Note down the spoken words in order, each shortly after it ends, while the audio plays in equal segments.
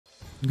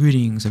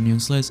Greetings, I'm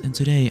Neonslice, and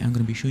today I'm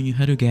going to be showing you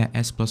how to get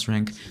S plus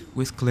rank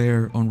with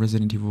Claire on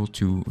Resident Evil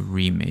 2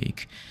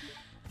 Remake.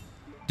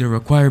 The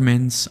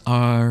requirements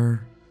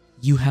are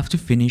you have to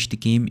finish the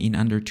game in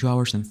under 2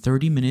 hours and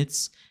 30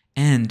 minutes,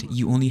 and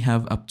you only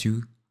have up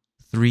to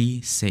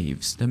 3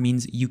 saves. That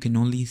means you can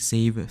only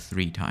save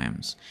 3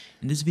 times.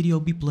 In this video,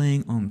 I'll be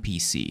playing on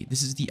PC.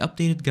 This is the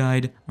updated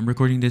guide. I'm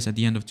recording this at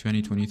the end of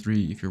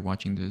 2023 if you're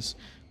watching this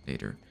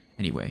later.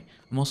 Anyway,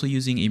 I'm also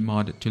using a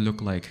mod to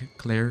look like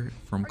Claire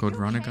from Code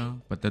Veronica,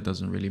 but that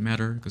doesn't really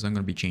matter because I'm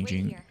going to be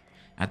changing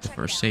at the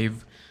first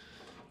save.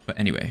 But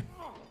anyway,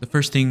 the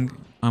first thing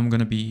I'm going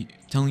to be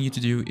telling you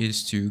to do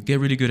is to get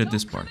really good at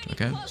this part,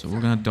 okay? So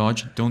we're going to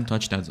dodge, don't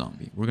touch that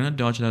zombie. We're going to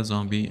dodge that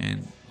zombie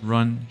and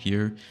run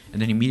here,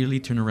 and then immediately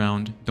turn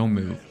around, don't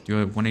move,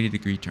 do a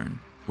 180-degree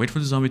turn. Wait for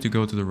the zombie to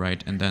go to the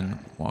right and then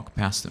walk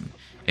past him.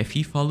 If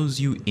he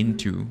follows you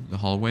into the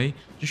hallway,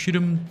 just shoot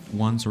him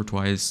once or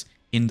twice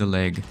in the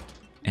leg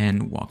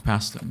and walk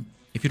past them.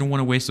 If you don't want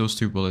to waste those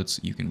 2 bullets,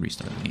 you can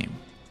restart the game.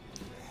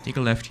 Take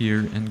a left here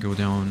and go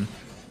down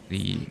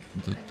the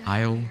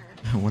aisle,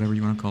 whatever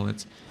you want to call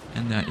it,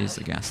 and that is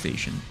the gas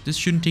station. This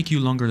shouldn't take you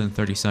longer than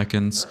 30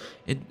 seconds.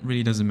 It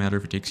really doesn't matter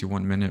if it takes you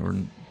 1 minute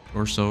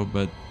or so,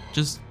 but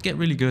just get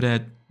really good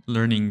at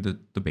learning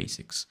the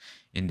basics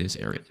in this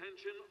area.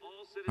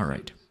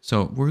 Alright,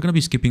 so we're going to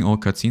be skipping all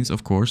cutscenes,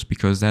 of course,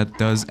 because that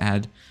does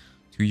add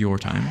to your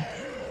time.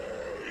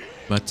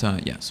 But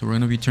yeah, so we're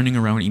going to be turning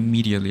around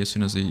immediately as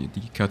soon as the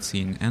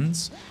cutscene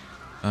ends.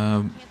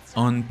 On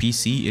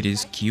PC it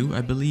is Q, I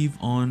believe.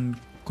 On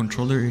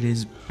controller it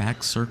is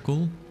back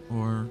circle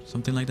or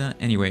something like that.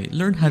 Anyway,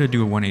 learn how to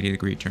do a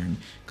 180-degree turn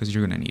because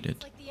you're going to need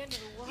it.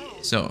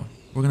 So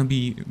we're going to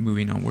be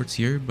moving onwards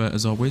here, but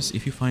as always,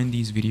 if you find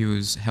these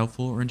videos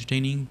helpful or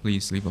entertaining,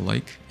 please leave a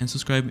like and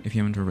subscribe if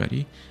you haven't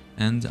already.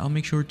 And I'll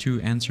make sure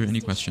to answer any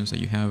questions that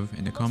you have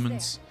in the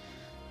comments.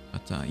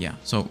 But yeah,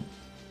 so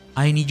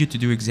I need you to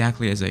do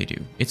exactly as I do.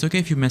 It's okay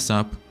if you mess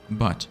up,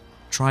 but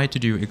try to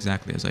do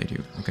exactly as I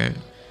do, okay?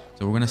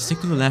 So we're gonna stick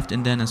to the left,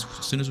 and then as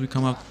soon as we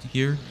come up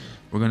here,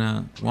 we're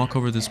gonna walk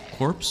over this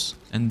corpse,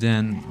 and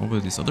then over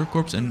this other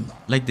corpse, and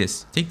like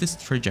this. Take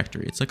this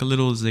trajectory. It's like a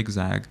little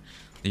zigzag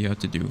that you have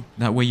to do.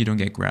 That way you don't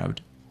get grabbed.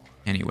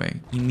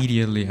 Anyway,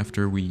 immediately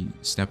after we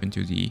step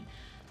into the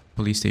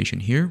police station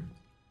here,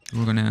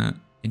 we're gonna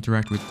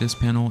interact with this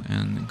panel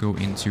and go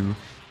into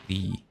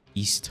the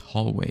east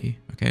hallway.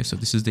 Okay, so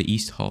this is the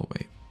east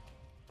hallway.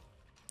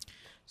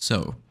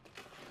 So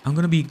I'm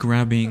gonna be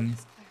grabbing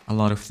a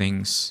lot of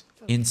things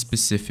in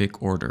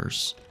specific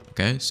orders.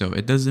 Okay, so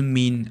it doesn't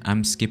mean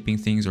I'm skipping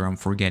things or I'm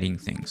forgetting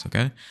things.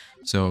 Okay,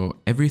 so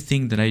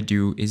everything that I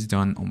do is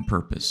done on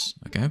purpose.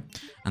 Okay,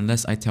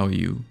 unless I tell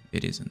you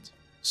it isn't.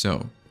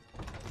 So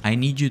I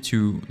need you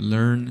to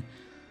learn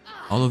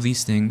all of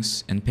these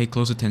things and pay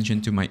close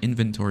attention to my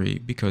inventory,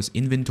 because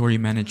inventory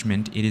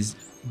management, it is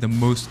the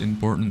most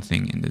important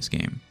thing in this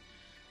game.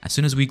 As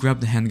soon as we grab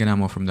the handgun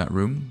ammo from that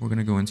room, we're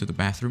gonna go into the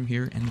bathroom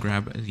here and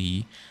grab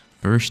the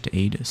first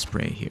aid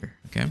spray here.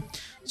 Okay,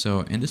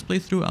 so in this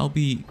playthrough I'll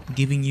be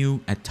giving you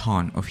a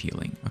ton of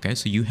healing. Okay,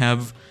 so you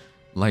have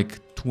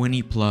like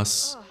 20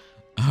 plus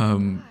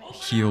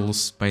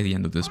heals by the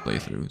end of this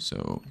playthrough,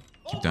 so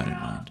keep that in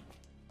mind.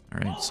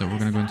 Alright, so we're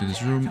gonna go into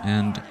this room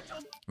and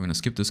we're gonna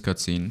skip this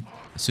cutscene.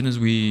 As soon as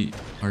we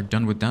are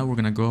done with that, we're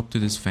gonna go up to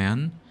this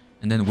fan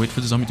and then wait for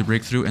the zombie to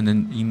break through and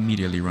then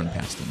immediately run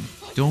past him.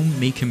 Don't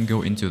make him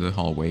go into the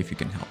hallway if you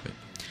can help it.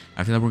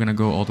 After that, we're gonna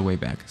go all the way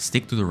back.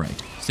 Stick to the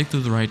right. Stick to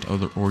the right,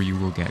 or you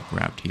will get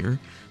grabbed here.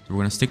 So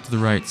we're gonna stick to the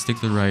right, stick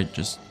to the right,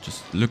 just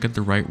look at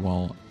the right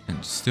wall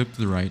and stick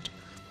to the right.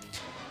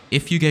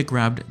 If you get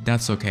grabbed,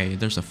 that's okay.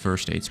 There's a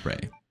first aid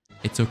spray.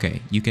 It's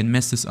okay. You can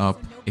mess this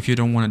up. If you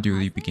don't want to do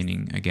the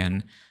beginning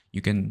again,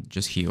 you can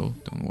just heal,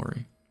 don't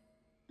worry.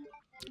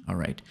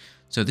 Alright,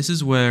 so this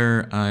is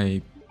where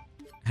I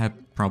had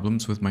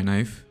problems with my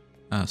knife.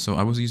 So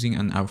I was using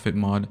an outfit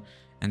mod,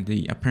 and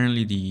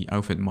apparently the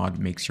outfit mod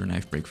makes your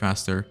knife break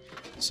faster.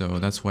 So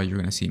that's why you're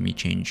gonna see me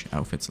change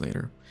outfits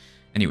later.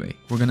 Anyway,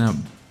 we're gonna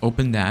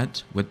open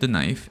that with the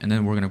knife, and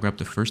then we're gonna grab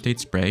the first aid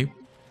spray,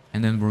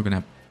 and then we're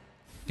gonna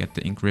get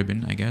the ink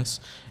ribbon, I guess,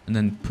 and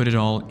then put it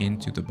all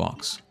into the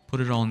box. Put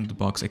it all in the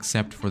box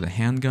except for the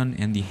handgun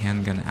and the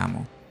handgun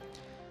ammo.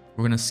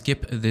 We're gonna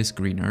skip this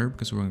green herb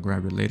because we're gonna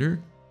grab it later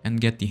and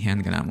get the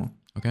handgun ammo.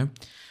 Okay,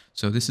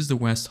 so this is the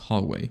west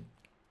hallway.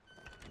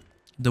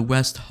 The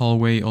west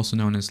hallway, also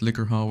known as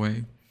liquor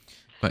hallway,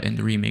 but in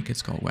the remake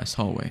it's called west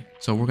hallway.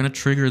 So we're gonna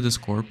trigger this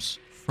corpse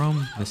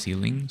from the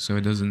ceiling so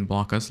it doesn't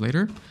block us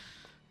later,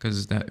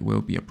 because that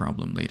will be a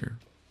problem later.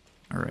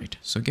 Alright,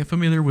 so get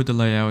familiar with the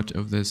layout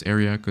of this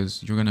area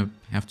because you're gonna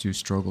have to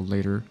struggle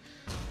later,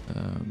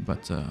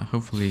 but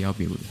hopefully I'll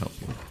be able to help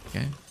you.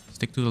 Okay,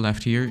 stick to the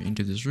left here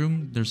into this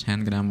room. There's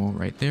handgun ammo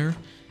right there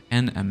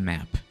and a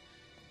map.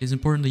 It's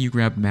important that you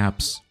grab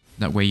maps,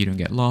 that way you don't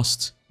get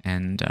lost,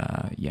 and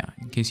yeah,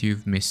 in case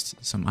you've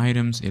missed some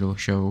items, it'll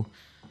show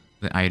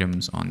the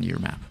items on your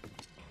map.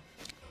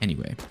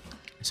 Anyway,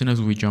 as soon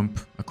as we jump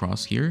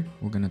across here,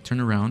 we're gonna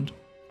turn around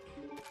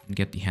and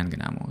get the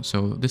handgun ammo.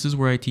 So this is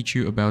where I teach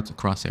you about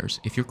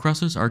crosshairs. If your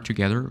crosshairs are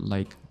together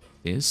like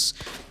this,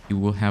 you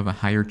will have a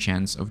higher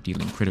chance of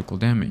dealing critical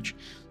damage.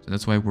 So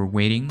that's why we're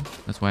waiting.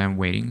 That's why I'm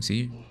waiting.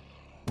 See?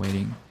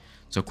 Waiting.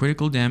 So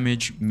critical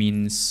damage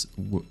means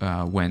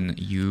when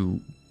you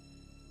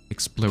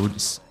explode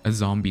a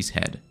zombie's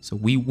head. So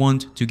we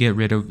want to get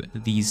rid of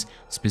these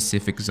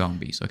specific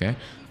zombies, okay?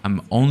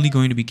 I'm only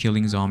going to be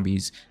killing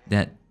zombies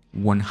that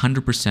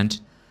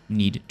 100%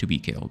 need to be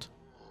killed.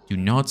 Do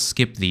not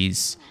skip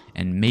these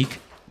and make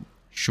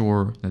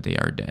sure that they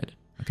are dead,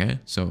 okay?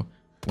 So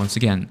once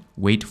again,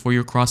 wait for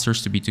your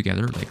crosshairs to be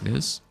together like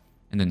this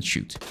and then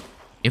shoot.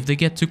 If they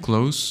get too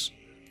close,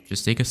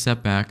 just take a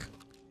step back.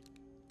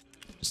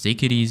 Just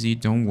take it easy,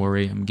 don't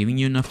worry. I'm giving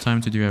you enough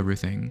time to do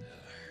everything.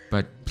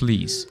 But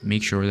please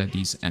make sure that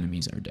these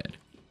enemies are dead.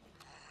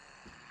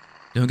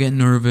 Don't get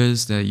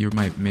nervous that you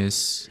might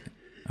miss.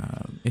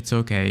 It's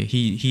okay.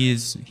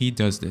 He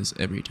does this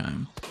every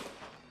time.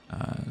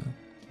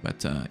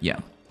 Yeah.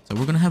 So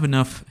we're gonna have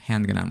enough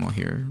handgun ammo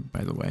here.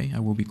 By the way, I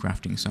will be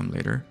crafting some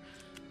later.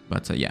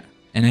 But yeah,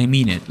 and I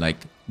mean it. Like,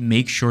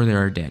 make sure they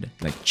are dead.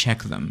 Like,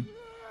 check them.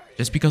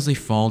 Just because they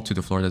fall to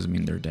the floor doesn't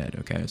mean they're dead.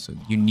 Okay, so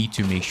you need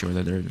to make sure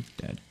that they're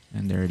dead.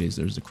 And there it is.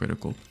 There's the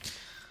critical.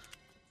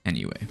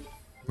 Anyway.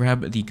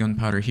 Grab the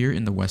gunpowder here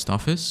in the west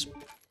office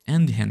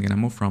and the handgun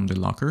ammo from the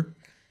locker.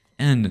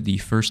 And the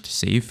first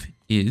save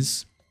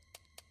is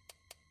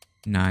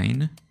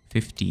 9,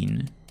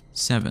 15,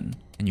 7.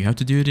 And you have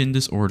to do it in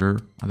this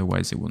order,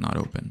 otherwise it will not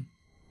open.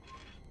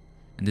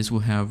 And this will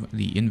have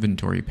the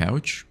inventory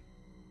pouch,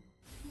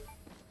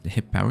 the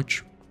hip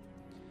pouch.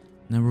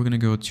 Now we're going to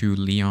go to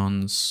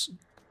Leon's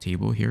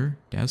table here,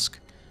 desk,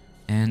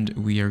 and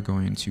we are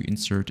going to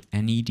insert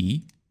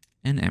NED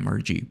and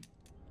MRG.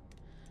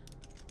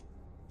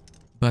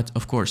 But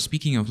of course,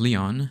 speaking of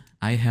Leon,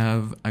 I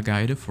have a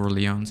guide for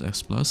Leon's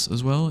S Plus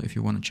as well, if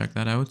you want to check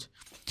that out.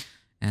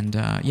 And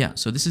yeah,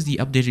 so this is the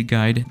updated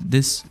guide.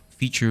 This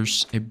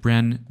features a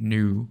brand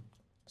new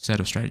set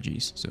of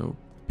strategies, so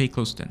pay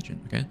close attention,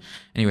 okay?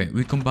 Anyway,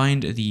 we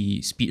combined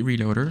the speed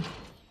reloader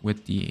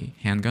with the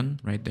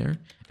handgun right there,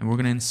 and we're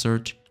going to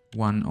insert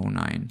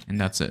 109, and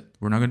that's it.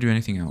 We're not going to do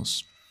anything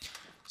else.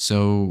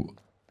 So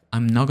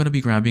I'm not going to be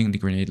grabbing the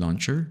grenade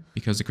launcher,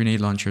 because the grenade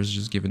launcher is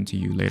just given to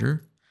you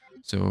later.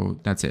 So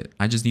that's it.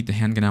 I just need the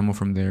handgun ammo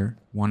from there.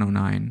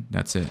 109.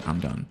 That's it. I'm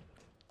done.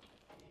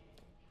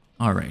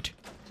 Alright.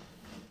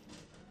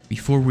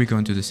 Before we go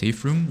into the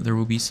safe room, there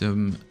will be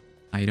some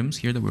items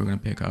here that we're going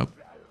to pick up.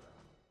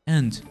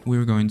 And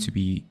we're going to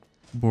be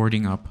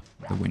boarding up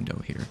the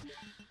window here.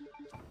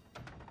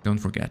 Don't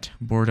forget,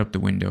 board up the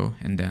window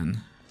and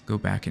then go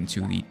back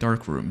into the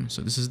dark room.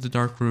 So this is the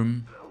dark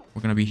room.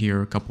 We're going to be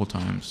here a couple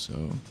times.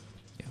 So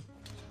yeah,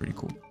 it's pretty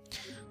cool.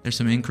 There's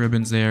some ink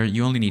ribbons there.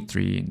 You only need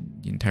 3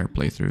 in the entire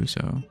playthrough,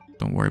 so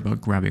don't worry about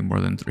grabbing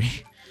more than 3.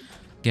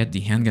 Get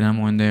the handgun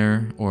ammo in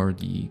there, or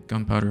the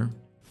gunpowder.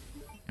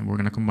 And we're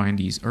going to combine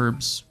these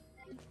herbs.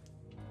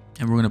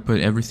 And we're going to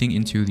put everything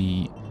into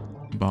the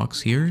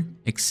box here,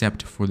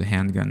 except for the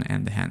handgun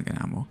and the handgun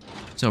ammo.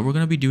 So we're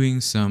going to be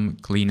doing some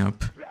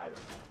cleanup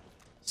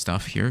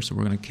stuff here. So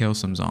we're going to kill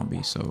some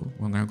zombies. So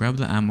we're going to grab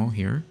the ammo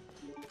here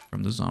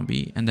from the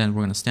zombie. And then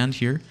we're going to stand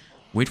here,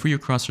 wait for your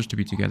crosshairs to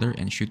be together,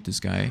 and shoot this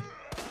guy.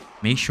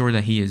 Make sure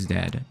that he is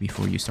dead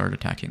before you start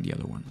attacking the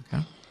other one,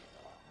 okay?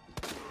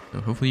 So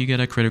hopefully you get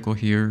a critical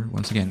here.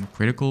 Once again,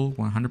 critical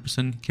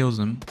 100% kills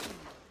them.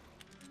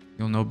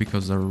 You'll know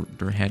because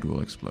their head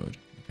will explode,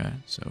 okay?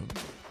 So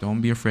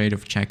don't be afraid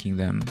of checking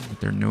them, that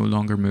they're no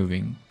longer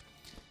moving.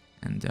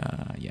 And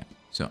yeah,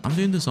 so I'm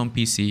doing this on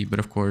PC, but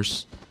of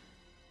course,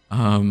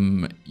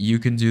 you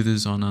can do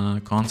this on a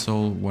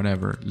console,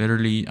 whatever.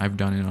 Literally, I've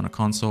done it on a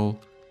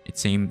console.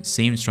 It's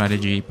same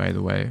strategy, by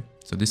the way.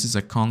 So this is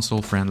a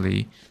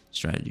console-friendly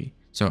strategy.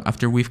 So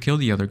after we've killed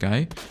the other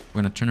guy,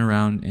 we're going to turn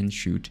around and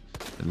shoot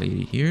the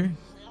lady here.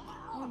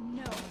 Oh,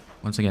 no.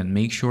 Once again,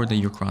 make sure that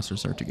your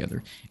crosshairs are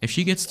together. If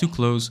she gets too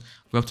close,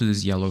 go up to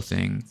this yellow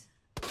thing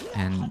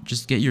and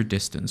just get your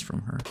distance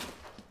from her.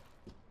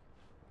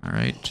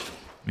 Alright.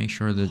 Make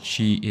sure that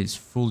she is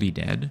fully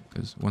dead,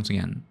 because once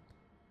again,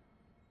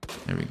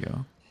 there we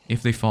go.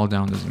 If they fall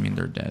down, doesn't mean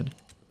they're dead.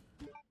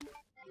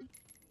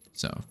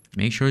 So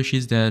make sure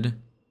she's dead,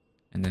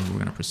 and then we're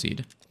going to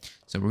proceed.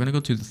 So we're going to go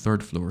to the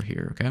 3rd floor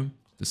here, okay?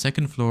 The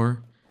 2nd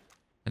floor,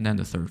 and then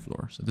the 3rd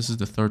floor. So this is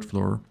the 3rd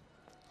floor.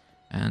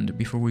 And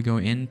before we go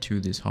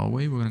into this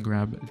hallway, we're going to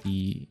grab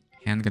the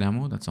handgun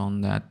ammo that's on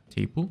that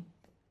table.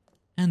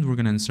 And we're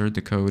going to insert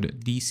the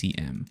code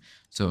DCM.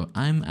 So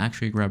I'm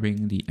actually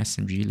grabbing the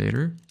SMG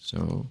later.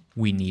 So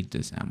we need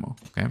this ammo,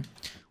 okay?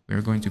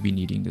 We're going to be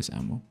needing this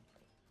ammo.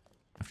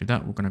 After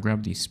that, we're going to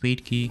grab the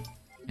spade key.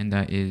 And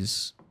that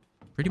is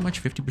pretty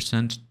much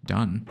 50%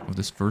 done of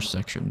this first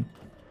section.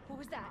 What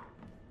was that?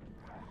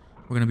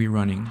 We're going to be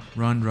running.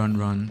 Run, run,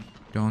 run.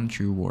 Don't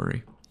you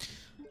worry.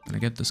 I'm going to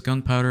get this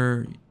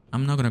gunpowder.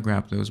 I'm not going to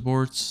grab those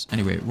boards.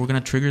 Anyway, we're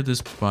going to trigger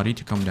this body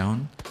to come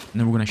down. And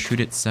then we're going to shoot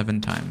it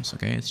 7 times,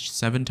 okay? It's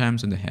 7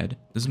 times in the head.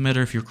 Doesn't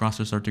matter if your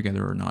crosshairs are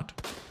together or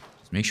not.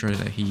 Just Just make sure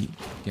that he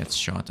gets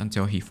shot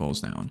until he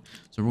falls down.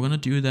 So we're gonna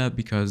do that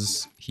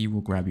because he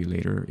will grab you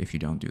later if you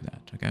don't do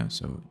that, okay?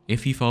 So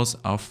if he falls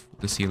off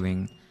the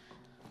ceiling,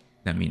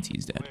 that means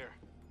he's dead.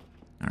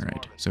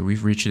 Alright, so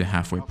we've reached the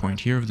halfway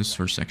point here of this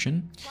first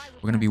section.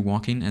 We're gonna be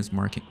walking as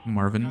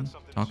Marvin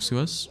talks to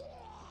us.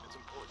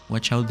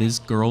 Watch how this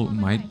girl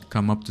might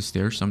come up the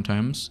stairs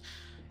sometimes.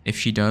 If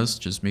she does,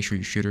 just make sure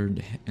you shoot her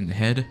in the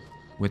head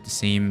with the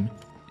same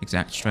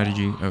exact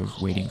strategy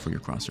of waiting for your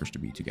crosshairs to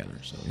be together.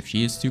 So if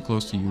she is too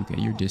close to you, get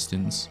your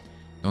distance.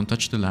 Don't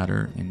touch the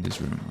ladder in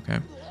this room, okay?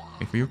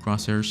 Wait for your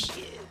crosshairs.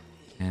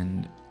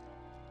 And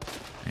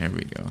there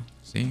we go.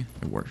 See?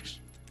 It works.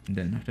 And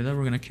then after that,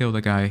 we're gonna kill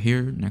the guy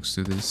here next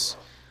to this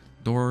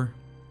door.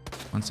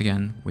 Once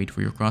again, wait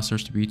for your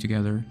crosshairs to be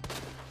together.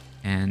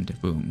 And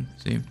boom.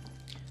 See?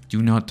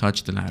 Do not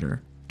touch the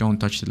ladder. Don't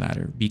touch the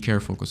ladder. Be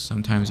careful because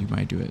sometimes you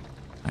might do it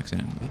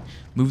accidentally.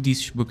 Move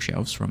these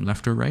bookshelves from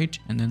left or right,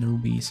 and then there will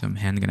be some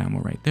handgun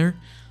ammo right there.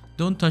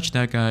 Don't touch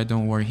that guy.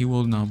 Don't worry. He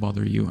will not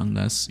bother you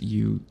unless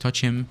you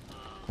touch him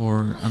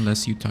or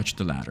unless you touch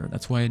the ladder.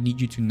 That's why I need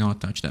you to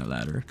not touch that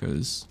ladder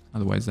because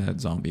otherwise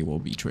that zombie will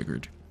be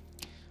triggered.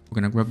 We're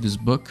gonna grab this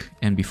book,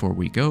 and before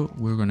we go,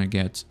 we're gonna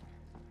get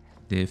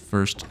the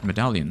first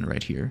medallion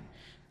right here.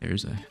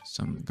 There's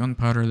some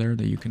gunpowder there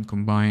that you can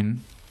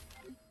combine.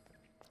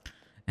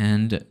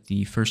 And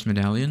the first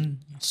medallion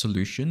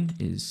solution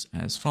is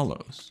as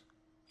follows.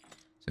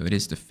 So it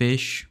is the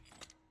fish,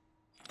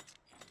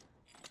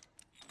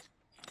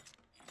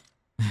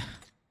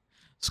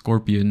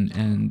 scorpion,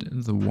 and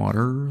the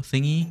water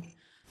thingy.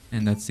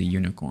 And that's the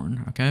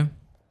unicorn, okay?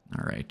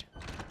 Alright.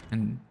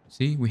 And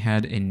see, we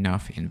had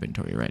enough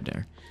inventory right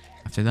there.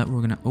 After that,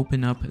 we're gonna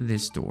open up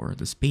this door,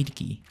 the spade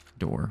key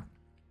door.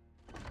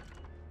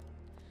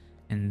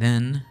 And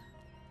then,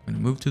 I'm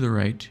gonna move to the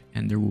right,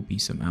 and there will be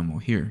some ammo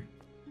here.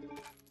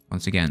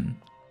 Once again,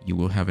 you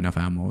will have enough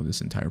ammo this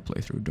entire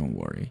playthrough, don't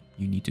worry.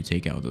 You need to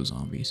take out those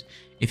zombies.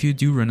 If you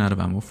do run out of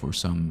ammo for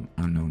some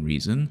unknown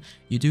reason,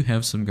 you do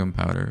have some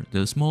gunpowder.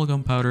 The small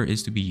gunpowder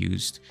is to be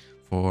used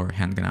for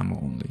handgun ammo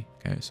only,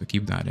 okay? So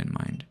keep that in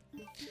mind.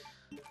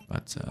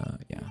 But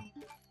yeah,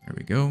 there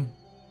we go.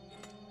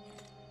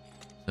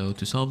 So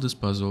to solve this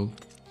puzzle,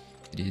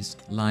 it is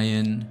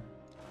lion,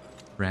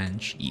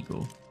 branch,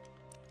 eagle.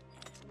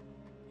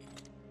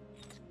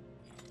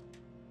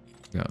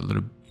 Got a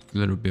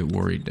little bit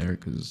worried there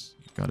because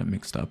got it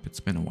mixed up. It's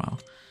been a while.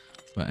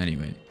 But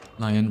anyway,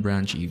 lion,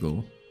 branch,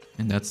 eagle.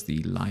 And that's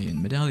the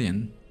lion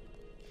medallion.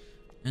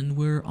 And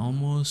we're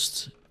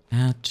almost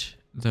at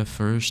the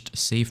first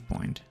save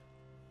point.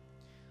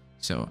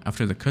 So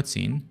after the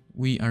cutscene,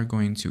 we are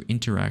going to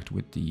interact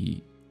with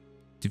the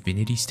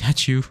divinity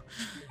statue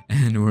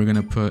and we're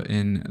gonna put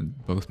in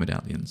both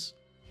medallions.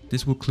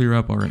 This will clear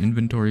up our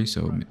inventory,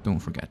 so don't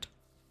forget.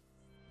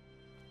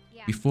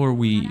 Before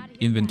we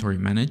inventory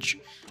manage,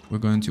 we're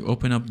going to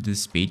open up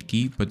this spade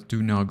key, but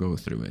do not go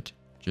through it.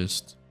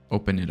 Just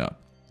open it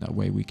up. That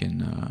way we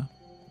can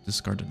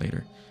discard it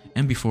later.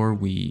 And before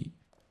we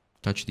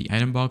touch the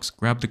item box,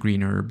 grab the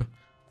green herb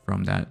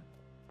from that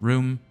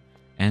room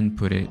and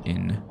put it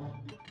in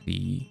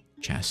the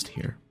chest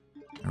here.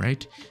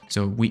 Alright,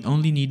 so we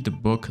only need the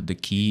book, the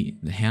key,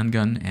 the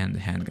handgun, and the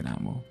handgun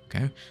ammo.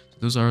 Okay, so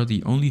those are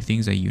the only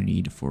things that you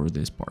need for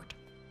this part.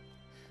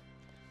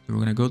 So we're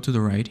gonna go to the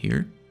right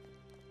here,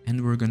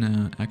 and we're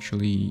gonna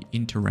actually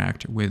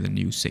interact with a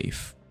new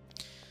safe.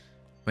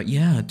 But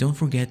yeah, don't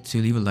forget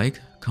to leave a like,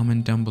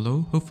 comment down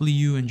below. Hopefully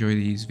you enjoy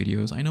these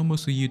videos. I know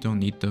most of you don't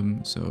need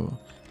them, so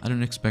I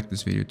don't expect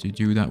this video to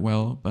do that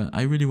well, but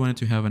I really wanted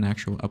to have an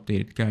actual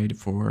updated guide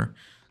for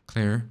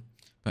Claire.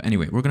 But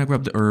anyway, we're gonna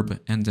grab the herb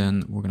and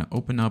then we're gonna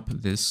open up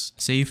this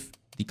safe.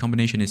 The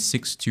combination is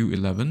 6 to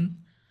 11.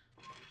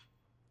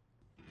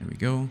 There we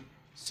go,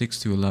 6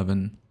 to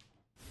 11.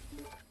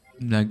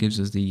 That gives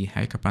us the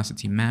high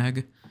capacity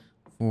mag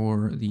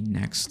for the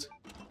next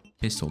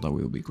pistol that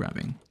we will be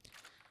grabbing.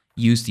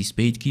 Use the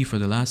spade key for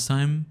the last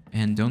time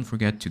and don't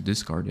forget to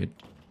discard it.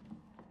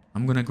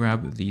 I'm gonna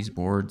grab these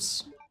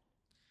boards.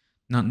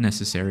 Not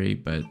necessary,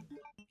 but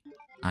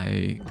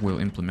I will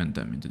implement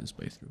them into this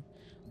playthrough.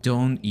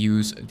 Don't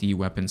use the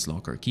weapons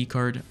locker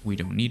keycard. We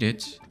don't need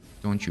it.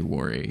 Don't you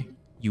worry.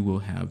 You will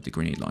have the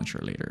grenade launcher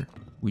later.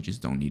 We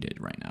just don't need it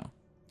right now.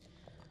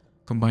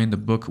 Combine the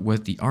book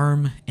with the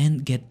arm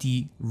and get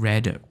the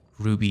red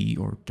ruby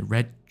or the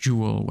red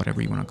jewel,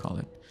 whatever you want to call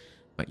it.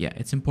 But yeah,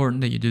 it's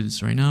important that you do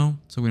this right now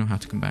so we don't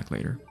have to come back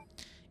later.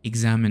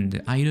 Examine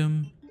the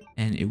item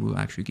and it will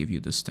actually give you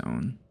the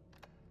stone.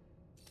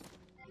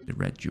 The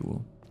red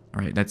jewel.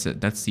 Alright, that's it.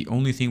 That's the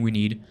only thing we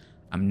need.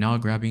 I'm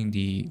not grabbing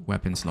the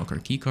weapons locker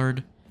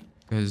keycard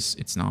because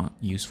it's not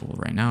useful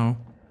right now.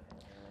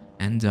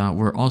 And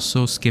we're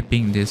also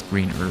skipping this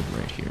green herb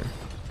right here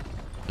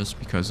just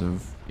because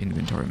of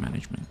inventory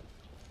management.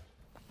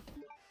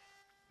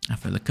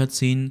 After the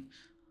cutscene,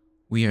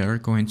 we are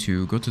going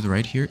to go to the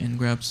right here and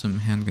grab some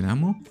handgun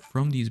ammo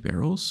from these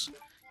barrels.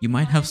 You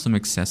might have some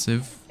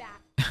excessive,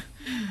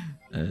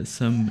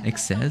 some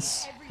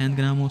excess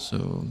handgun ammo,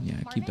 so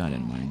yeah, keep that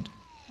in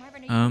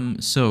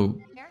mind. So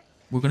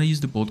we're gonna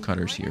use the bolt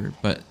cutters here,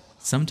 but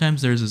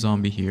sometimes there's a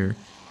zombie here.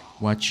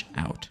 Watch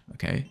out,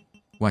 okay?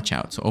 Watch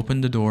out. So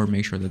open the door,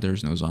 make sure that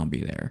there's no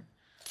zombie there.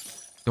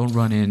 Don't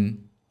run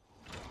in.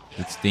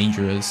 It's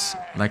dangerous.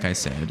 Like I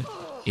said,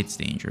 it's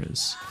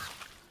dangerous.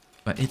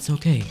 But it's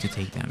okay to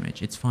take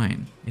damage. It's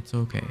fine. It's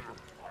okay.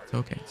 It's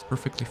okay. It's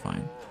perfectly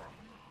fine.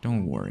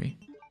 Don't worry.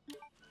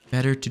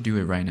 Better to do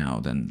it right now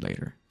than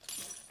later.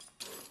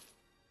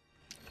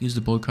 Use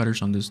the bolt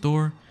cutters on this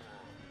door.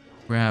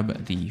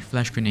 Grab the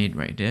flash grenade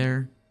right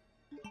there.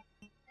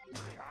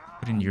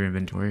 Put it in your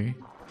inventory.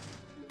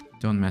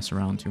 Don't mess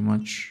around too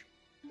much.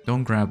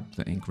 Don't grab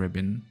the ink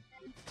ribbon.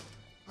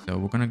 So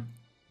we're gonna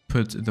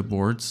put the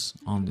boards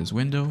on this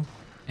window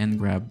and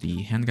grab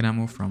the handgun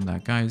ammo from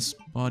that guy's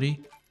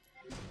body.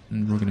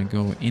 And we're gonna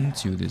go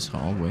into this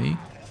hallway,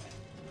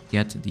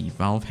 get the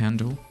valve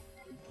handle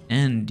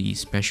and the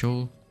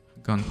special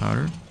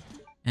gunpowder,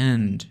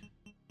 and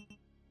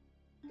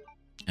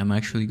I'm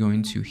actually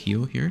going to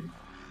heal here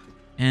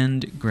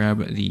and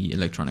grab the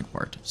electronic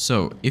part.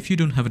 So if you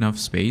don't have enough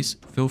space,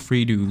 feel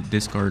free to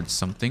discard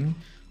something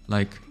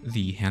like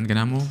the handgun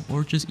ammo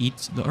or just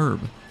eat the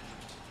herb.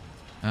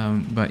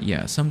 But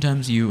yeah,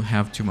 sometimes you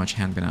have too much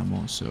handgun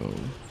ammo, so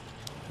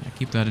yeah,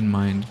 keep that in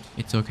mind.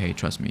 It's okay,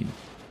 trust me.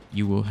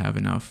 You will have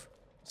enough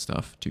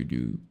stuff to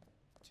do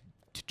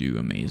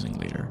amazing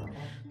later.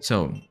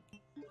 So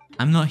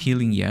I'm not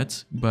healing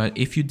yet, but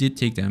if you did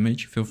take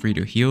damage, feel free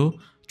to heal.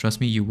 Trust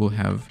me, you will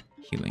have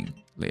healing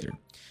later.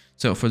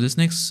 So for this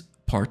next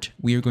part,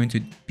 we are going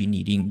to be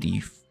needing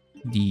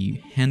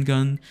the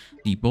handgun,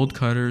 the bolt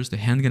cutters, the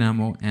handgun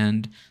ammo,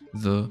 and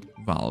the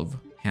valve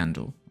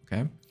handle.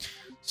 Okay,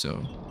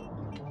 so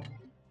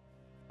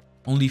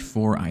only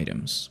 4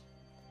 items.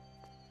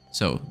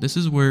 So this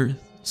is where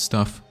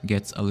stuff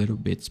gets a little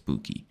bit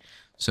spooky.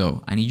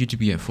 So I need you to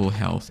be at full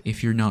health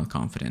if you're not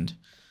confident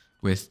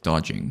with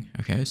dodging.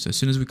 Okay, so as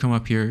soon as we come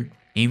up here,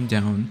 aim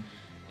down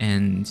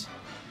and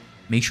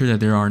make sure that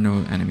there are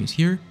no enemies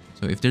here.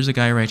 So if there's a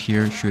guy right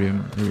here, shoot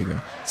him. There we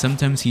go.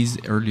 Sometimes he's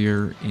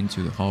earlier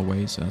into the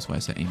hallway, so that's why I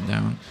said aim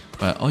down.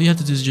 But all you have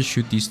to do is just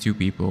shoot these 2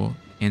 people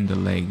in the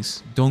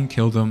legs. Don't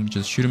kill them,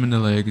 just shoot them in the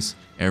legs,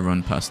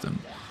 everyone past them.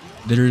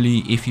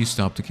 Literally, if you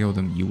stop to kill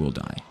them, you will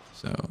die.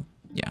 So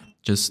yeah,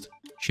 just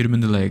shoot them in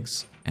the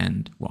legs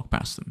and walk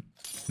past them.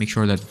 Make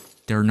sure that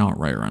they're not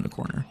right around the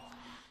corner.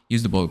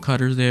 Use the bolt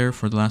cutters there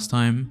for the last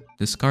time.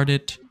 Discard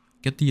it,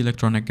 get the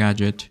electronic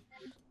gadget,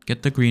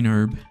 get the green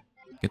herb,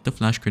 get the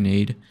flash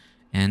grenade,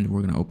 and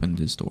we're gonna open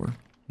this door.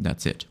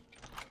 That's it.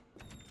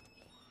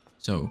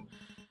 So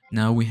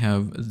now we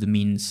have the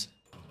means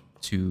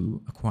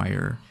to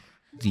acquire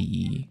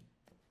the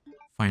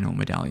final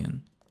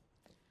medallion.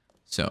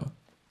 So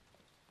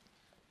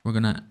we're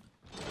gonna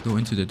go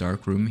into the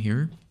dark room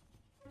here,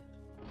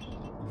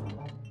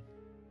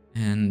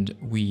 and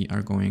we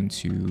are going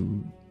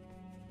to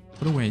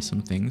put away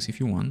some things if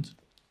you want.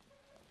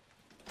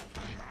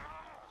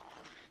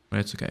 But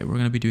it's okay. We're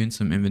going to be doing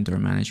some inventory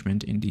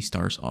management in the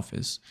STAR's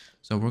office.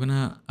 So we're going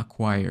to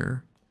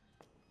acquire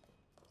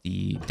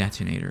the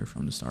detonator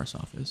from the STAR's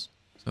office.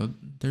 So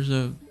there's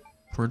a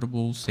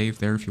portable safe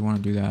there if you want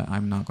to do that.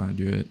 I'm not going to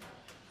do it.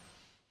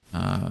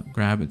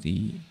 Grab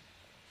the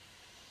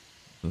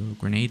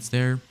grenades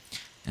there.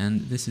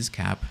 And this is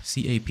CAP.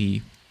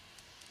 CAP.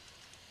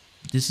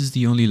 This is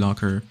the only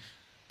locker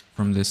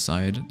from this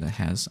side that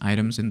has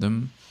items in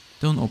them.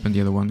 Don't open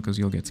the other one because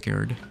you'll get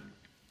scared.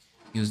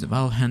 Use the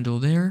valve handle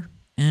there,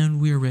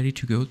 and we are ready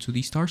to go to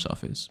the STAR's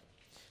office.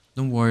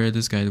 Don't worry,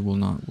 this guy will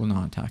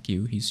not attack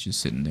you. He's just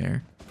sitting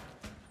there.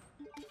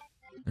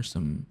 There's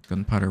some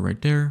gunpowder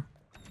right there.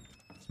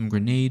 Some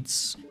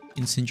grenades,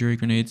 incendiary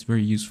grenades,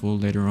 very useful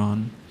later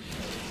on.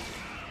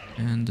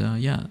 And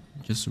yeah,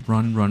 just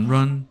run, run,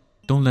 run.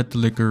 Don't let the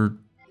liquor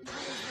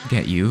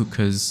get you,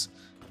 because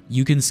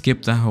you can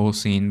skip that whole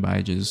scene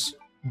by just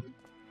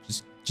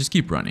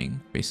keep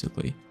running,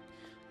 basically.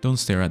 Don't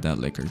stare at that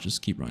liquor,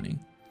 just keep running.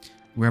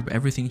 Grab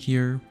everything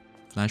here,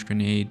 flash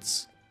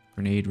grenades,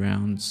 grenade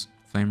rounds,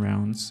 flame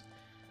rounds,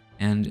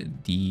 and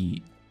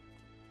the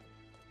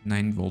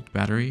 9-volt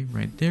battery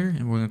right there,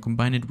 and we're going to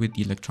combine it with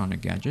the electronic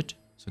gadget.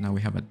 So now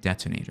we have a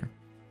detonator.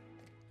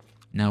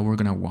 Now we're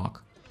going to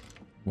walk,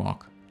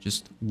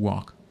 just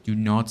walk. Do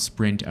not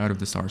sprint out of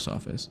the STAR's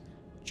office,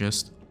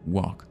 just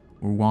walk.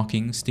 We're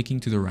walking,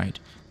 sticking to the right,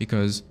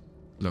 because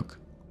look,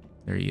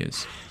 there he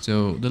is.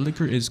 So the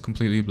liquor is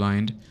completely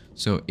blind,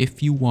 so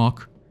if you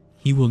walk,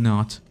 he will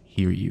not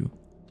hear you.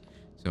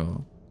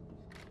 So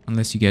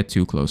unless you get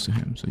too close to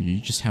him, so you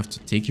just have to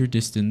take your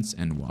distance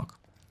and walk.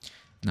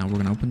 Now we're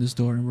gonna open this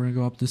door and we're gonna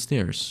go up the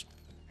stairs,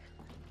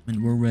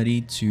 and we're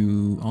ready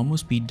to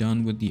almost be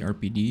done with the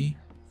RPD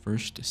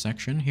first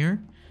section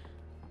here.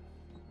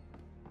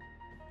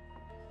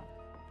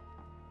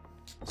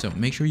 So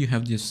make sure you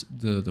have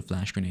the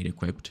flash grenade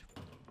equipped,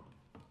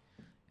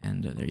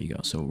 and there you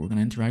go. So we're gonna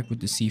interact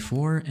with the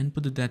C4 and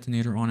put the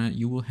detonator on it.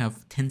 You will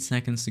have 10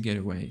 seconds to get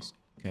away.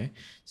 Okay,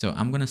 so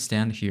I'm gonna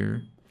stand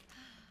here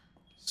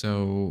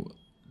so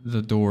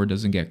the door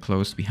doesn't get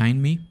closed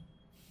behind me.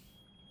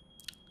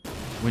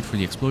 Wait for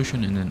the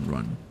explosion and then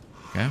run.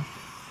 Okay,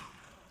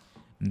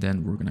 And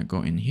then we're gonna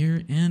go in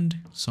here and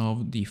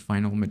solve the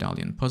final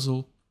medallion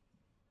puzzle.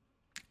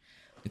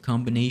 The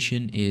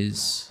combination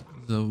is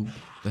the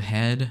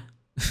head,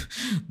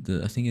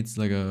 I think it's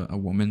like a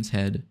woman's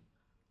head,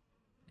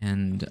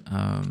 and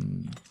here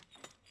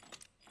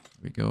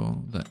we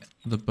go,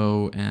 the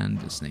bow and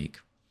the snake,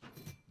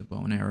 the bow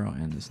and arrow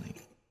and the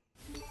snake.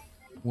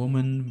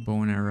 Woman,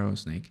 bow and arrow,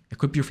 snake.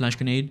 Equip your flash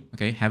grenade,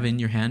 okay, have it in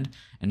your hand,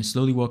 and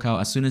slowly walk out.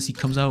 As soon as he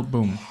comes out,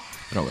 boom,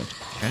 throw it,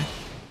 okay?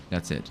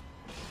 That's it.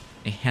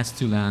 It has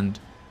to land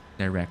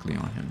directly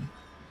on him.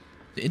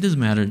 It doesn't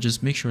matter,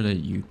 just make sure that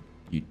you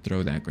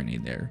throw that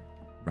grenade there,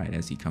 right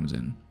as he comes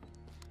in.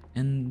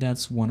 And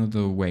that's one of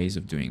the ways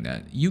of doing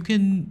that. You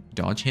can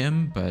dodge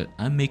him, but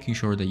I'm making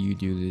sure that you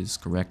do this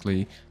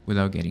correctly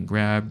without getting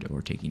grabbed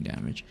or taking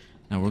damage.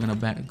 Now we're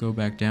gonna go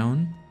back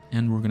down,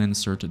 and we're gonna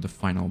insert the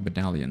final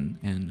medallion,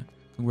 and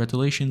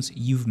congratulations,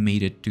 you've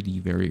made it to the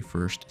very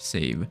first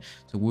save.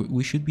 So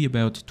we should be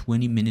about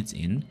 20 minutes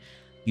in.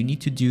 You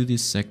need to do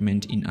this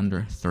segment in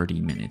under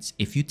 30 minutes.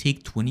 If you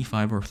take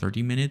 25 or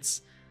 30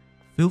 minutes,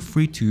 feel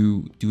free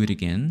to do it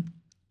again,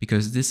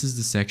 because this is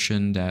the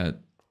section that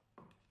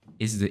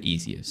is the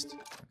easiest,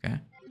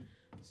 okay?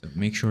 So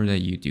make sure that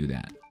you do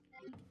that.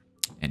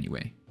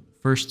 Anyway,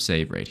 first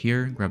save right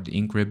here, grab the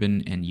ink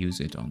ribbon and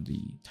use it on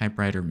the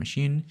typewriter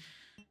machine.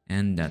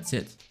 And that's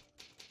it.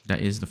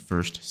 That is the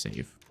first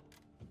save.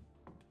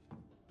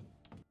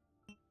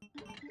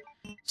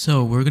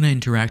 So we're gonna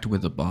interact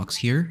with the box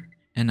here,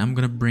 and I'm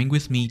gonna bring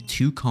with me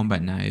 2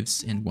 combat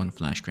knives and 1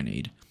 flash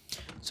grenade.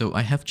 So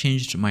I have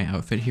changed my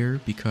outfit here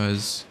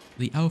because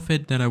the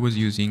outfit that I was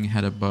using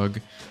had a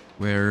bug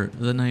where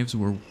the knives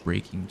were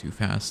breaking too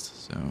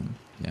fast. So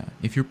yeah,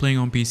 if you're playing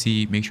on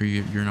PC, make sure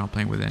you're not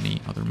playing with any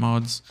other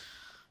mods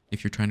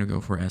if you're trying to go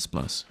for S+,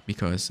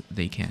 because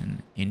they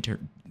can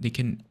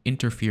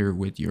interfere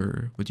with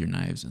your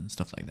knives and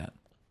stuff like that.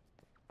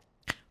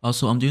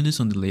 Also, I'm doing this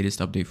on the latest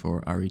update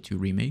for RE2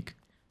 Remake.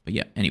 But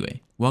yeah,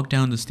 anyway, walk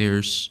down the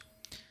stairs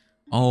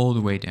all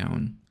the way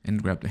down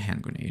and grab the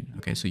hand grenade.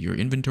 Okay, so your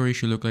inventory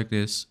should look like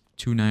this: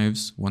 2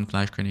 knives, 1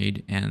 flash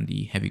grenade, and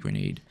the heavy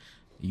grenade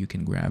you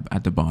can grab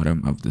at the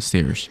bottom of the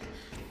stairs.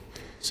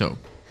 So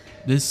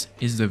this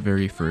is the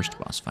very first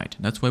boss fight.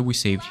 That's why we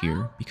saved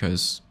here,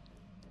 because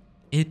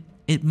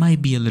it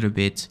might be a little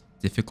bit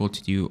difficult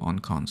to do on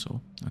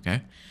console,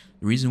 okay?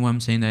 The reason why I'm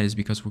saying that is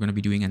because we're going to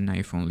be doing a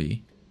knife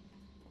only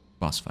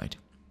boss fight,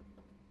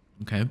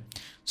 okay?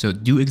 So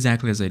do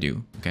exactly as I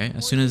do, okay?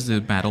 As soon as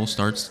the battle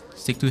starts,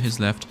 stick to his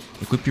left,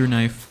 equip your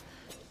knife.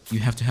 You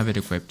have to have it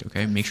equipped,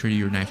 okay? Make sure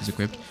your knife is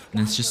equipped, and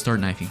then just start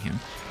knifing him.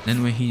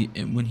 Then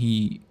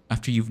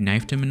after you've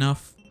knifed him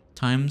enough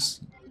times,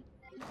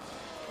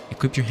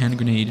 equip your hand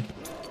grenade,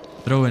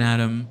 throw it at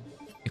him,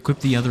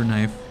 equip the other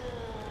knife,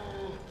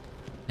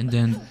 and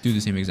then do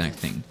the same exact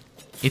thing.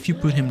 If you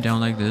put him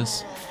down like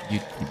this,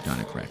 you've done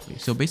it correctly.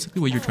 So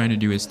basically what you're trying to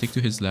do is stick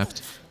to his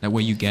left, that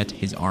way you get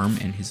his arm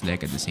and his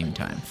leg at the same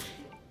time.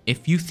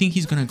 If you think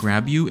he's gonna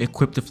grab you,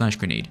 equip the flash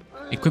grenade.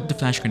 Equip the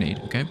flash grenade,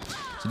 okay?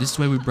 So this is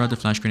why we brought the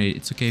flash grenade.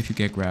 It's okay if you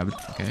get grabbed,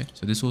 okay?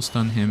 So this will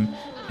stun him,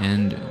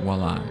 and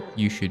voila,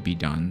 you should be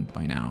done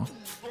by now.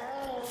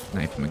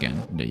 Knife him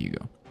again, there you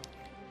go.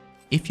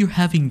 If you're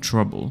having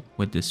trouble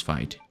with this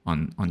fight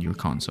on your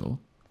console,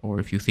 or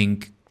if you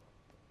think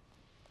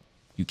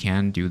you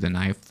can do the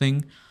knife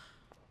thing,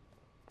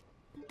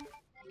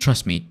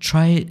 trust me,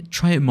 try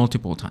it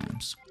multiple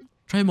times.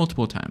 Try it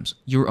multiple times.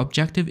 Your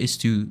objective is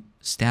to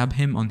stab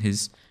him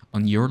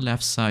on your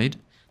left side.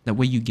 That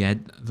way you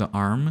get the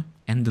arm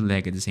and the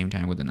leg at the same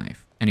time with the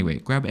knife. Anyway,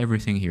 grab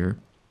everything here.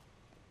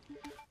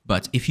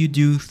 But if you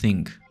do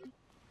think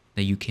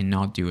that you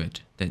cannot do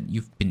it, that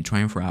you've been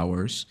trying for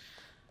hours,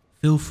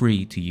 feel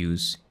free to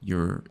use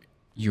your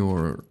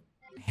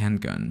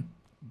handgun.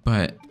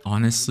 But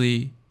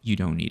honestly, you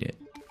don't need it.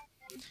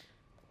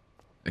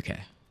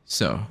 Okay,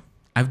 so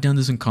I've done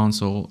this in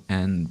console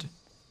and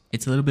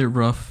it's a little bit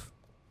rough,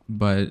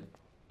 but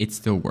it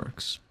still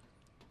works.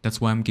 That's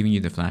why I'm giving you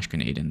the flash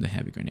grenade and the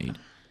heavy grenade.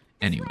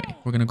 Anyway,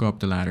 we're gonna go up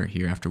the ladder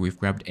here after we've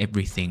grabbed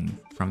everything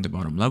from the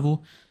bottom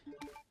level,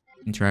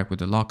 interact with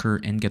the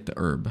locker, and get the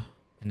herb.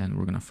 And then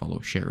we're gonna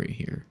follow Sherry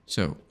here.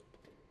 So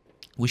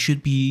we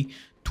should be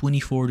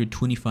 24 to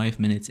 25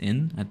 minutes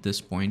in at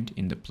this point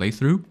in the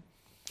playthrough.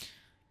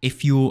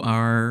 If you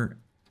are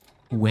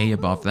way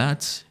above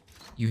that,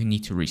 you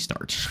need to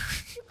restart.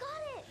 You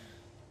got it.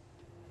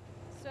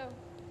 So,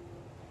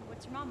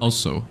 what's your mom?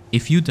 Also,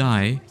 if you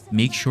die,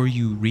 make sure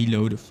you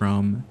reload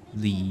from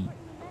the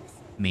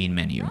main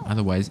menu.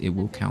 Otherwise, it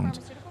will count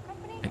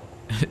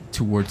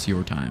towards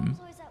your time.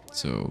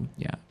 So,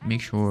 yeah,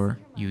 make sure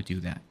you do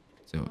that.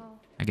 So,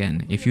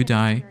 again, if you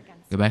die,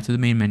 go back to the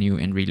main menu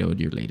and reload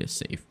your latest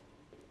save.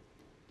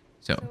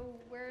 So,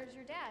 where's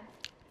your dad?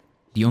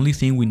 the only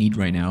thing we need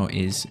right now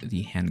is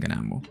the handgun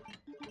ammo.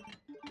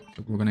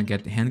 So we're gonna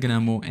get the handgun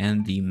ammo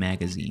and the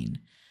magazine.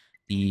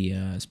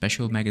 The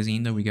special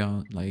magazine that we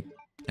got like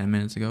 10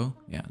 minutes ago.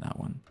 Yeah, that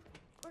one.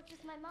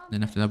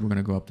 Then after that, we're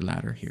gonna go up the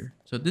ladder here.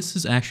 So this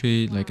is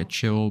actually like a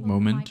chill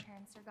moment.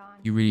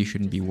 You really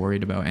shouldn't be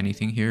worried about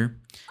anything here.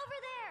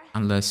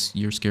 unless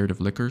you're scared of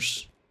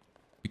liquors,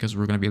 because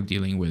we're gonna be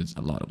dealing with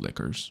a lot of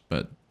liquors.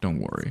 But don't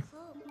worry,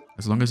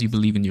 as long as you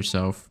believe in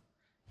yourself,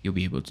 you'll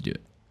be able to do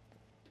it.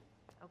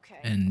 Okay.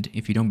 And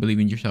if you don't believe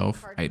in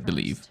yourself, Card I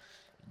believe first.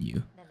 in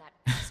you. Then that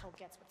asshole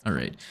gets what's All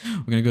coming right, to him.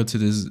 we're gonna go to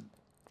this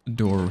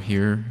door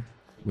here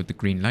with the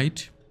green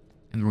light,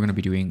 and we're gonna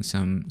be doing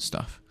some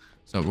stuff.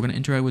 So we're gonna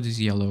interact with this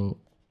yellow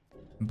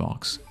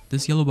box.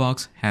 This yellow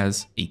box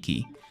has a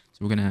key, so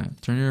we're gonna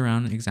turn it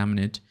around, examine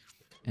it,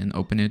 and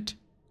open it,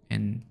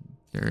 and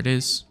there it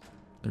is.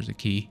 There's a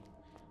key.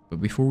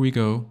 But before we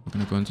go, we're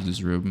gonna go into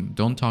this room.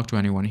 Don't talk to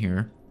anyone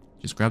here.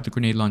 Just grab the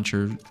grenade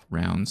launcher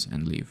rounds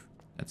and leave.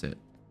 That's it.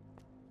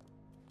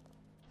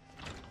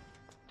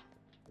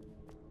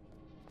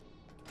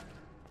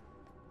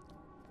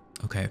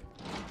 Okay.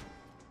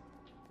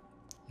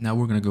 Now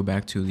we're gonna go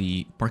back to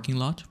the parking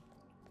lot.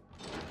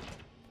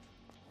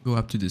 Go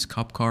up to this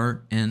cop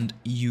car and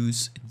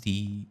use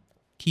the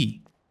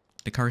key,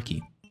 the car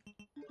key.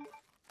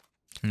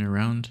 Turn it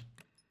around.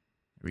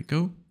 There we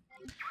go.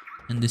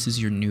 And this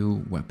is your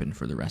new weapon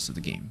for the rest of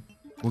the game.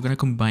 We're gonna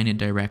combine it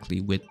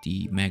directly with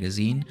the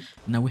magazine.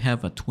 Now we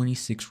have a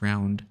 26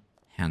 round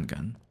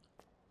handgun.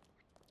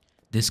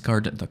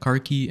 Discard the car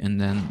key and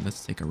then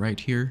let's take a right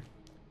here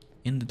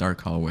in the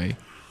dark hallway.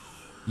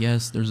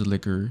 Yes, there's a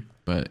liquor,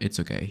 but it's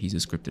okay. He's a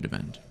scripted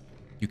event.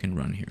 You can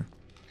run here.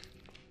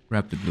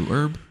 Grab the blue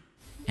herb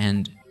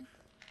and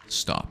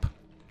stop.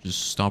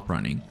 Just stop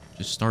running.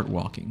 Just start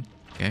walking.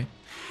 Okay?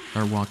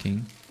 Start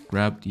walking.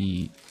 Grab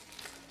the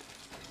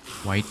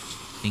white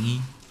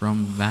thingy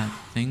from that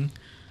thing.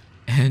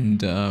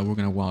 And we're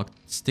gonna walk.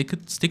 Stick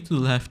to the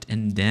left,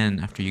 and then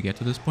after you get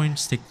to this point,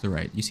 stick to the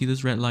right. You see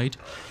this red light?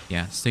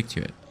 Yeah, stick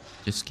to it.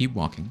 Just keep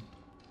walking.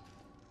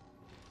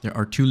 There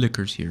are 2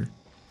 liquors here.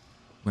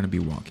 We're gonna be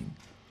walking.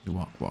 You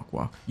walk, walk,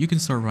 walk. You can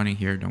start running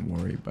here, don't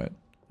worry, but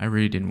I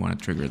really didn't want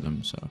to trigger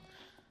them, so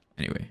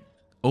anyway.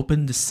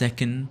 Open the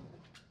second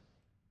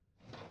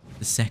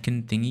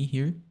thingy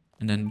here,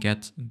 and then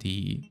get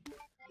the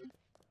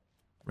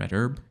red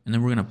herb, and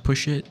then we're gonna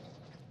push it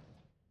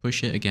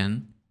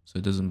again, so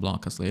it doesn't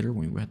block us later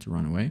when we have to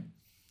run away.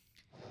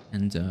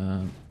 And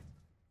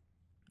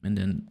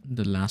then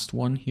the last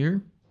one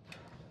here.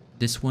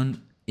 This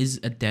one is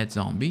a dead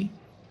zombie,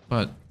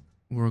 but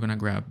we're gonna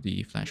grab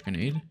the flash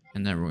grenade,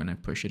 and then we're gonna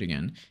push it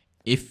again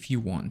if you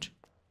want,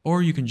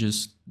 or you can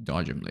just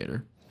dodge him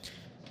later.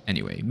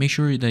 Anyway, make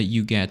sure that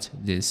you get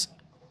this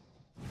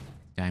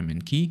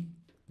diamond key.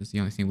 That's the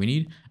only thing we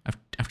need.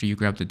 After you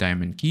grab the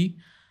diamond key,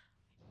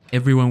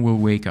 everyone will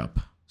wake up.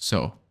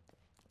 So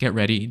get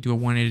ready, do a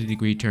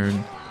 180-degree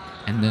turn,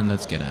 and then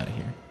let's get out of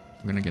here.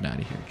 We're gonna get out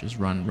of here. Just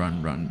run,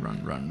 run, run,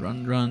 run, run,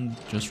 run, run.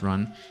 Just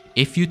run.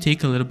 If you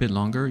take a little bit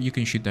longer, you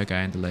can shoot that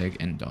guy in the leg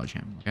and dodge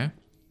him, okay?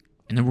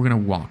 And then we're gonna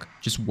walk.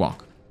 Just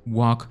walk.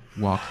 Walk,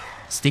 walk.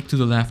 Stick to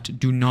the left.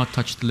 Do not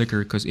touch the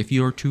liquor, because if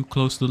you are too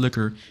close to the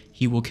liquor,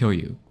 he will kill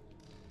you.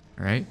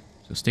 Alright?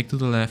 So stick to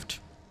the left.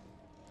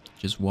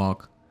 Just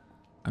walk.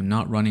 I'm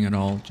not running at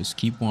all. Just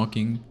keep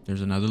walking.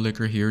 There's another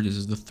liquor here. This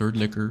is the 3rd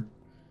liquor.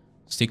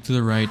 Stick to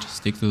the right.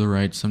 Stick to the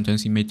right.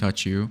 Sometimes he may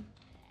touch you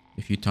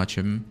if you touch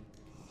him.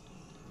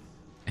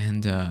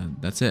 And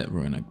that's it.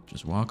 We're gonna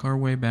just walk our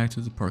way back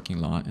to the parking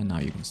lot, and now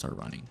you can start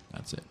running.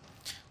 That's it.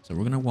 So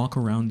we're gonna walk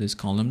around this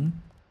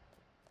column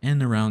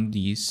and around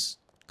these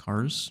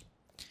cars.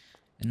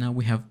 And now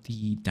we have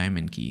the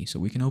diamond key, so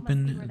we can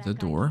open the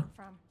door.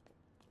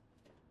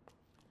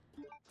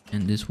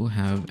 And this will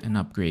have an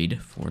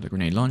upgrade for the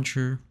grenade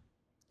launcher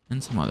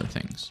and some other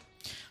things.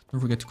 Don't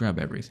forget to grab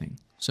everything.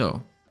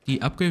 So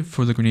the upgrade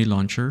for the grenade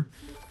launcher,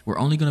 we're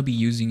only going to be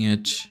using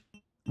it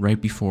right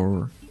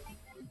before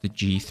the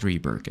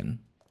G3 Birkin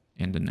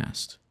in the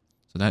nest.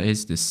 So that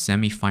is the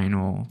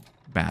semi-final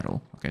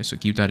battle. Okay, so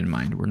keep that in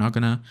mind. We're not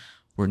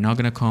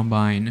gonna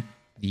combine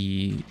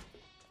the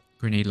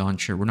grenade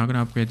launcher. We're not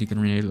gonna upgrade the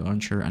grenade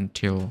launcher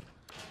until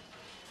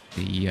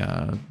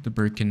the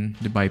Birkin,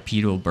 the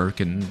bipedal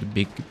Birkin, the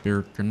big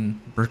Birkin,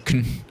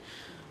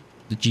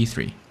 the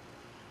G3.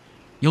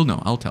 You'll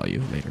know. I'll tell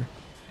you later.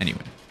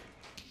 Anyway,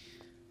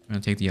 I'm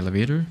gonna take the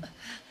elevator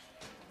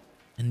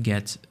and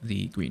get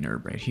the green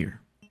herb right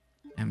here,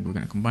 and we're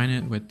gonna combine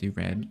it with the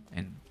red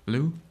and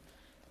blue.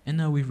 And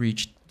now we've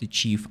reached the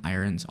Chief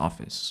Iron's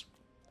office.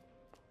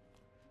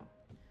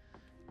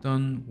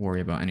 Don't worry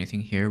about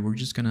anything here. We're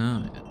just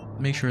gonna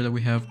make sure that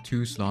we have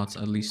 2 slots,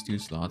 at least 2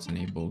 slots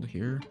enabled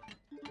here.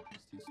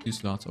 2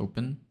 slots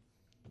open.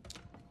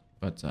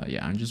 But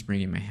yeah, I'm just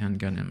bringing my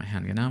handgun and my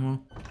handgun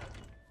ammo.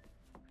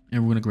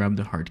 And we're gonna grab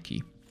the hard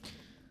key.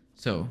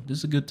 So this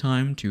is a good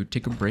time to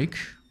take a break.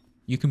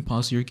 You can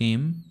pause your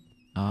game.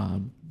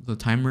 The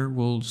timer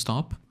will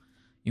stop.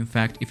 In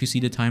fact, if you see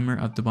the timer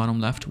at the bottom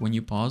left when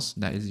you pause,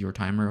 that is your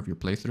timer of your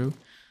playthrough.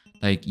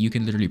 Like, you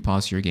can literally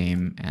pause your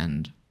game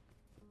and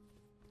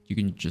you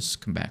can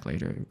just come back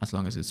later as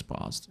long as it's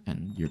paused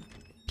and your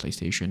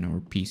PlayStation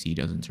or PC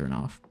doesn't turn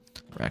off,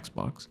 or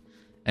Xbox.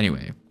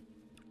 Anyway,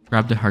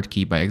 grab the hard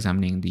key by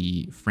examining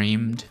the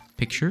framed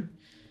picture,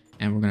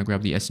 and we're gonna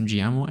grab the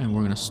SMG ammo and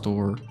we're gonna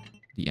store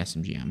the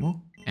SMG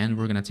ammo. And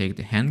we're gonna take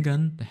the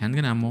handgun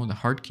ammo, the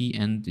hard key,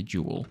 and the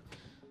jewel.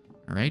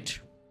 Alright.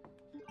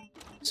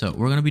 So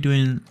we're gonna be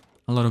doing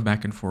a lot of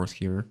back and forth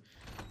here.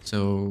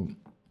 So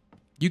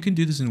you can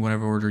do this in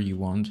whatever order you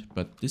want,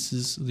 but this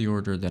is the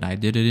order that I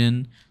did it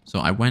in. So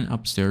I went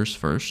upstairs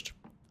first,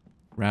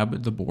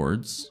 grabbed the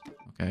boards,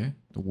 okay,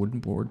 the wooden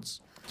boards.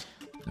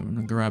 Then we're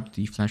gonna grab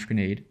the flash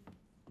grenade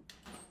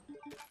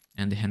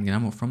and the handgun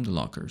ammo from the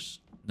lockers.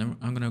 Then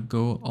I'm gonna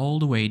go all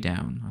the way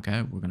down,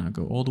 okay? We're gonna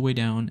go all the way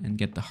down and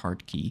get the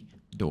hard key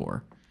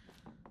door.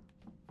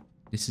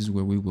 This is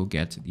where we will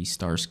get the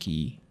stars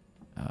key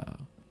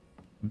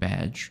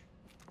badge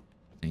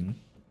thing.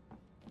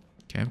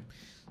 Okay.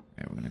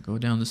 Alright, we're gonna go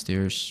down the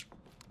stairs.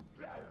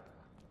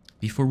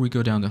 Before we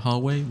go down the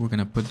hallway, we're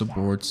gonna put the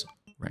boards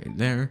right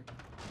there.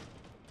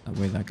 That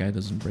way that guy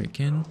doesn't break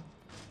in.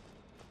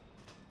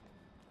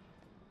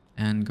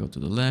 And go to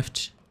the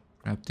left.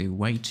 Grab the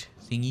white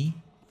thingy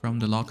from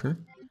the locker.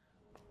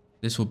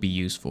 This will be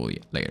useful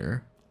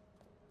later.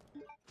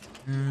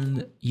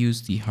 And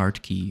use the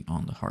hard key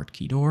on the hard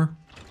key door.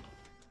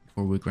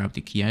 Before we grab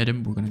the key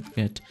item, we're gonna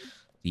get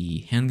the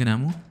handgun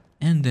ammo.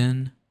 And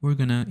then we're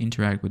gonna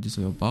interact with this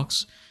little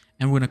box.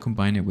 And we're gonna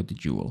combine it with the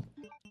jewel.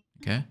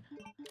 Okay?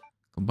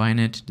 Combine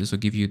it. This will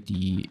give you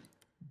the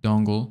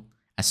dongle.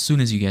 As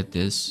soon as you get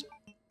this,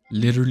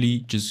 literally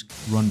just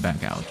run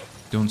back out.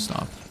 Don't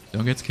stop.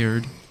 Don't get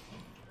scared.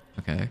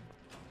 Okay?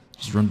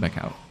 Just run back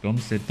out. Don't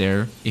sit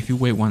there. If you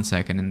wait 1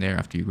 second in there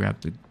after you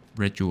grab the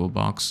red jewel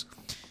box,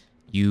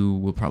 you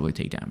will probably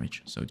take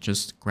damage. So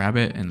just grab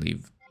it and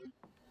leave.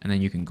 And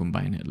then you can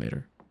combine it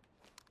later.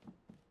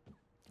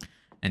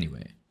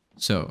 Anyway,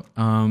 so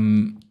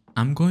I'm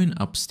going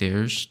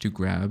upstairs to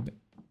grab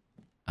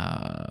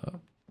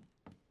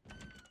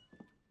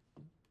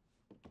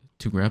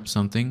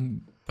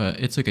something, but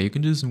it's okay. You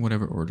can do this in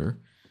whatever order.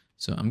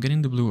 So I'm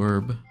getting the blue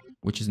herb,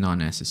 which is not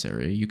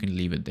necessary. You can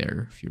leave it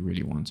there if you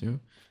really want to,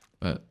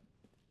 but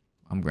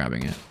I'm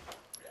grabbing it.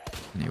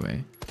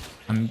 Anyway,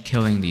 I'm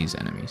killing these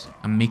enemies.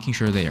 I'm making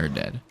sure they are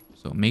dead.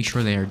 So make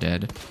sure they are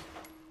dead.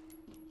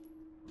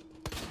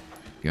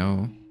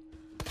 Go.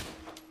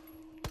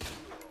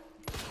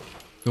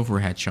 Go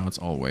for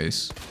headshots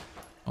always.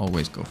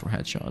 Always go for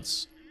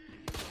headshots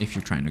if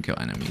you're trying to kill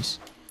enemies.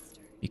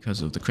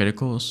 Because of the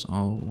criticals.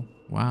 Oh,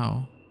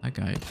 wow. That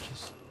guy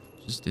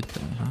just did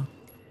that, huh?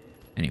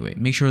 Anyway,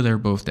 make sure they're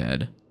both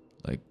dead.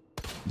 Like,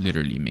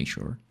 literally make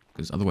sure.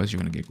 Because otherwise you're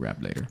going to get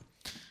grabbed later.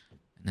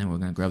 And then we're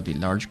going to grab the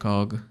large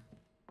cog.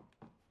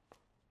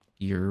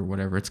 Gear,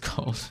 whatever it's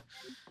called.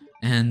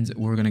 And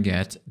we're going to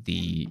get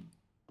the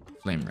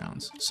flame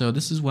rounds. So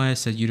this is why I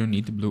said you don't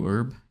need the blue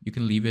herb. You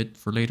can leave it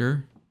for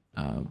later.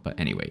 But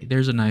anyway,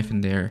 there's a knife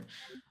in there.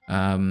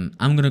 I'm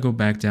gonna go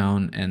back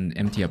down and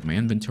empty up my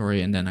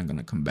inventory, and then I'm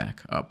gonna come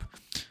back up.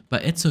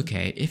 But it's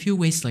okay if you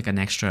waste like an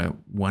extra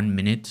 1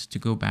 minute to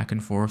go back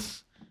and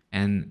forth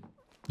and,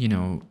 you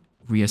know,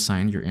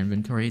 reassign your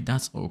inventory.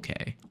 That's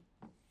okay.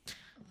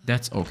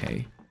 That's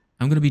okay.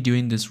 I'm gonna be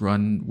doing this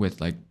run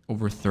with like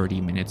over 30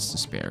 minutes to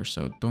spare,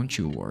 so don't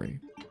you worry.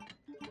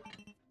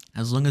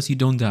 As long as you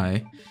don't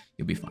die,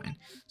 you'll be fine.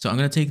 So I'm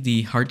gonna take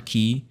the hard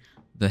key,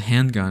 the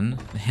handgun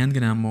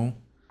ammo,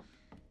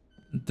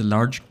 the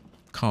large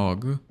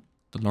cog,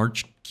 the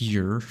large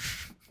gear,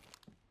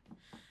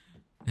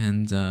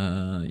 and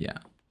yeah,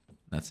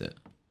 that's it.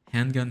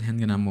 Handgun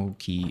ammo,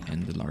 key,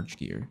 and the large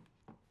gear,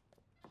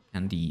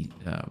 and the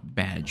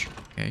badge.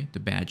 Okay, the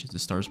badge is the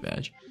stars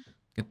badge.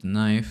 Get the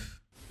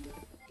knife.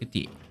 Get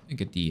the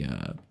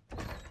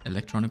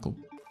electronical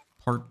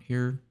part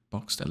here,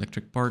 boxed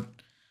electric part.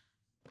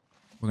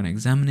 We're gonna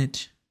examine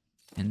it,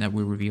 and that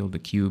will reveal the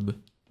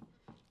cube.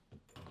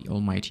 The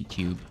almighty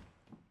cube.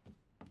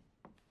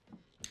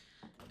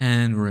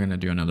 And we're gonna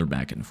do another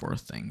back and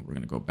forth thing. We're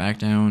gonna go back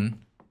down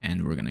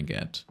and we're gonna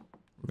get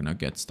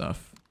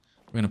stuff.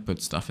 We're gonna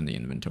put stuff in the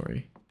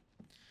inventory.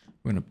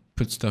 We're gonna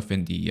put stuff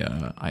in the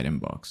item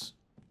box.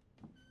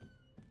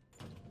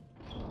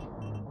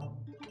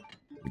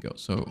 There we go.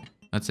 So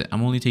that's it.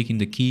 I'm only taking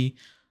the key,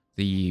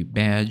 the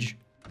badge,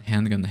 the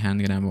handgun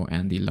ammo,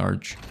 and the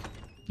large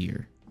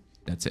gear.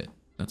 That's it.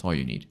 That's all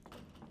you need.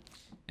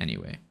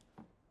 Anyway.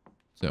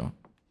 So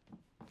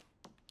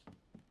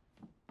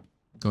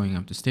going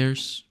up the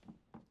stairs,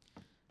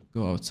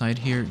 go outside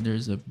here.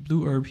 There's a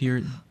blue herb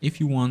here. If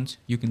you want,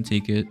 you can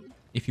take it.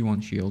 If you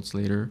want shields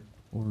later,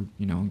 or,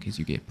 you know, in case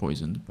you get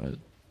poisoned, but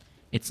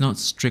it's not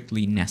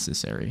strictly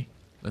necessary.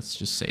 Let's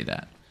just say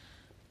that.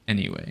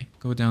 Anyway,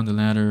 go down the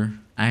ladder.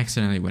 I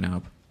accidentally went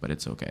up, but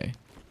it's okay.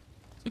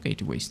 It's okay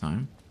to waste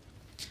time.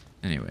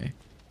 Anyway,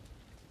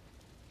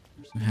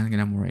 there's some handgun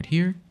ammo right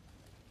here.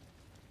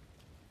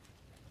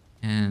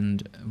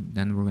 And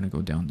then we're gonna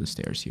go down the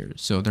stairs here.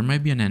 So there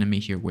might be an enemy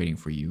here waiting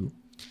for you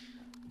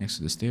next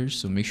to the stairs.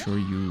 So make sure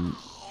you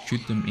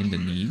shoot them in the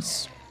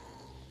knees.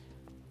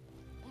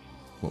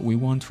 What we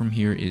want from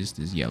here is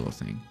this yellow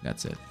thing.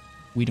 That's it.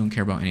 We don't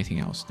care about anything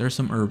else. There's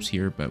some herbs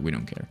here, but we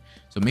don't care.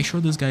 So make sure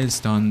this guy is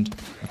stunned,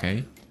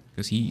 okay?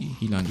 Because he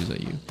lunges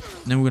at you.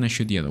 And then we're gonna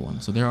shoot the other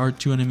one. So there are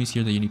 2 enemies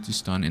here that you need to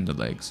stun in the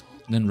legs.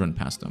 And then run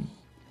past them.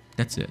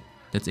 That's it.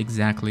 That's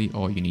exactly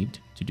all you need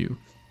to do.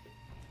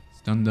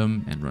 Stun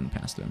them and run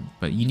past them.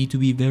 But you need to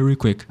be very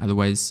quick,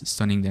 otherwise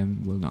stunning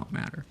them will not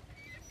matter.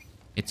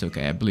 It's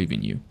okay, I believe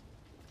in you.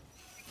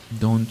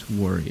 Don't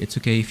worry. It's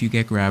okay if you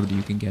get grabbed,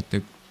 you can get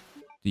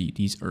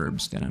these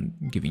herbs that I'm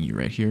giving you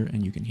right here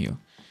and you can heal.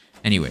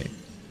 Anyway,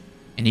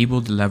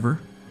 enable the lever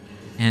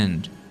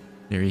and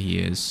there he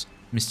is,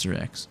 Mr.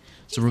 X.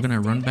 So we're gonna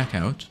run back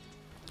out,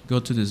 go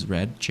to this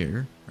red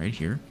chair right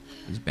here,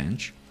 this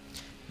bench.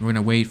 We're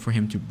gonna wait for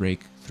him to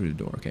break through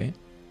the door, okay?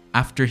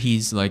 After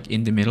he's like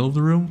in the middle of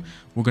the room,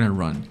 we're gonna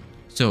run.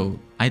 So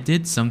I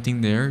did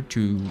something there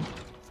to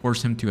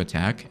force him to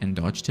attack and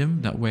dodged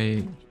him. That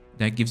way,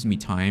 that gives me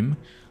time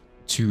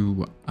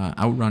to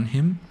outrun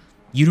him.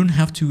 You don't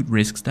have to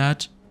risk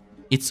that.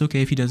 It's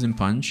okay if he doesn't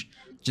punch.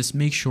 Just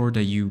make sure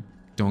that you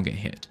don't get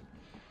hit.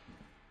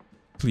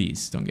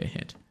 Please don't get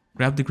hit.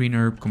 Grab the green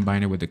herb,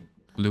 combine it with the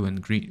blue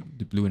and green,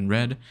 the blue and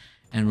red,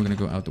 and we're gonna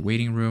go out the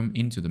waiting room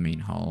into the main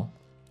hall.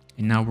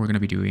 And now we're gonna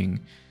be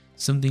doing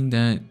something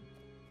that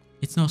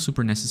it's not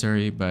super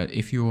necessary, but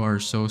if you are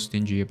so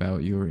stingy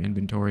about your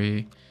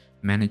inventory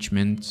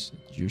management,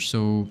 you're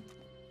so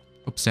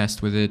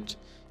obsessed with it,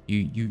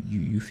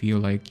 you feel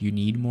like you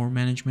need more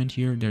management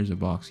here, there's a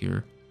box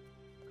here.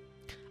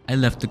 I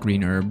left the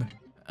green herb.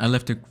 I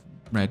left the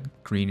red,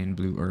 green, and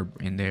blue herb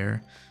in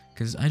there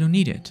because I don't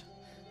need it.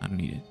 I don't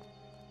need it.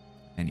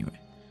 Anyway,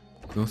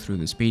 go through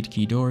the spade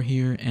key door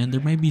here, and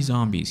there might be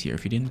zombies here.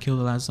 If you didn't kill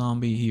the last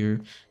zombie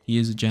here, he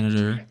is a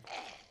janitor.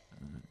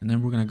 And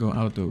then we're gonna go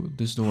out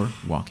this door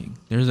walking.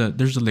 There's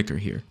a liquor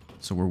here,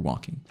 so we're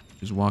walking,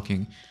 just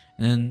walking,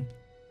 and then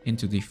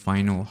into the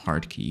final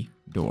hard key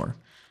door.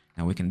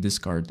 Now we can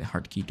discard the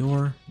hard key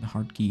door, the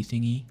hard key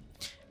thingy,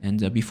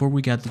 and before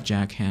we get the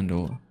jack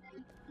handle,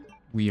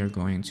 we are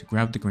going to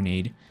grab the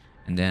grenade,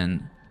 and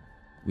then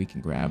we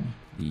can grab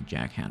the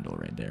jack handle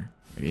right there.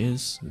 There it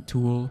is, the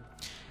tool,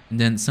 and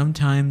then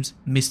sometimes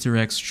Mr.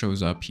 X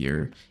shows up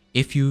here.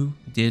 If you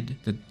did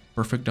the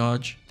perfect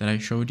dodge that I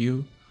showed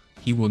you,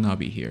 he will not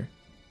be here.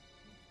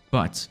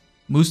 But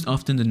most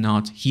often than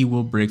not, he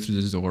will break through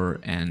the door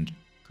and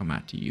come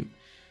at you.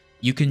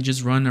 You can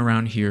just run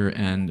around here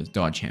and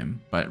dodge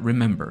him. But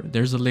remember,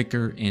 there's a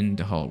liquor in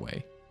the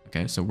hallway.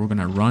 Okay, so we're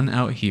gonna run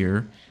out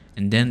here,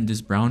 and then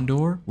this brown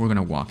door, we're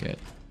gonna walk it.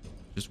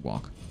 Just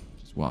walk.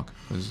 Just walk,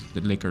 because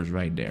the liquor's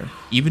right there.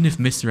 Even if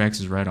Mr. X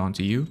is right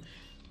onto you,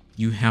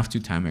 you have to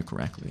time it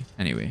correctly.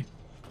 Anyway,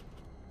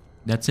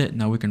 that's it.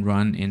 Now we can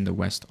run in the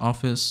west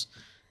office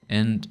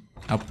and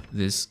up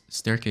this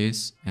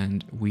staircase,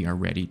 and we are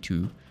ready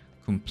to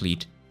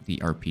complete the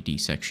RPD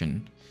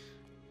section.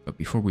 But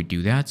before we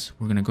do that,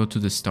 we're gonna go to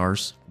the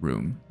stars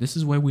room. This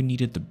is why we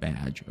needed the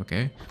badge,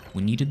 okay?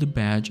 We needed the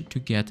badge to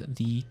get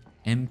the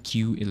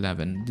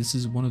MQ11. This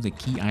is one of the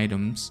key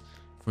items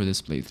for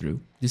this playthrough.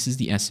 This is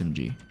the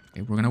SMG.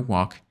 Okay, we're gonna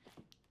walk.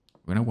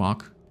 We're gonna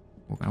walk.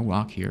 We're gonna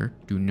walk here.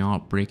 Do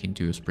not break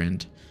into a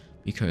sprint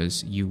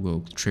because you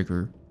will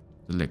trigger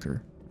the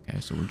liquor. Okay,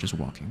 so we're just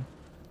walking.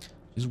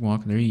 Just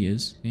walk. There he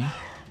is. See?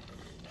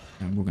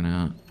 And we're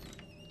gonna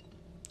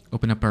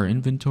open up our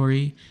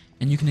inventory,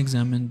 and you can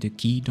examine the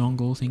key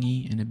dongle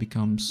thingy, and it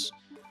becomes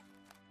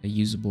a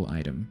usable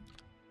item.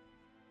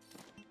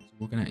 So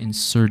we're gonna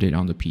insert it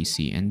on the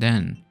PC and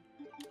then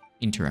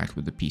interact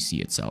with the PC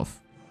itself.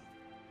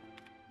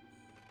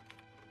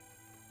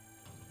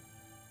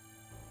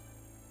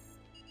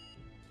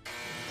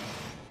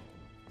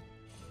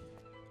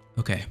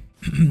 Okay.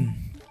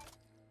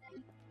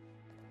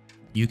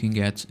 You can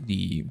get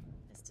the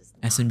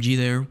SMG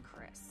there.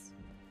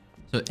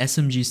 So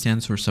SMG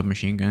stands for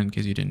submachine gun, in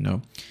case you didn't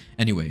know.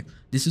 Anyway,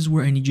 this is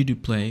where I need you to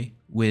play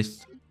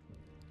with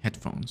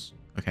headphones,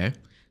 okay?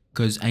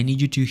 Because I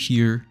need you to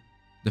hear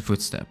the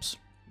footsteps.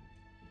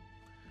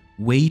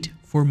 Wait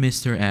for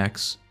Mr.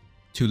 X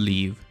to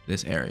leave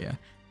this area.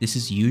 This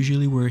is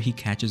usually where he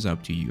catches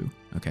up to you,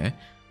 okay?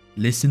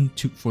 Listen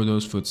for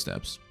those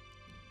footsteps.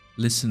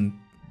 Listen,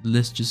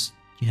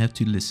 you have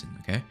to listen,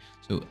 okay?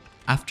 So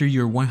after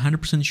you're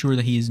 100% sure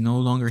that he is no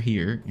longer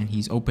here and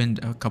he's opened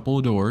a couple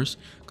of doors,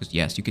 because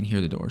yes, you can hear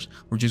the doors,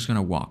 we're just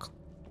gonna walk.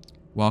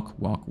 Walk,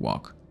 walk,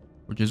 walk.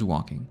 We're just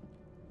walking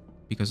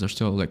because there's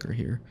still a liquor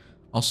here.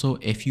 Also,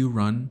 if you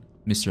run,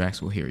 Mr.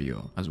 X will hear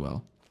you as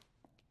well.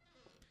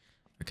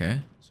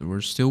 Okay, so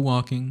we're still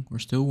walking. We're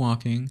still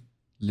walking.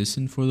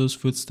 Listen for those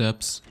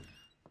footsteps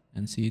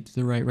and see it to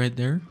the right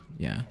there.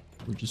 Yeah,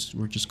 we're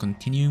just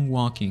continuing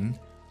walking.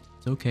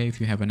 It's okay if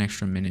you have an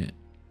extra minute.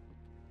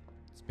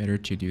 Better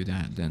to do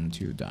that than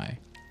to die.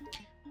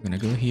 I'm gonna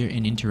go here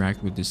and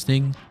interact with this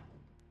thing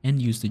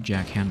and use the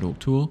jack handle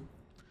tool,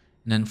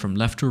 and then from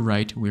left to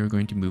right we are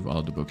going to move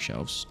all the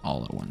bookshelves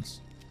all at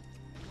once.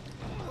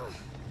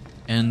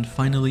 And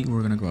finally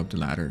we're gonna go up the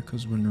ladder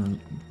because we're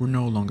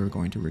no longer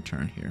going to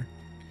return here,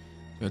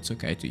 so it's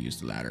okay to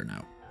use the ladder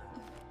now.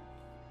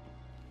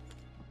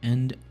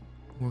 And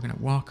we're gonna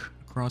walk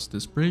across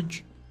this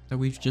bridge that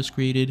we've just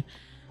created,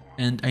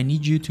 and I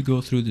need you to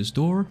go through this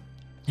door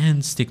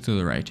and stick to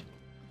the right.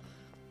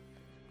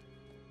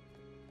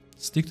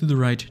 Stick to the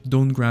right,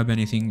 don't grab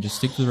anything, just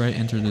stick to the right,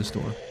 enter this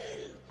door.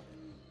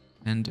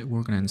 And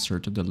we're gonna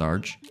insert the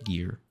large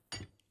gear.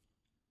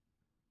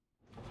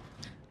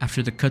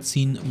 After the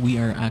cutscene, we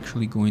are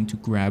actually going to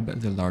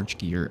grab the large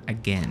gear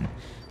again.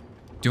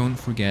 Don't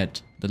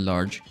forget the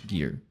large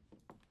gear.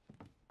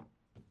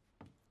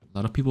 A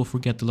lot of people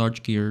forget the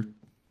large gear.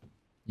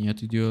 You have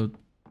to do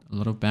a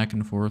lot of back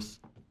and forth.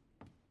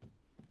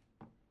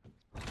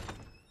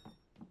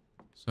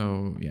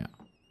 So yeah,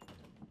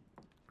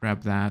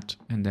 grab that,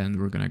 and then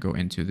we're gonna go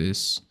into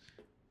this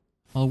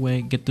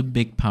hallway, get the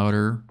big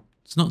powder.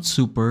 It's not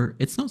super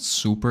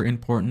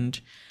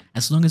important.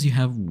 As long as you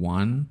have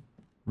one,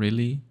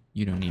 really,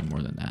 you don't need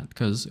more than that,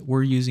 because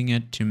we're using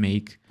it to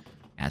make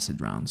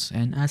acid rounds,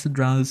 and acid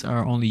rounds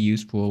are only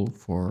useful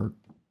for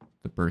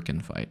the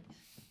Birkin fight,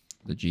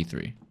 the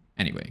G3.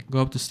 Anyway, go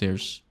up the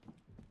stairs,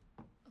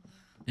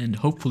 and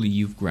hopefully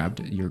you've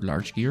grabbed your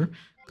large gear,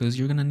 because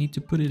you're gonna need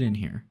to put it in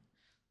here.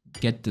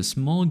 Get the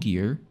small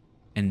gear,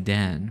 and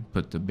then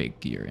put the big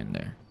gear in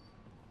there.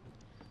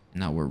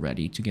 Now we're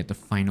ready to get the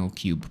final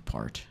cube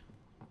part.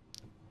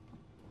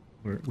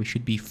 We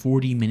should be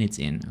 40 minutes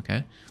in,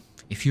 okay?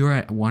 If you're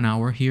at 1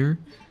 hour here,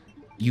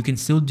 you can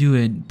still do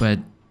it, but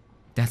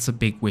that's a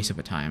big waste of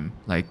a time.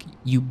 Like,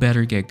 you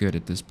better get good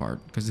at this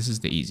part, because this is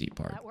the easy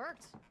part. That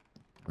worked.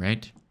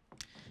 Right?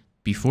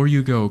 Before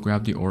you go,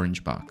 grab the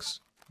orange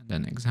box, and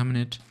then examine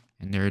it,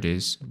 and there it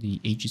is, the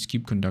Aegis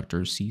Cube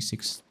Conductor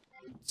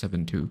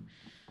C672.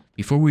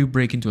 Before we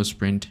break into a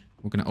sprint,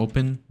 we're gonna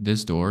open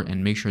this door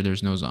and make sure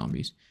there's no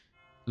zombies.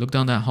 Look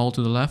down that hall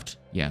to the left.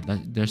 Yeah,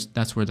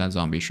 that's where that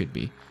zombie should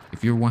be.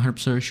 If you're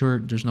 100% sure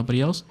there's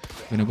nobody else,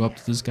 we're gonna go up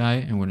to this guy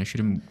and we're gonna shoot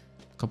him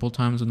a couple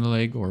times on the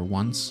leg, or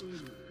once,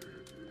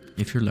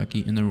 if you're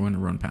lucky, and then we're gonna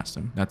run past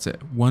him. That's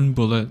it. 1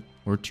 bullet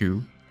or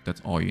 2.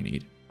 That's all you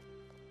need.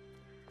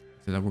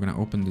 So that we're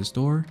gonna open this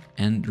door,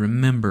 and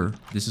remember,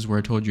 this is where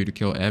I told you to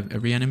kill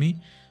every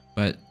enemy.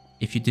 But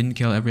if you didn't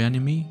kill every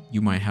enemy,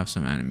 you might have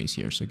some enemies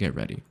here, so get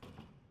ready.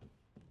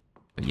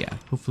 But yeah,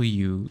 hopefully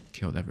you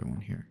killed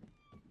everyone here.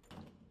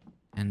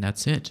 And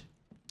that's it.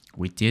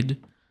 We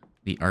did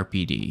the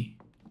RPD.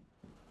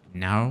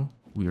 Now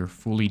we are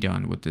fully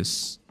done with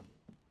this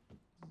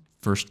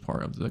first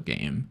part of the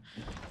game.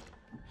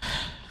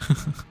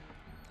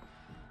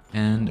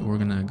 And we're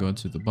gonna go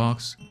to the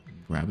box,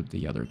 grab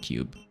the other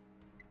cube.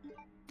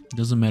 It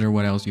doesn't matter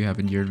what else you have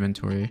in your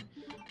inventory.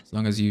 As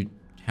long as you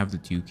have the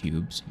 2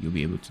 cubes, you'll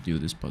be able to do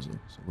this puzzle.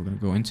 So we're gonna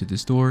go into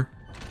this door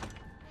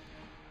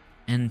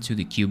and to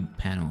the cube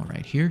panel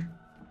right here.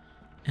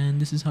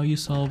 And this is how you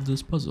solve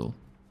this puzzle.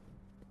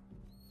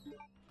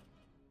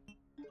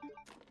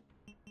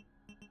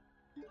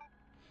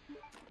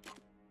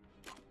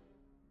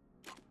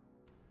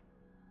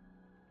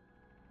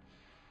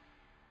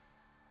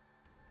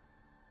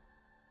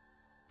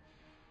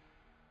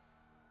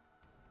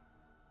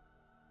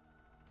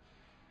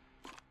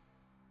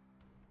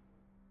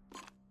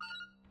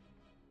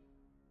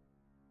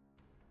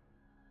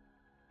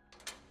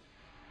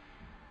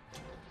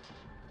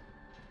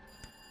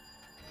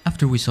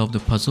 After we solve the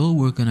puzzle,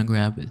 we're gonna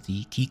grab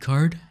the key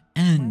card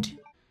and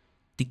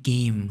the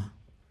game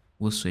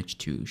will switch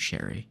to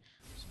Sherry.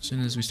 So as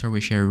soon as we start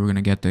with Sherry, we're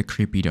gonna get the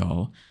creepy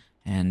doll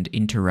and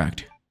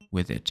interact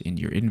with it in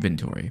your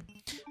inventory.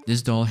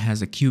 This doll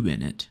has a cube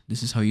in it.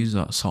 This is how you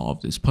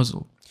solve this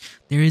puzzle.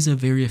 There is a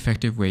very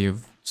effective way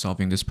of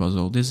solving this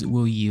puzzle. This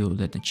will yield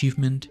an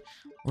achievement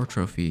or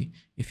trophy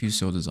if you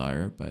so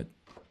desire, but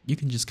you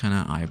can just kind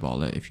of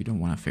eyeball it if you don't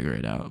want to figure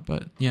it out.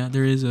 But yeah,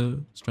 there is a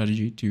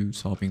strategy to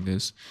solving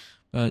this,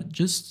 but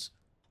just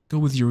go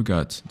with your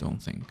gut,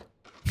 don't think.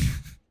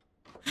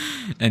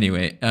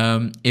 Anyway,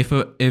 if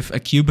a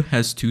cube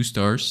has 2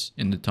 stars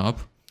in the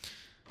top,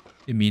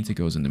 it means it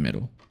goes in the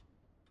middle.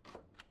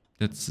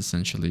 That's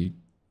essentially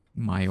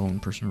my own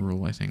personal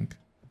rule, I think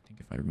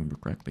if I remember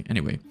correctly.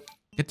 Anyway,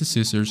 get the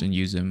scissors and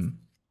use them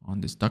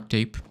on this duct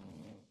tape.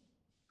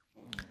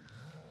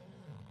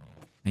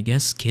 I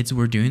guess kids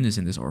were doing this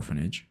in this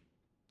orphanage.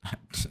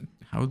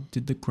 How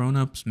did the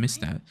grown-ups miss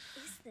that?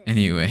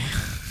 Anyway,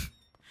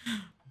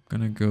 I'm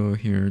gonna go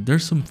here.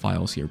 There's some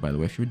files here, by the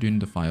way. If you're doing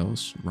the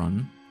files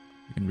run,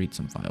 you can read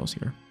some files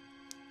here.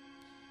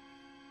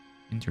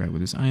 Interact with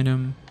this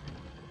item.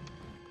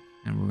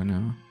 And we're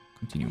gonna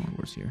continue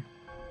onwards here.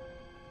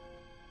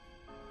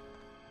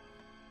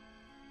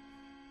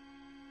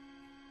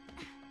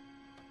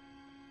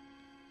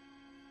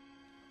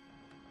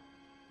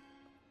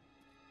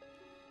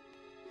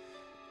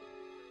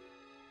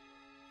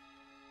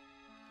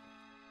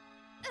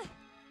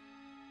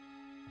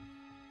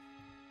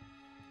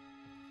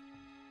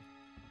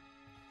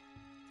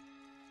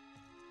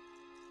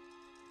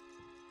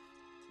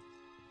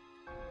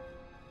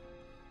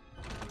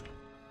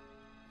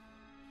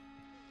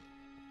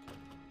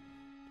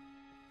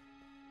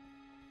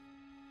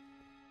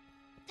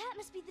 That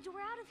must be the door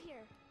out of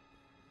here.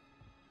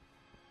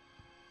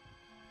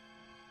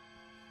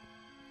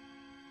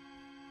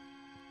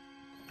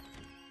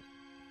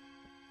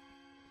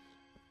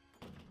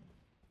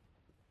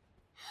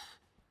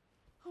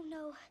 Oh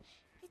no,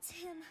 it's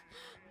him.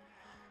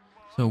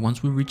 So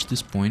once we reach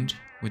this point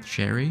with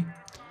Sherry,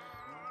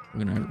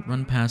 We're gonna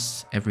run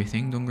past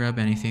everything. Don't grab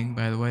anything,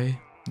 by the way.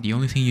 The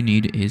only thing you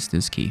need is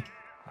this key.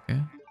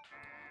 Okay?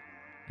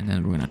 And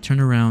then we're gonna turn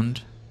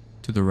around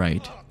to the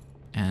right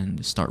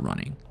and start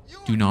running.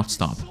 Do not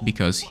stop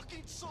because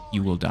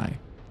you will die.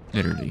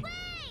 Literally.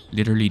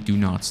 Literally do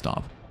not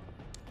stop.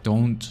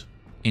 Don't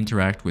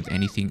interact with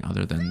anything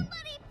other than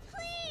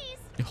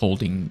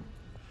holding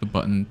the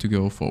button to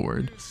go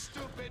forward.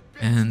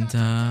 And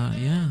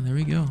yeah, there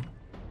we go.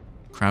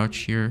 Crouch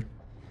here.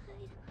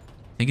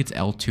 I think it's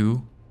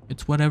L2.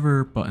 It's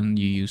whatever button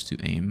you use to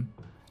aim.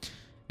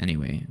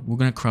 Anyway, we're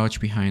gonna crouch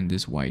behind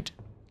this white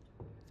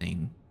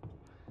thing.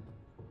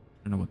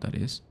 I don't know what that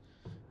is.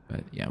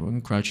 But yeah, we're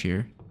gonna crouch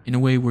here in a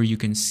way where you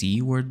can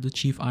see where the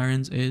Chief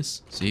Irons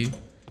is. See?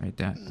 Right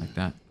that, like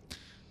that.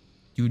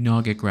 Do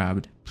not get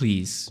grabbed.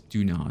 Please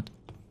do not.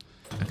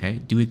 Okay?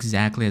 Do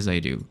exactly as I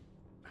do.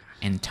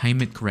 And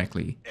time it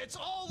correctly.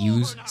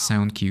 Use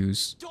sound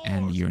cues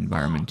and your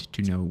environment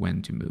to know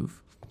when to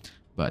move.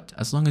 But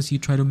as long as you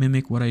try to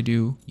mimic what I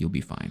do, you'll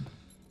be fine.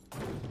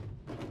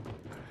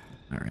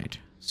 Alright,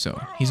 so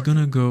he's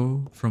gonna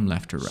go from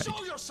left to right.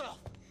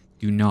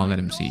 Do not let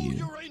him see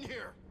you.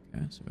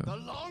 Okay, so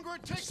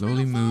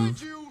slowly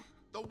move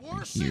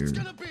right here.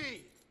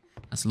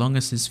 As long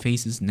as his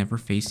face is never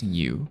facing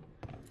you,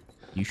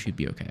 you should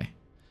be okay.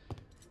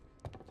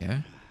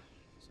 Okay,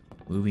 so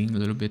moving a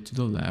little bit to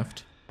the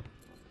left.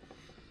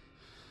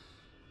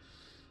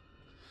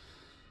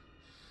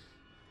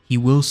 He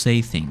will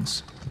say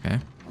things, okay?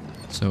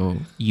 So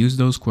use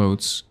those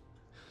quotes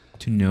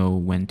to know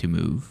when to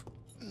move.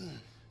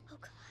 Oh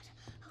God.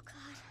 Oh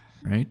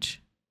God. Right?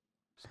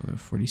 So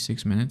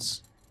 46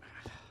 minutes.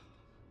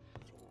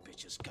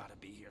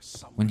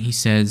 When he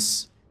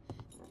says,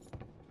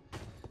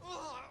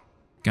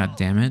 God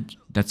damn it,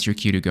 that's your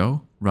cue to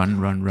go. Run,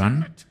 run,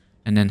 run.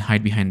 And then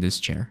hide behind this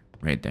chair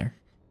right there.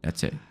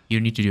 That's it. You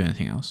don't need to do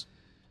anything else.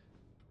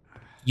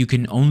 You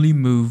can only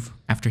move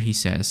after he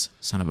says,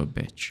 son of a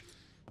bitch.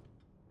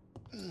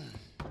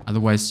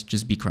 Otherwise,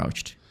 just be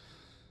crouched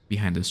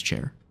behind this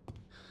chair.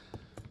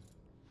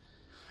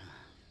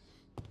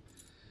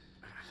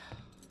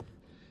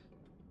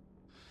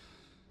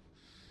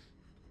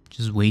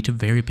 Just wait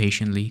very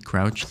patiently,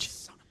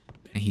 crouched.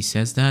 And he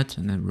says that,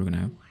 and then we're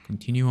gonna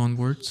continue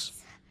onwards.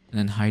 And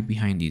then hide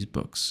behind these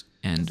books.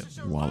 And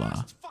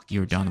voila,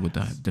 you're done with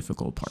the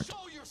difficult part.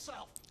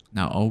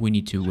 Now all we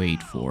need to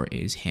wait for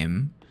is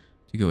him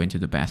to go into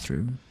the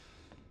bathroom.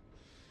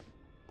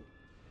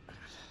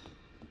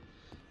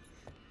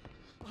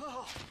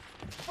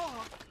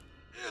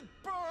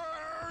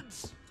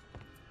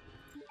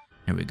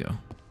 There we go.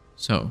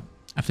 So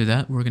after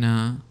that, we're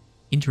gonna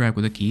interact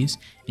with the keys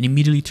and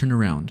immediately turn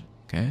around.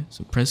 Okay,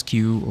 so press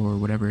Q or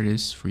whatever it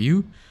is for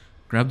you,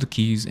 grab the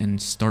keys and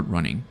start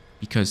running,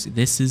 because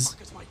this is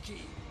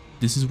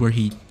where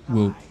he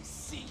will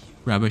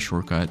grab a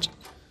shortcut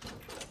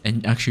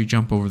and actually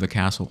jump over the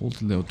castle,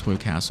 the little toy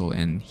castle,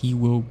 and he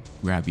will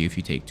grab you if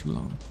you take too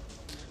long.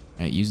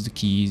 Alright, use the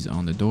keys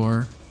on the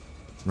door,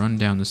 run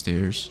down the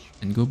stairs,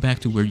 and go back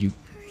to where you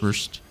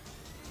first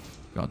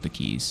got the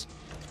keys.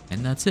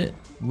 And that's it.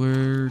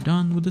 We're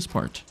done with this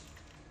part.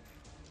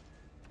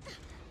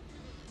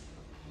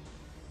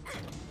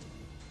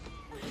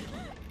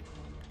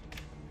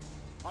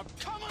 I'm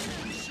coming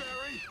in,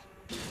 Sherry!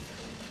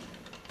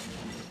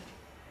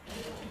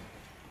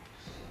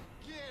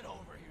 Get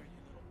over here,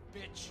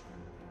 you little bitch!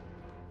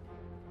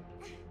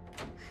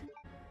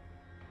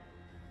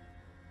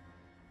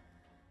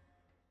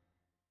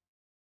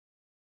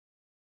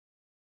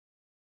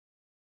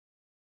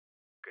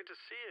 Good to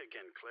see you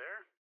again,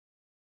 Claire.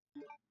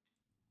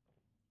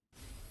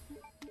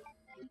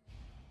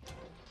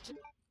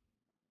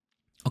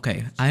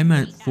 Okay, I'm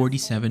at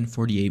 47,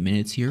 48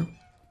 minutes here.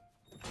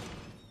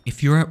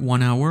 If you're at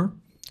 1 hour,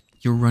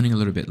 you're running a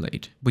little bit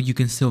late, but you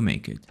can still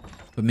make it.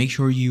 But make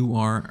sure you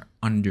are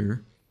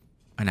under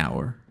an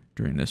hour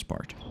during this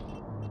part.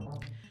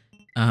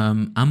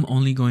 I'm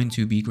only going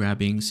to be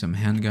grabbing some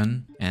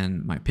handgun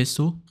and my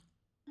pistol.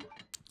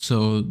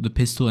 So the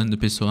pistol and the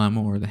pistol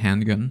ammo, or the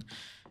handgun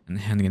and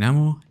the handgun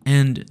ammo,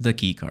 and the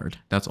key card.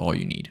 That's all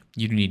you need.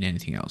 You don't need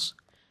anything else.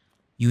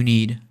 You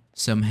need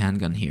some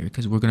handgun here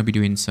because we're going to be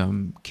doing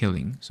some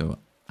killing. So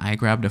I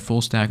grabbed a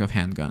full stack of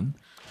handgun.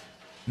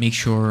 Make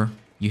sure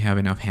you have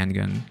enough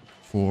handgun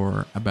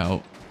for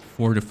about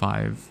 4 to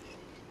 5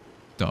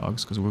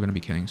 dogs, because we're going to be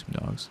killing some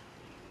dogs.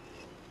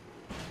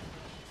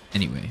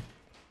 Anyway,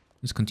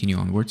 let's continue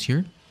onwards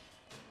here.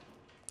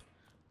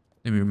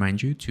 Let me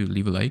remind you to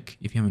leave a like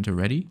if you haven't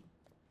already.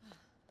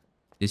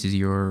 This is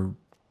your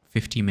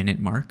 50-minute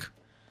mark.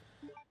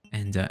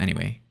 And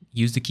anyway,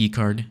 use the key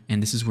card,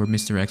 and this is where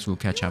Mr. X will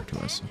catch up to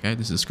us. Okay,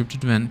 this is a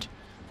scripted event,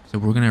 so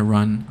we're gonna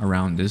run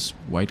around this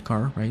white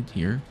car right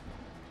here.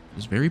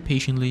 Just very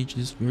patiently,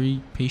 just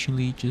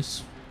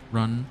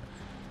run,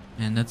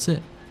 and that's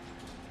it.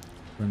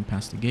 Run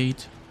past the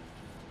gate.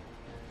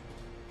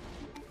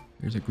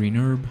 There's a green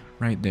herb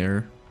right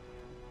there.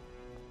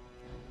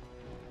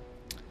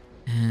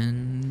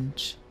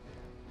 And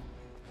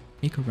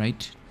make a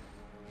right.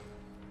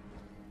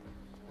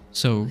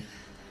 So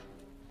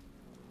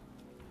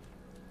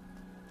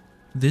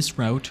this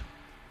route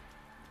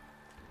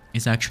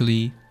is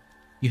actually,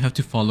 you have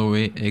to follow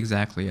it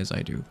exactly as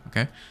I do,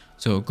 okay?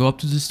 So go up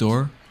to this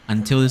door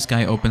until this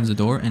guy opens the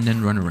door and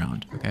then run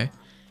around, okay?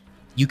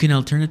 You can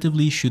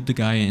alternatively shoot the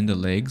guy in the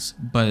legs,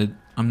 but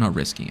I'm not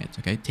risking it,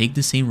 okay? Take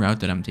the same route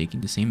that I'm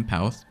taking, the same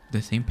path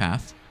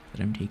that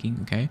I'm taking,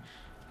 okay?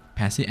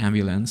 Pass the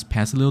ambulance,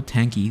 pass a little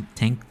tank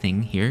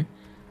thing here,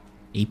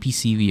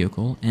 APC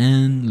vehicle,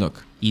 and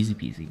look, easy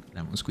peasy,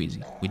 lemon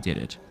squeezy, we did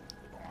it.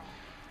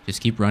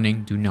 Just keep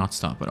running, do not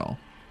stop at all.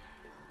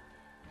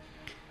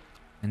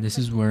 And this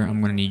is where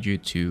I'm gonna need you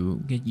to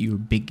get your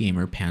big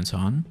gamer pants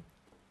on.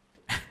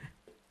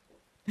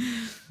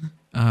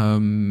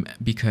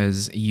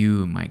 Because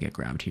you might get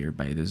grabbed here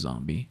by the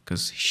zombie,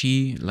 because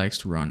she likes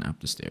to run up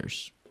the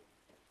stairs.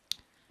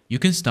 You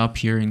can stop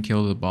here and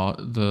kill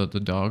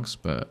the dogs,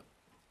 but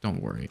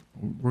don't worry,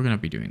 we're gonna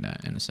be doing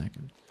that in a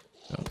second.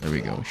 So there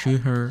we go,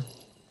 shoot her,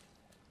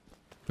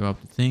 go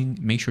up the thing,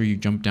 make sure you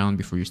jump down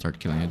before you start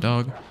killing a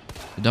dog.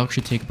 The dog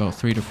should take about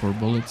 3 to 4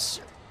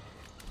 bullets.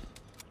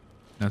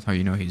 That's how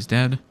you know he's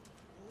dead.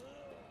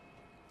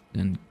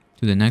 Then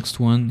to the next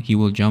one, he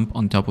will jump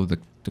on top of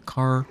the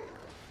car,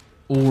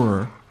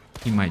 or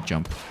he might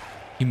jump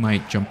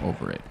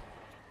over it.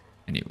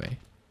 Anyway,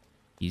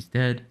 he's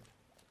dead.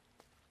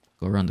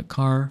 Go around the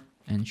car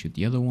and shoot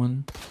the other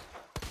one.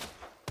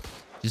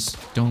 Just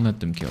don't let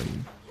them kill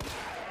you. There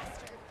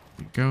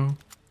we go.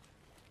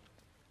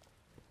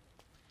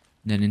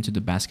 Then into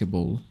the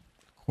basketball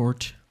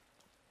court.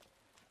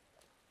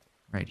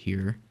 Right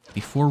here.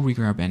 Before we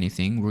grab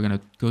anything, we're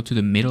gonna go to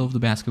the middle of the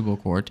basketball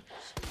court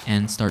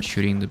and start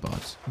shooting the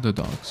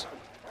dogs.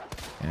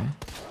 Okay.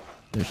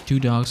 There's 2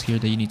 dogs here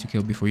that you need to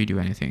kill before you do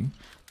anything.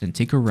 Then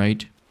take a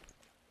right,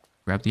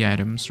 grab the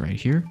items right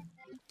here,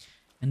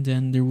 and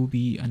then there will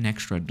be an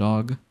extra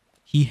dog.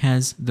 He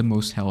has the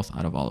most health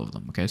out of all of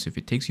them. Okay, so if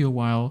it takes you a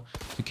while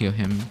to kill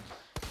him,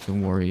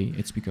 don't worry.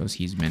 It's because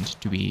he's meant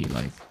to be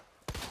like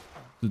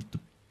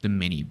the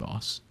mini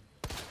boss,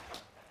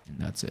 and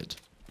that's it.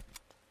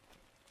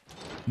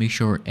 Make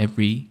sure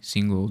every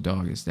single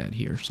dog is dead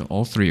here. So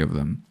all 3 of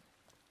them.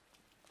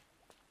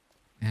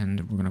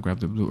 And we're going to grab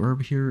the blue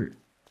herb here.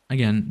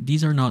 Again,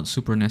 these are not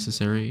super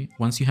necessary.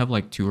 Once you have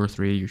like 2 or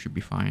 3, you should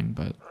be fine.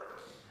 But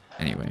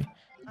anyway,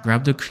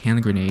 grab the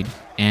hand grenade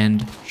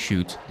and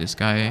shoot this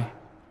guy.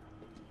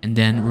 And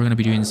then we're going to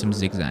be doing some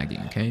zigzagging,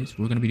 okay? So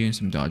we're going to be doing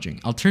some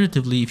dodging.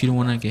 Alternatively, if you don't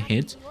want to get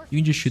hit, you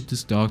can just shoot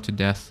this dog to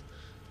death.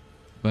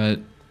 But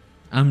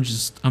I'm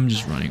just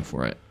running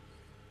for it.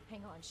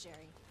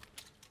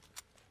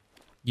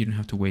 You don't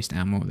have to waste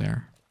ammo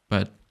there.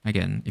 But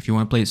again, if you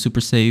want to play it super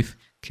safe,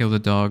 kill the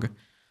dog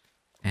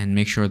and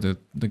make sure that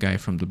the guy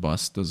from the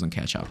bus doesn't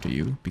catch up to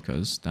you,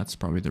 because that's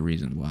probably the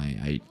reason why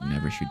I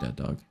never shoot that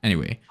dog.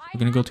 Anyway, we're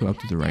going to go to up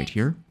to the right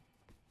here.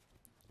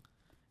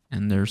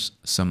 And there's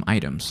some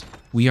items.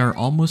 We are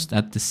almost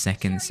at the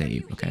second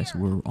save, okay? So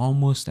we're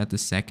almost at the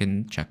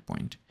second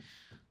checkpoint.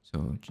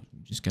 So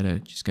just gotta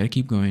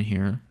keep going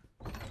here.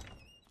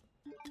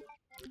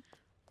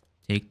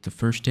 Take the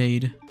first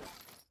aid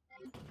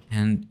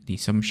and the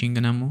submachine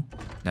gun ammo.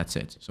 That's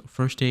it. So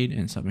first aid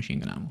and submachine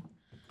gun ammo.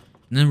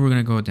 And then we're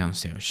gonna go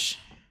downstairs.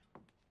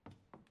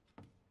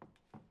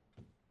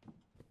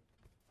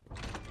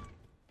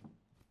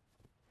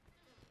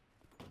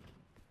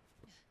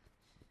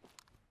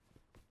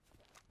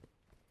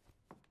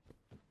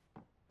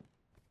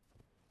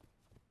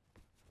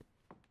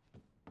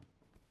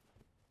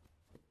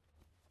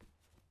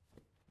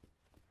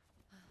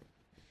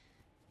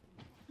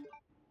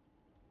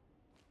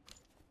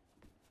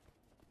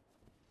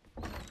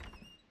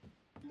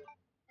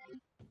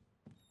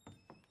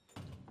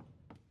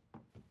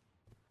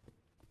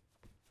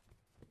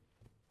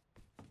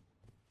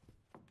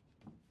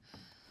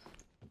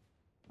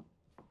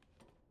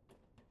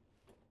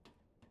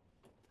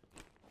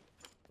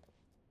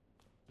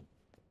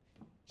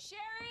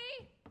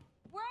 Sherry,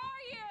 where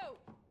are you?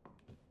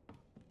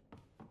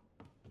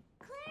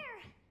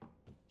 Claire,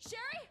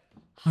 Sherry.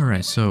 All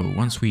right, so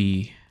once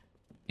we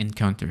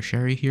encounter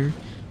Sherry here,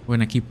 we're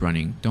gonna keep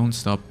running. Don't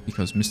stop,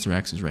 because Mr.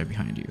 X is right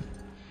behind you.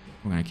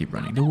 We're gonna keep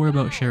running. Don't worry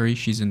about Sherry.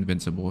 She's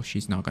invincible.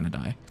 She's not gonna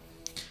die.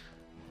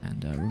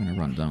 And we're gonna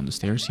run down the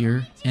stairs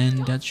here,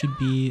 and that should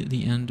be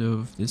the end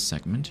of this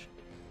segment.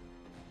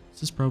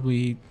 This is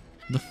probably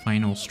the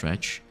final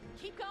stretch.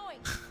 Keep going.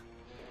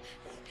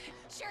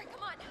 Sherry,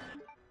 come on.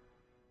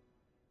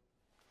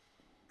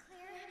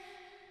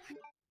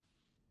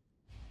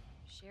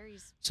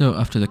 Sherry's. So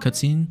after the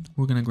cutscene,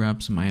 we're gonna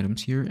grab some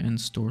items here and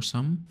store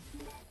some.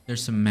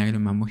 There's some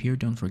magnum ammo here,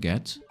 don't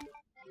forget.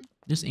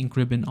 This ink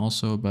ribbon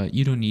also, but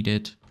you don't need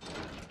it.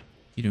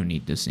 You don't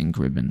need this ink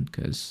ribbon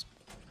because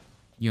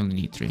you only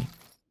need 3.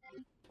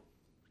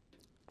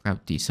 Grab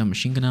the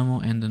submachine gun ammo,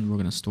 and then we're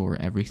gonna store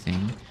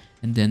everything.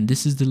 And then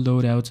this is the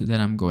loadout that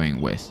I'm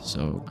going with.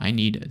 So I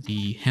need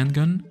the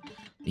handgun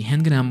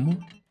ammo,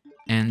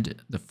 and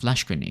the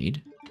flash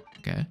grenade.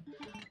 Okay.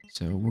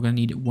 So we're gonna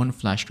need 1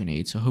 flash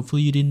grenade. So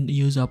hopefully you didn't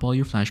use up all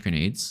your flash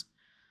grenades,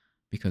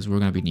 because we're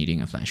gonna be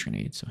needing a flash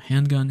grenade. So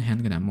handgun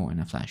ammo,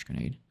 and a flash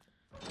grenade.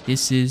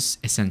 This is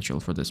essential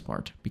for this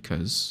part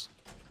because,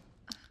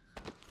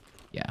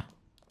 yeah,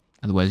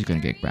 otherwise you're gonna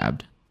get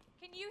grabbed.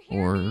 Can you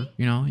hear Or, me?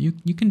 you know,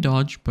 you can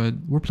dodge, but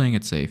we're playing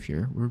it safe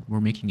here.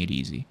 We're making it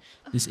easy.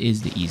 This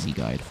is the easy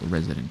guide for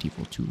Resident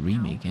Evil 2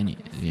 Remake,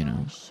 you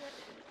know.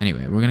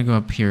 Anyway, we're gonna go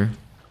up here,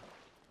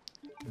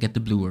 get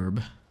the blue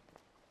herb,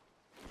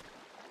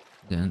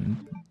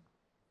 then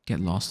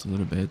get lost a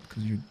little bit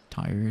because you're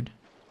tired.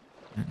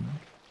 And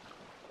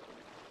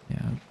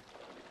yeah,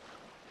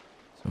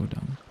 so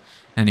dumb.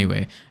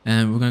 Anyway,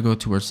 and we're gonna go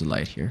towards the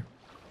light here.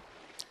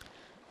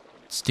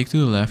 Stick to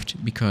the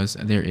left because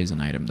there is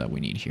an item that we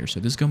need here. So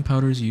this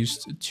gunpowder is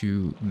used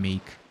to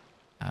make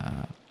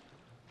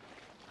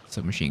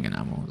submachine gun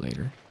ammo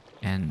later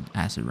and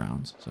acid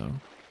rounds. So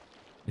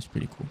it's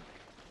pretty cool.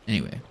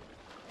 Anyway,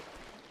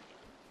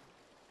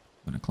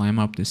 I'm gonna climb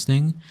up this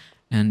thing,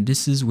 and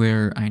this is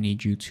where I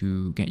need you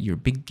to get your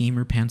big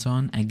gamer pants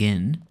on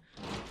again,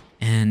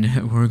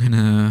 and we're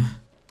gonna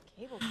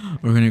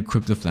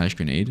equip the flash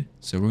grenade.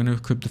 So we're gonna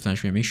equip the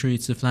flash grenade. Make sure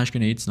it's a flash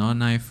grenade, it's not a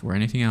knife or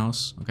anything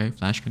else. Okay,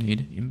 flash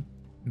grenade,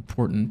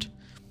 important.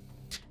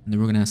 And then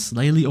we're gonna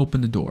slightly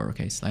open the door.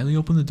 Okay, slightly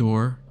open the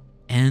door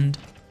and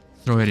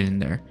throw it in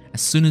there.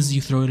 As soon as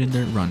you throw it in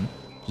there, run.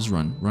 Just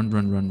run. Run.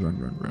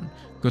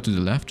 Go to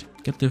the left,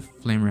 get the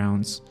flame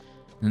rounds,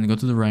 and then go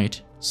to the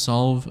right.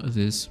 Solve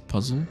this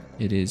puzzle.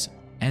 It is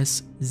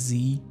S,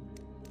 Z,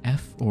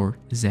 F, or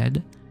Z.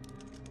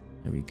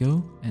 There we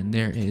go. And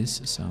there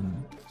is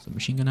some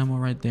machine gun ammo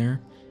right there.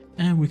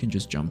 And we can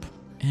just jump.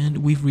 And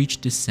we've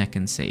reached the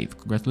second save.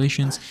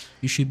 Congratulations.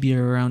 You should be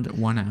around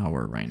 1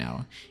 hour right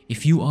now.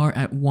 If you are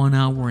at 1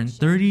 hour and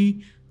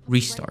 30,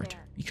 restart.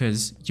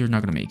 Because you're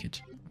not going to make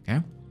it.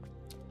 Okay?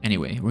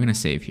 Anyway, we're going to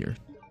save here.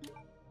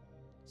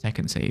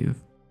 Second save.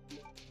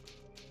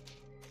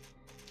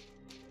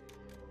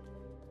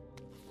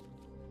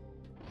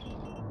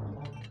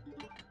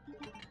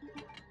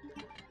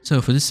 So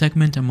for this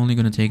segment, I'm only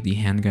going to take the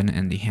handgun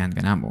and the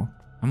handgun ammo.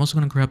 I'm also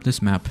going to grab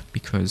this map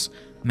because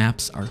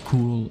maps are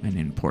cool and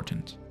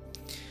important.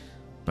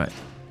 But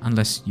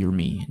unless you're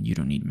me and you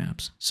don't need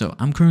maps. So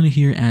I'm currently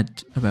here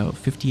at about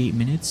 58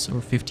 minutes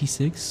or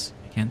 56.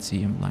 I can't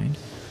see, I'm blind.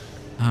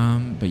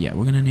 But yeah,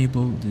 we're going to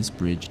enable this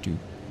bridge to,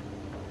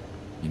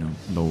 you know,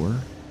 lower.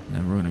 And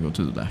then we're going to go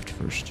to the left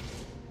first.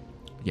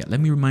 Yeah, let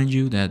me remind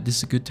you that this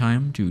is a good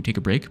time to take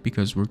a break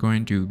because we're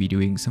going to be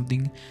doing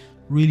something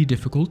really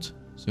difficult.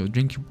 So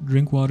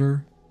drink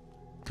water,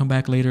 come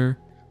back later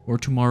or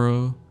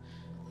tomorrow.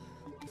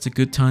 It's a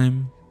good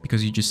time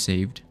because you just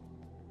saved.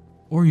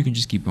 Or you can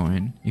just keep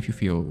going if you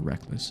feel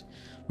reckless.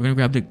 We're going to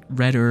grab the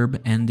red herb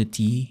and the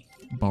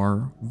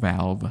T-bar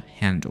valve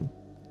handle.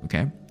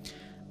 Okay?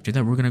 After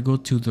that, we're going to go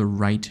to the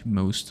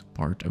rightmost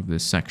part of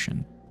this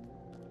section.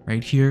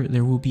 Right here,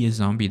 there will be a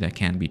zombie that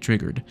can be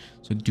triggered.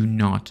 So do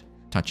not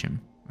touch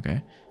him.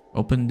 Okay?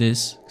 Open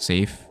this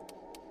safe.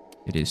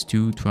 It is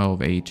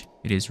 212-8.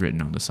 It is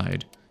written on the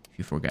side if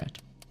you forget.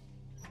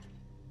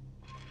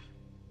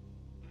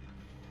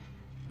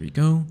 There you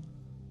go.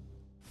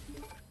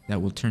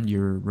 That will turn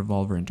your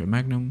revolver into a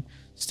magnum.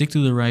 Stick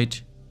to the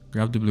right,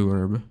 grab the blue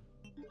herb,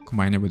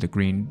 combine it with the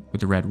green,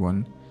 with the red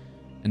one,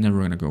 and then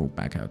we're gonna go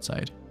back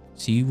outside.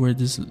 See where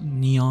this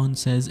neon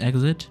says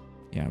exit?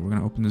 Yeah, we're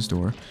gonna open this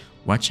door.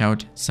 Watch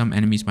out, some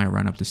enemies might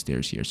run up the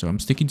stairs here. So I'm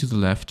sticking to the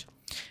left,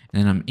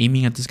 and then I'm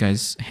aiming at this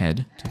guy's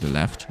head to the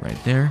left,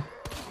 right there.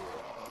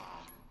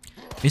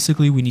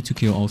 Basically, we need to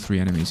kill all 3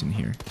 enemies in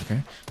here,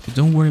 okay? So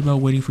don't worry about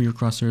waiting for your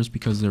crosshairs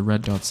because the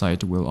red dot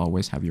sight will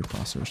always have your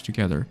crosshairs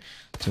together.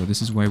 So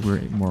this is why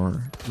we're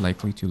more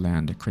likely to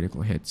land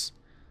critical hits.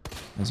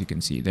 As you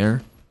can see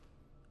there.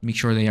 Make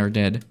sure they are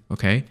dead,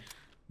 okay?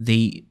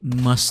 They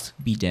must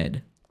be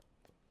dead.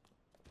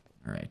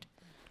 Alright.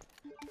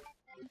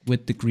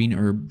 With the green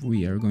herb,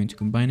 we are going to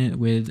combine it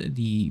with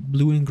the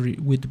blue and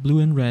green, with the blue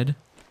and red.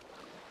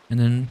 And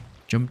then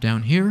jump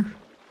down here.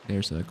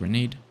 There's a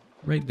grenade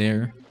right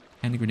there.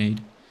 Hand grenade.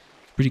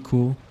 Pretty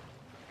cool.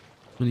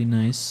 Really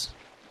nice.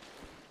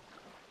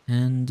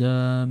 And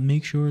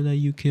make sure that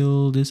you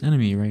kill this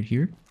enemy right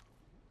here.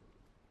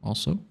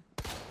 Also.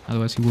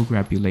 Otherwise he will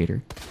grab you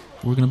later.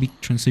 We're going to be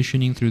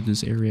transitioning through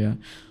this area.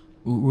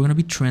 We're going to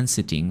be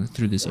transiting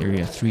through this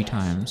area 3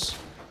 times.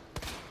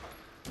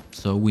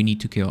 So we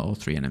need to kill all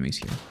 3 enemies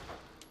here.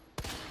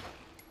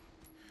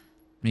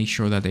 Make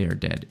sure that they are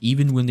dead.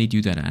 Even when they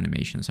do that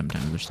animation,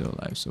 sometimes they're still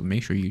alive. So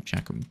make sure you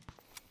check them.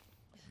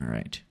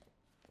 Alright.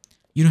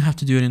 You don't have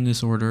to do it in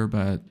this order,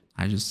 but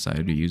I just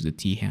decided to use the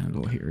T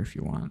handle here if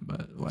you want,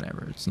 but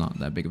whatever. It's not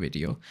that big of a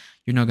deal.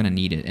 You're not going to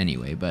need it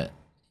anyway, but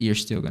I'm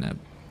still going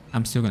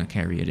to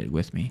carry it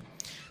with me.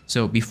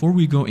 So before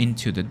we go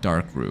into the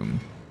dark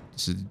room,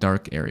 this is the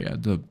dark area,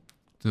 the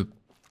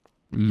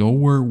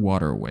lower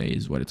waterway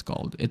is what it's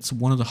called. It's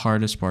one of the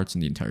hardest parts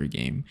in the entire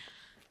game.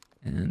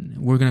 And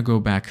we're going to go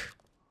back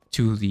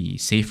to the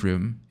safe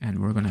room and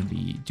we're going to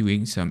be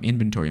doing some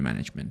inventory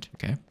management,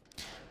 okay?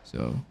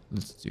 So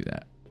let's do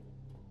that.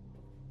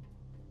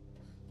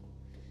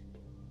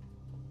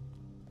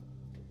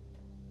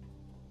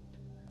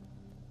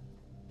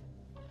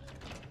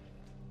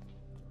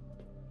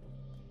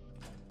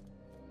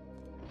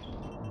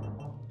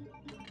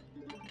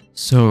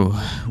 So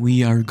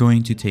we are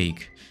going to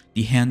take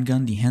the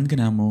handgun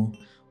ammo,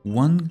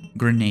 one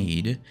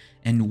grenade,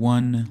 and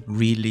one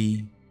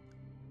really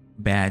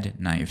bad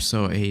knife.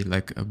 So a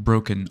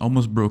broken,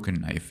 almost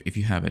broken knife if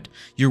you have it.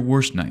 Your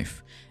worst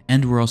knife.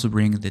 And we're also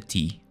bringing the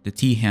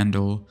T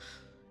handle.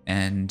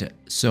 And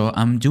so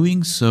I'm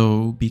doing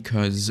so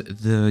because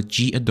the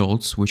G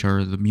adults, which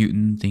are the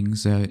mutant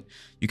things that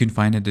you can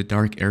find in the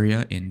dark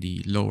area in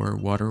the lower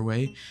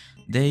waterway,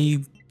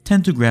 they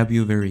tend to grab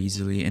you very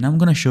easily. And I'm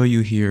gonna show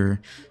you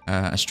here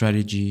a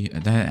strategy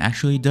that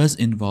actually does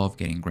involve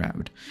getting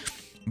grabbed.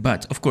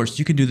 But of course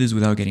you can do this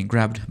without getting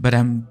grabbed, but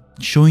I'm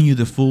showing you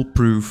the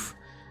foolproof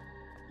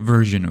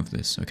version of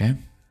this. Okay.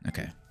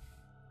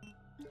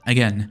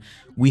 Again,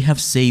 we have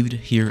saved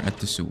here at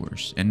the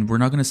sewers, and we're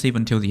not going to save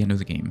until the end of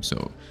the game.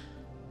 So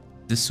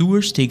the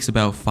sewers takes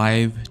about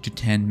 5 to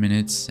 10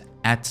 minutes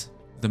at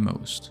the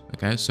most.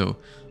 Okay, so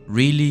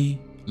really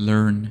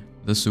learn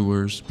the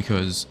sewers,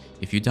 because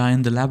if you die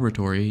in the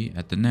laboratory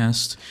at the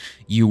nest,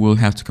 you will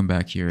have to come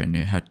back here and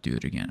you have to do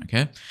it again.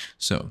 Okay,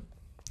 so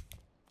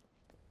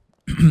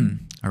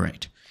all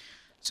right,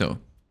 so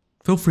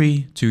feel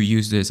free to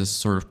use this as a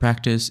sort of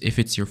practice. If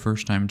it's your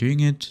first time doing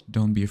it,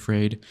 don't be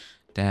afraid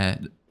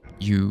that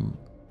you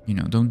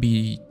know, don't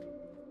be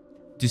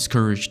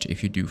discouraged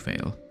if you do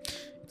fail.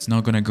 It's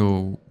not gonna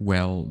go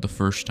well the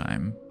first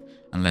time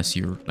unless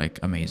you're like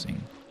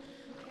amazing.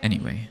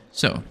 Anyway,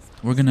 so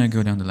we're gonna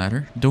go down the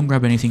ladder. Don't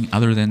grab anything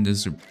other than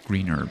this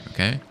green herb,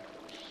 okay?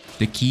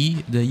 The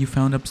key that you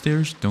found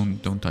upstairs,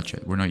 don't touch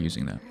it. We're not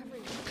using that.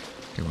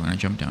 Okay, we're gonna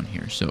jump down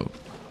here. So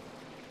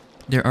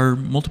there are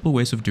multiple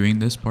ways of doing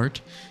this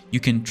part. You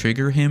can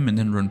trigger him and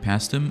then run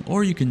past him,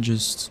 or you can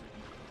just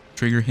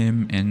trigger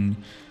him and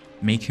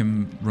make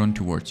him run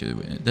towards you.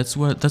 That's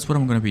what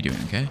I'm gonna be doing.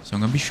 Okay, so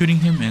I'm gonna be shooting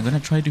him, and I'm gonna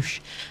try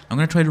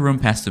to run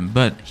past him,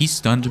 but he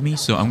stunned me,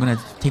 so I'm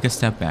gonna take a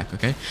step back.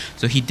 Okay,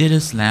 so he did a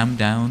slam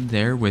down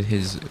there with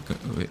his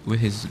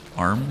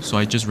arm, so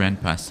I just ran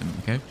past him.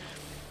 Okay,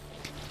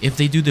 if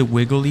they do the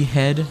wiggly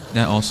head,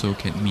 that also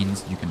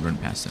means you can run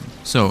past him.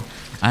 So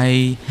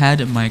I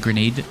had my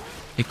grenade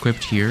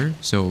equipped here,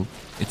 so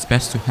it's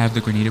best to have the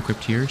grenade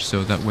equipped here,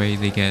 so that way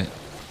they get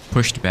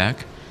pushed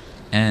back.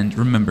 And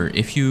remember,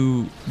 if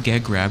you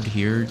get grabbed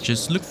here,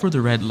 just look for the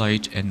red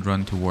light and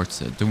run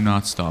towards it. Do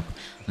not stop.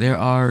 There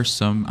are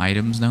some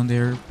items down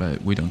there,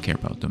 but we don't care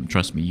about them.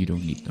 Trust me, you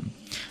don't need them.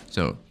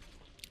 So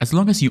as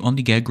long as you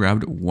only get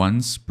grabbed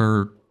once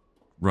per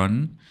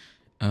run,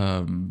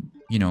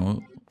 you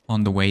know,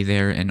 on the way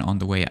there and on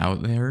the way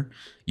out there,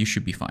 you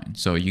should be fine.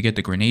 So you get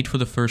the grenade for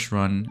the first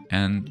run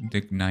and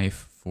the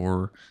knife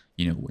for,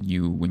 you know,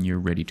 when you're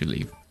ready to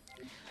leave.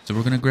 So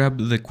we're gonna grab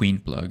the queen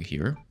plug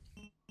here.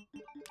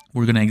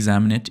 We're gonna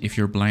examine it. If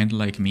you're blind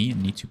like me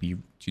and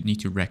need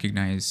to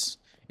recognize,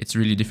 it's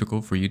really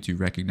difficult for you to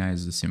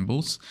recognize the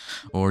symbols,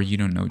 or you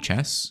don't know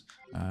chess,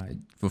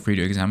 feel free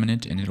to examine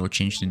it, and it'll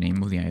change the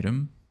name of the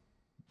item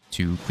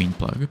to queen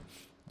plug.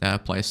 That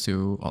applies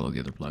to all of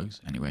the other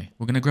plugs. Anyway,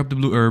 we're gonna grab the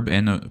blue herb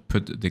and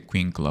put the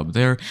queen club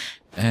there,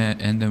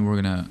 and then we're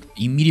gonna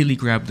immediately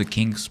grab the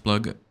king's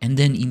plug and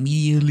then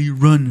immediately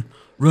run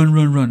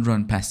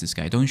past this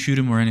guy. Don't shoot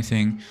him or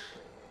anything.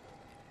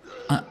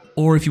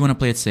 Or if you want to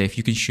play it safe,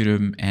 you can shoot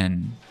him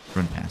and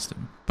run past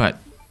him. But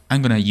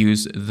I'm gonna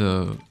use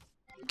the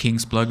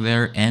king's plug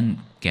there and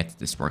get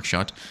the spark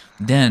shot.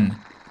 Then,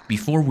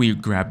 before we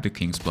grab the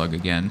king's plug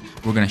again,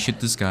 we're gonna shoot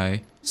this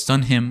guy,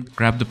 stun him,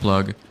 grab the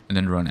plug, and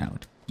then run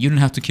out. You don't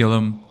have to kill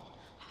him.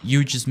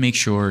 You just make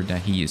sure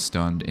that he is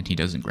stunned and he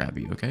doesn't grab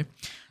you, okay?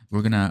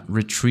 We're gonna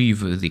retrieve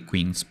the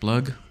queen's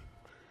plug.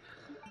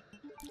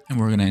 And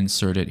we're gonna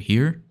insert it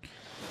here.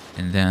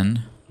 And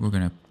then we're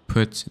gonna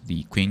put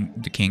the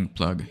king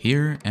plug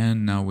here,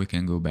 and now we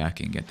can go back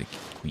and get the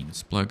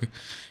queen's plug,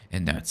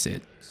 and that's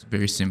it. It's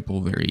very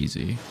simple, very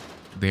easy,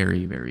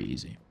 very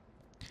easy.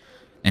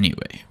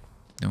 Anyway,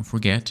 don't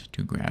forget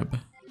to grab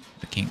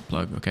the king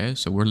plug. Okay,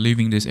 so we're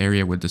leaving this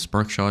area with the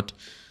spark shot,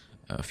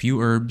 a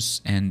few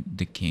herbs, and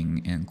the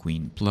king and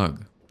queen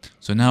plug.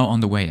 So now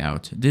on the way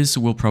out, this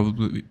will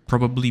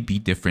probably be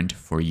different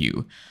for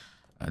you,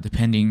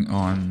 depending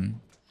on,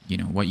 you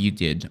know, what you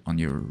did on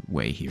your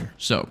way here.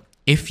 So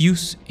if you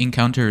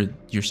encounter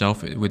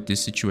yourself with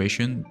this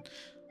situation,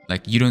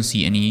 like you don't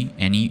see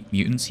any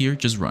mutants here,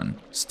 just run.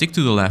 Stick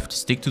to the left,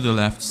 stick to the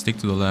left, stick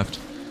to the left,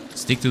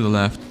 stick to the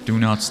left. Do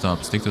not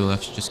stop. Stick to the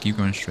left. Just keep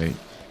going straight.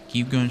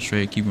 Keep going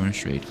straight. Keep going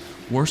straight.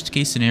 Worst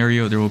case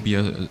scenario, there will be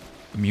a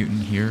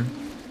mutant here,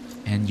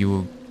 and you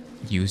will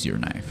use your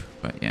knife.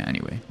 But yeah,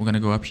 anyway, we're gonna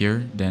go up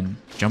here, then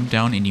jump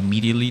down and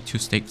immediately to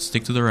stick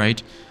to the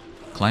right.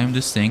 Climb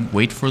this thing,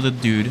 wait for the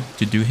dude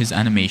to do his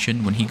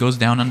animation. When he goes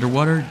down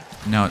underwater,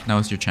 now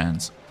is your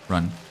chance.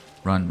 Run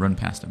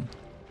past him.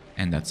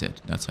 And that's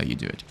it. That's how you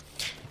do it.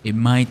 It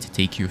might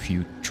take you a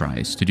few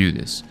tries to do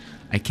this.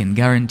 I can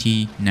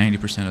guarantee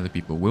 90% of the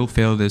people will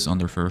fail this on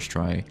their first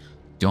try.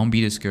 Don't be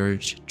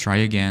discouraged. Try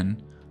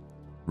again.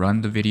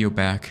 Run the video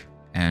back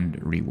and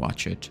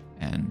rewatch it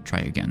and try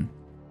again.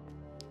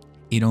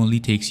 It only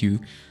takes you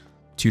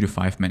 2 to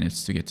 5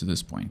 minutes to get to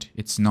this point.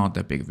 It's not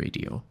that big of a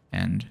deal,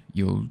 and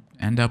you'll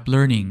end up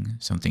learning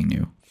something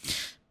new,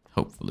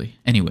 hopefully.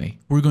 Anyway,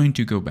 we're going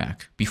to go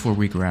back before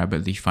we grab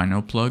the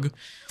final plug,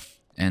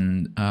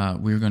 and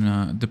we're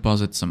gonna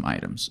deposit some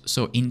items.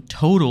 So in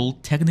total,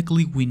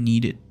 technically we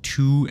need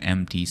 2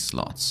 empty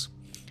slots,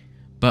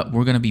 but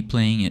we're gonna be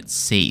playing it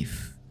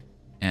safe.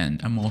 And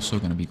I'm also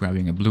gonna be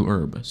grabbing a blue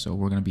herb, so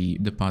we're gonna be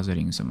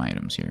depositing some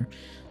items here.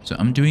 So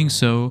I'm doing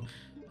so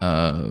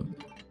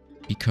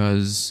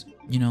because,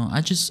 you know,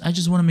 I just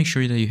want to make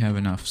sure that you have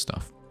enough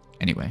stuff.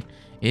 Anyway,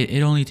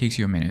 it only takes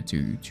you a minute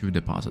to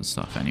deposit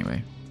stuff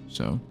anyway,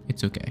 so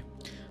it's okay.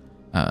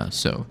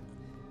 So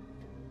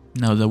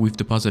now that we've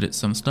deposited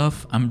some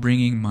stuff, I'm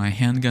bringing my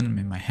handgun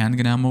and my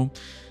handgun ammo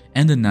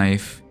and the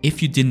knife.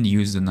 If you didn't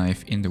use the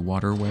knife in the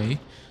waterway,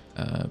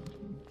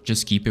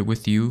 just keep it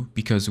with you,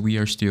 because we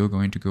are still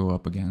going to go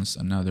up against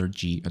another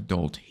G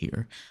adult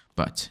here.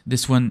 But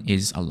this one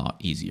is a lot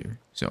easier.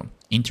 So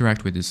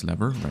interact with this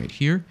lever right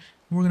here.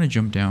 We're gonna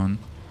jump down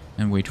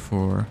and wait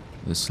for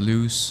the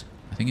sluice.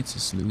 I think it's a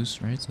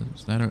sluice, right? So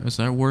is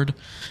that a word?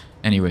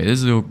 Anyway,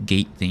 this little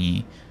gate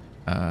thingy.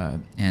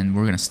 And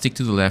we're gonna stick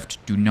to the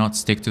left. Do not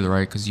stick to the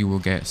right, because you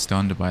will get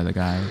stunned by the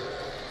guy.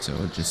 So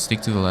just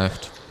stick to the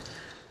left.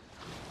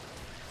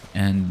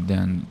 And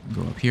then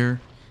go up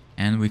here.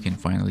 And we can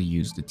finally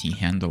use the T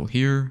handle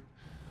here.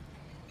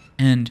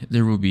 And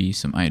there will be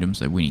some items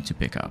that we need to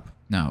pick up.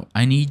 Now,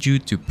 I need you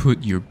to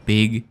put your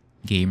big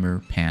gamer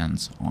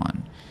pants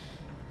on.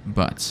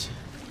 But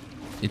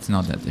it's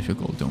not that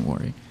difficult, don't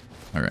worry.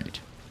 Alright.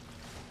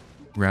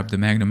 Grab the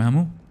magnum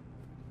ammo.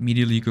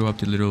 Immediately go up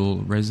the little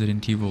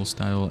Resident Evil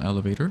style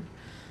elevator.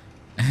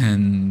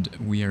 And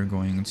we are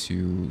going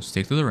to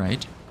stick to the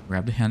right.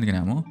 Grab the handgun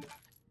ammo.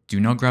 Do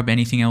not grab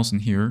anything else in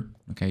here.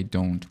 Okay,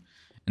 don't.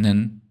 And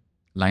then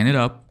line it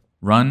up.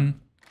 Run.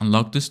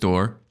 Unlock this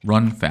door.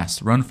 Run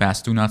fast. Run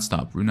fast. Do not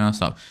stop. Do not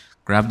stop.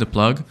 Grab the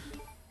plug.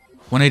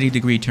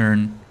 180-degree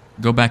turn.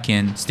 Go back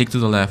in. Stick to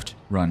the left.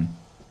 Run.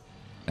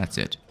 That's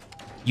it.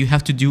 You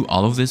have to do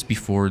all of this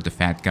before the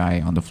fat guy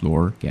on the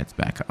floor gets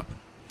back up.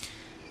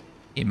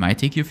 It might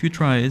take you a few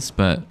tries,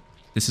 but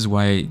this is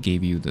why I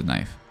gave you the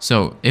knife.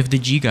 So if the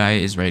G guy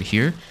is right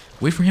here,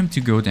 wait for him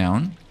to go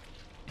down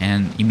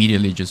and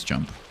immediately just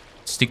jump.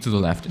 Stick to the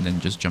left and then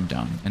just jump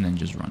down and then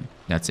just run.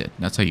 That's it.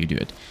 That's how you do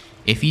it.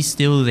 If he's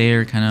still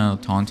there kind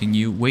of taunting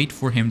you, wait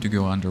for him to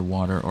go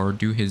underwater or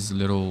do his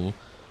little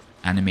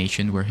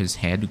animation where his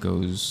head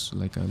goes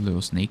like a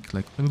little snake,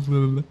 like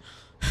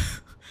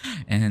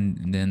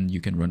and then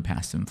you can run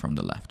past him from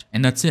the left.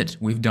 And that's it.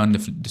 We've done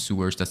the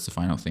sewers. That's the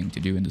final thing to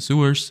do in the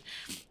sewers.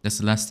 That's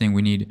the last thing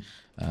we need.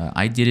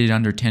 I did it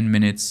under 10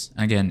 minutes.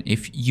 Again,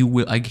 if you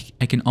will, I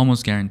can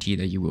almost guarantee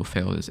that you will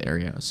fail this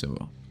area.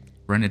 So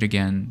run it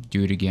again,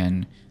 do it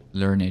again,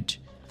 learn it,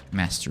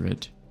 master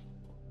it,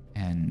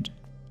 and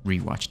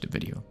rewatch the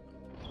video.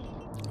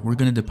 We're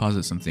gonna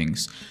deposit some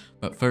things,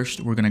 but first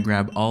we're gonna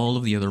grab all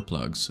of the other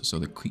plugs. So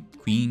the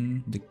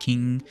queen, the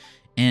king,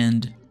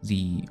 and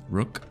the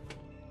rook.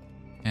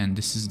 And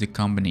this is the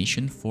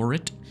combination for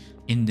it.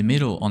 In the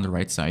middle on the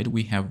right side,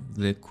 we have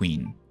the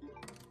queen.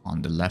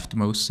 On the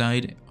leftmost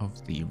side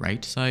of the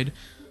right side,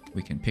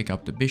 we can pick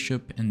up the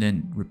bishop and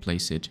then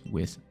replace it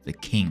with the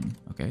king.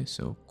 Okay,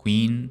 so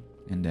queen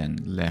and then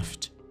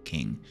left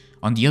king.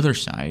 On the other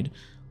side,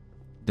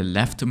 the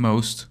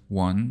leftmost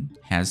one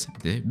has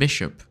the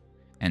bishop.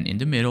 And in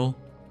the middle,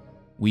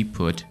 we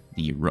put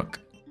the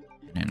rook.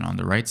 And then on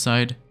the right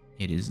side,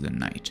 it is the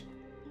knight.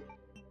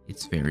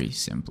 It's very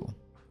simple.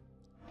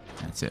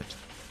 That's it.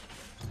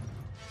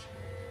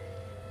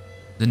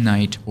 The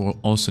knight, or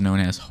also known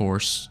as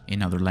horse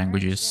in other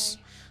languages,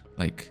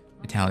 like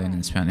Italian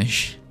and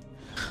Spanish.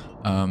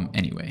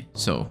 Anyway,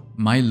 so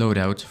my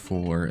loadout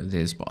for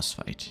this boss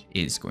fight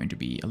is going to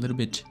be a little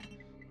bit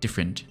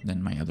different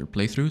than my other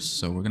playthroughs.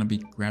 So we're going to be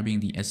grabbing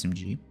the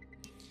SMG.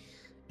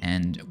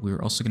 And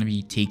we're also going to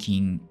be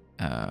taking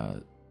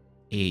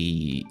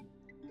a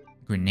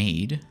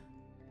grenade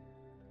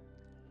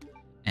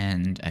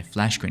and a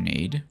flash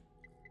grenade,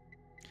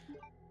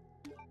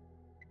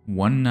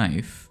 one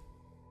knife.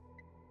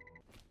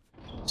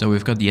 So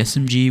we've got the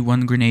SMG,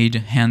 one grenade,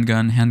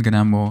 handgun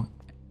ammo,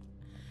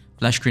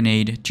 flash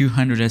grenade,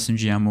 200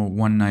 SMG ammo,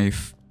 one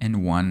knife,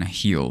 and one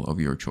heal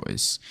of your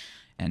choice.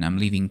 And I'm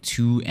leaving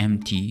 2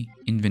 empty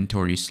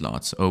inventory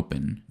slots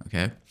open,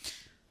 okay?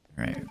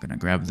 Alright, I'm gonna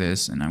grab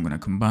this and I'm gonna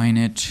combine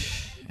it,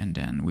 and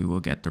then we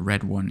will get the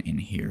red one in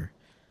here.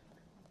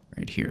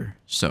 Right here.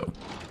 So,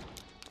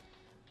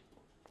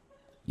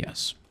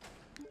 yes.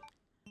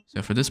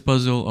 So for this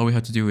puzzle, all we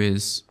have to do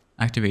is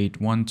activate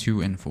 1,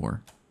 2, and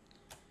 4.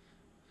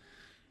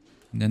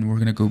 And then we're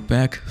gonna go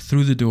back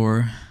through the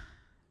door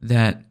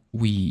that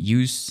we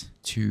used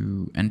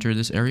to enter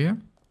this area.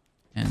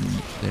 And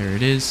there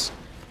it is.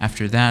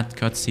 After that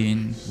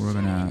cutscene, we're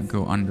gonna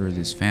go under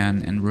this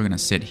fan and we're gonna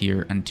sit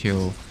here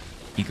until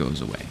he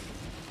goes away.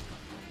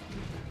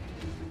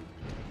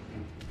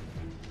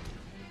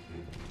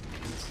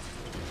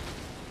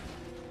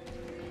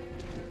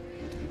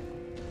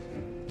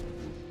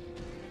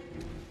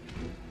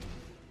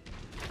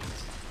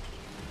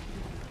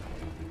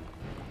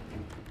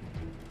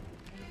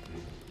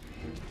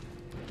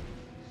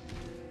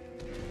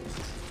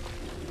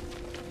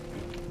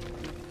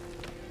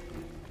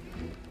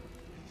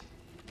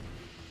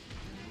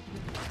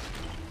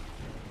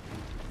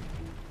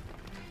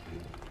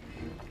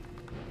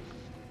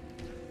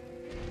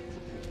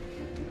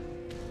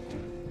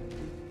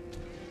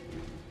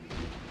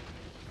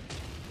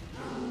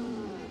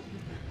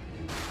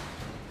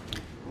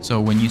 So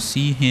when you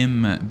see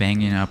him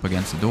banging up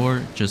against the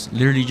door, just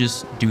literally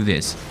just do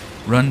this.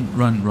 Run,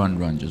 run, run,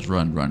 run. Just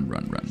run, run,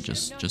 run, run.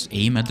 Just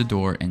aim at the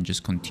door and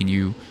just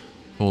continue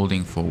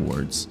holding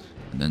forwards.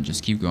 And then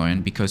just keep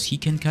going because he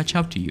can catch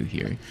up to you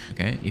here.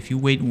 Okay, if you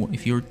wait,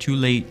 if you're too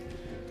late,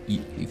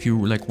 if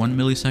you're like 1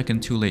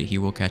 millisecond too late, he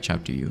will catch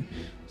up to you.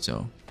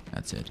 So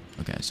that's it.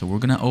 Okay, so we're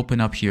gonna open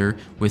up here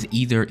with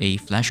either a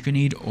flash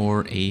grenade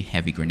or a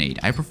heavy grenade.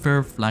 I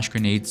prefer flash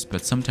grenades,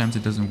 but sometimes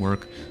it doesn't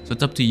work. So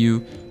it's up to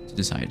you to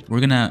decide.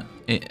 We're gonna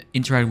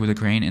interact with the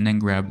crane and then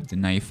grab the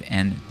knife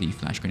and the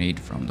flash grenade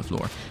from the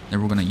floor.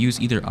 Then we're gonna use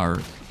either our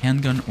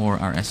handgun or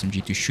our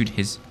SMG to shoot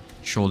his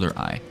shoulder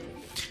eye.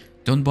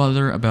 Don't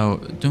bother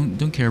about,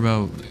 don't care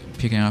about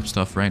picking up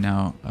stuff right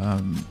now.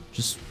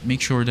 Just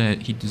make sure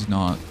that he does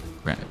not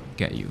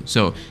get you.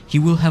 So he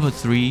will have a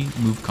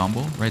 3-move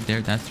combo right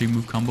there. That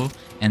 3-move combo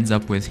ends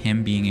up with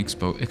him being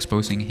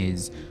exposing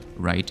his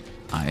right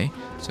eye.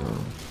 So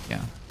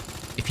yeah,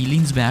 if he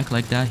leans back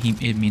like that,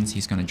 it means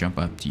he's gonna jump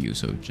up to you.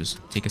 So just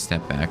take a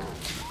step back.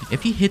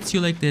 If he hits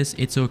you like this,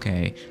 it's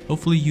okay.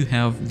 Hopefully you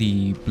have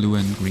the blue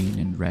and green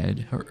and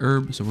red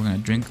herb. So we're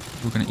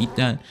gonna eat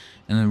that.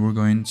 And then we're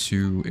going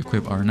to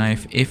equip our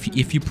knife.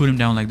 If you put him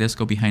down like this,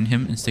 go behind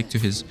him and stick to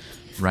his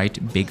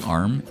right big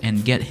arm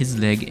and get his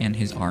leg and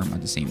his arm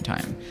at the same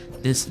time.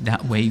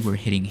 That way we're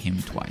hitting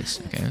him twice.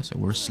 Okay, so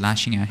we're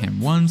slashing at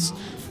him once,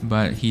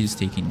 but he's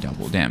taking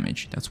double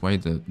damage. That's why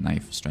the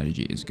knife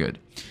strategy is good.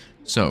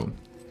 So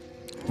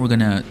we're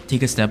gonna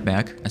take a step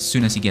back as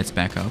soon as he gets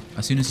back up.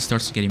 As soon as he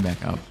starts getting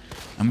back up,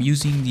 I'm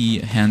using the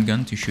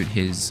handgun to shoot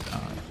his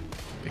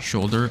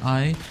shoulder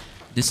eye.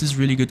 This is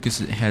really good because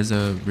it has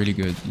a really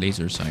good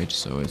laser sight,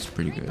 so it's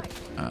pretty good.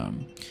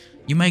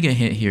 You might get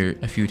hit here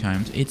a few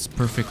times. It's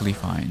perfectly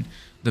fine.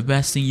 The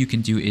best thing you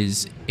can do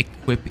is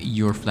equip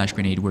your flash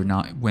grenade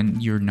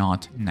when you're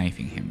not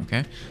knifing him,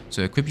 okay?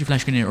 So equip your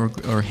flash grenade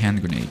or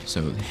hand grenade.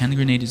 So the hand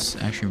grenade is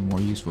actually more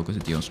useful because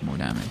it deals more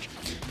damage.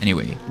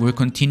 Anyway, we're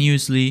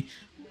continuously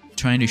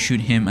trying to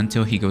shoot him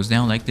until he goes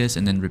down like this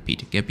and then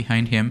repeat. Get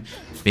behind him,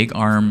 big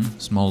arm,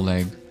 small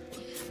leg,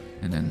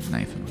 and then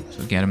knife him.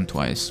 So get him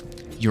twice.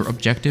 Your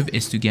objective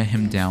is to get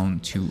him down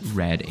to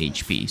red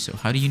HP. So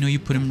how do you know you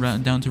put him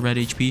down to red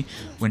HP?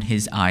 When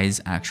his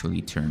eyes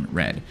actually turn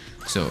red.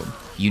 So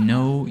you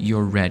know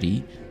you're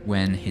ready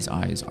when his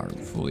eyes are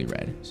fully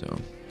red. So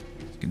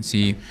you can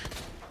see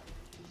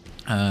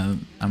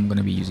I'm going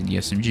to be using the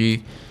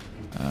SMG.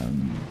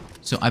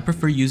 So I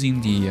prefer using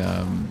the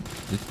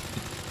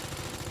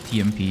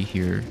TMP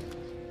here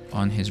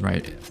on his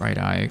right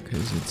eye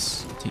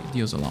because it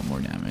deals a lot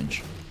more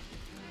damage.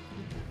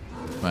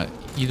 But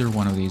either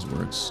one of these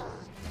works.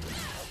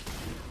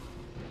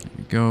 There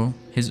we go.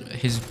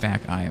 His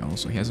back eye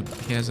also. He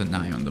has an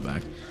eye on the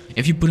back.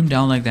 If you put him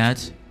down like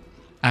that,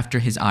 after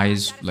his eye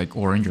is like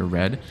orange or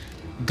red,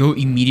 go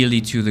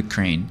immediately to the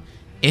crane.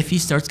 If he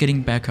starts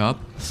getting back up,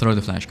 throw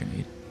the flash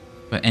grenade.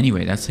 But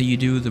anyway, that's how you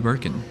do the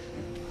Birkin.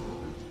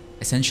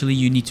 Essentially,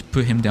 you need to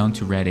put him down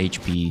to red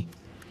HP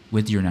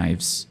with your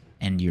knives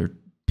and your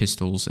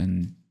pistols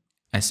and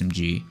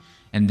SMG,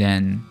 and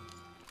then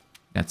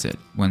that's it.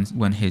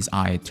 When his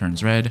eye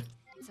turns red,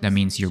 that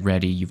means you're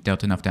ready, you've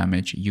dealt enough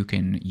damage, you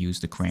can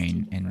use the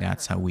crane, and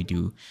that's how we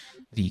do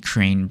the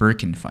crane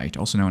Birkin fight,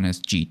 also known as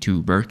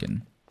G2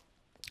 Birkin.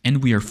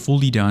 And we are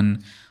fully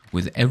done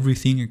with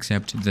everything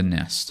except the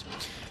nest.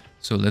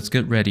 So let's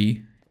get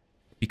ready,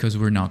 because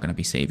we're not going to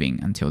be saving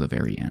until the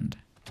very end.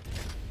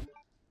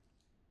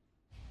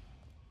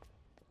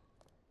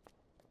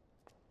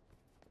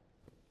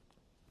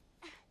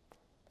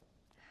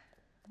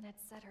 Ned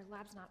said her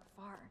lab's not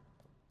far.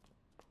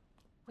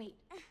 Wait,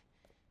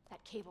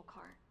 that cable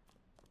car.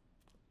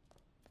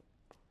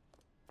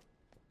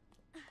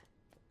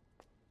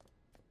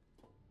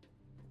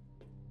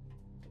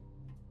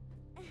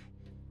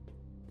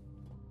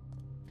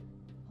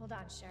 Hold on,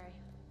 Sherry.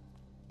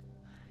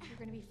 You're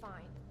gonna be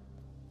fine.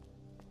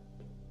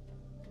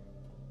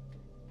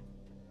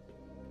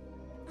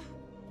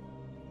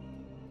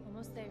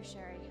 Almost there,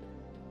 Sherry.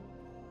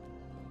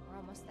 We're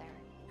almost there.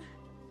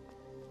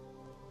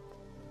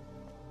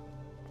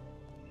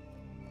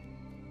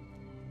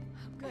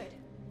 Good.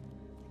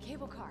 The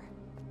cable car.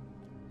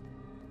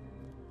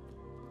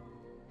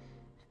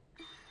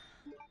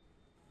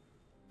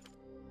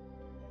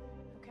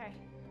 Okay.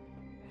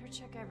 Better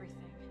check everything.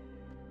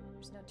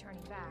 There's no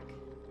turning back.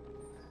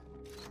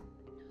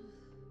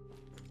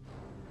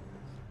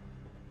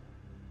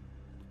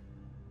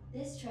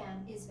 This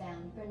tram is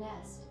bound for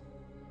Nest.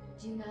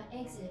 Do not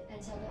exit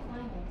until the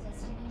final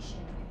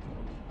destination.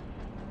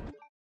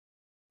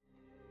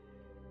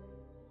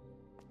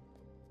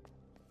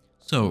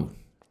 So,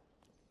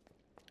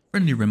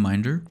 friendly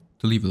reminder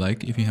to leave a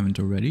like if you haven't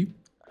already.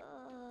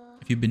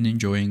 If you've been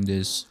enjoying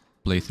this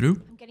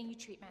playthrough. I'm getting you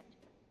treatment.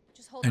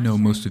 Just hold I on, know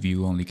Sherry. most of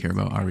you only care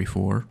about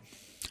RE4,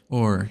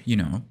 or you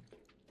know,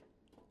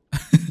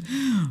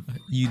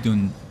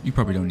 you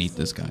probably don't need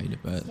this guide,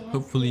 but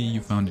hopefully you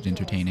found it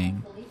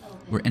entertaining.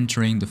 We're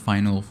entering the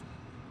final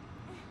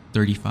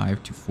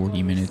 35 to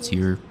 40 minutes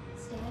here.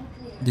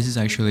 This is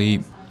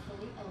actually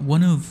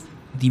one of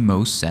the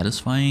most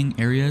satisfying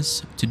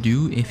areas to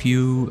do if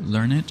you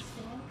learn it.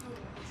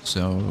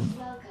 So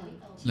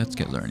let's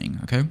get learning,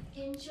 okay?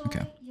 Enjoy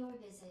Okay. your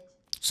visit.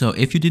 So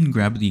if you didn't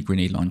grab the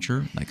grenade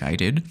launcher like I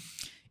did,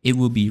 it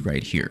will be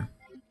right here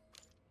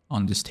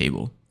on this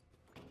table.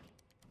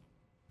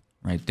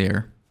 Right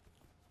there.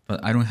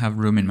 But I don't have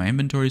room in my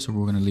inventory, so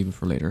we're going to leave it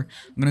for later.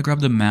 I'm going to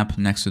grab the map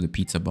next to the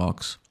pizza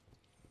box.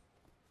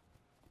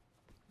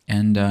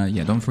 And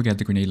yeah, don't forget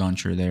the grenade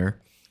launcher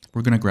there.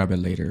 We're going to grab it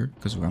later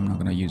because I'm not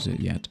going to use it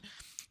yet.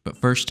 But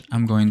first,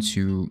 I'm going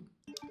to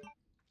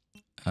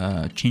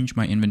change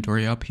my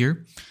inventory up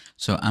here.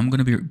 So I'm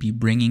going to be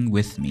bringing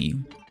with me,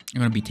 I'm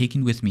going to be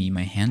taking with me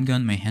my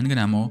handgun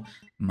ammo,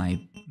 my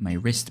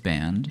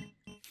wristband.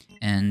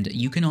 And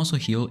you can also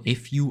heal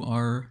if you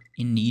are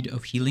in need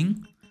of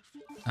healing.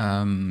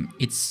 I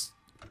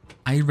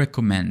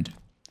recommend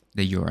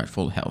that you're at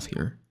full health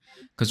here,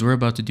 because we're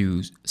about to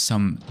do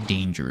some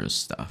dangerous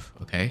stuff,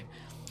 okay?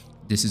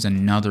 This is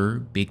another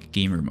big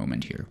gamer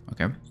moment here,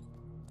 okay?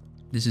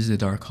 This is the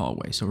dark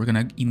hallway, so we're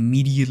gonna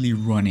immediately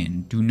run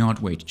in. Do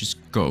not wait,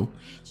 just go.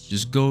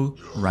 Just go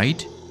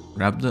right,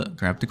 grab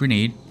the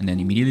grenade, and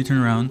then immediately turn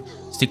around,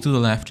 stick to the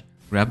left,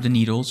 grab the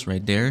needles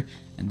right there,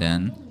 and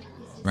then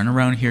run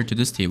around here to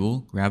this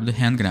table, grab the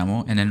handgun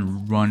ammo, and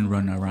then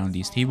run around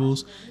these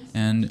tables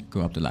and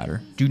go up the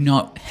ladder. Do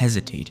not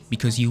hesitate,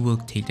 because you will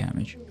take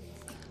damage.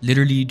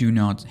 Literally do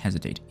not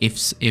hesitate.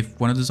 If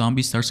one of the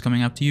zombies starts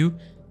coming up to you,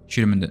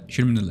 shoot him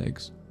in the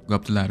legs. Go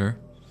up the ladder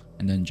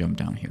and then jump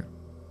down here.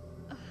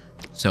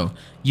 So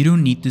you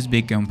don't need this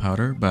big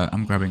gunpowder, but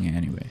I'm grabbing it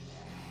anyway.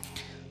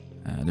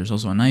 There's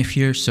also a knife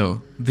here,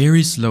 so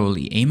very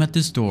slowly aim at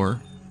this door,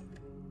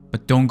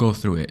 but don't go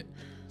through it.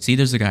 See,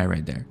 there's a guy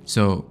right there.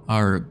 So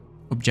our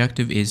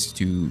objective is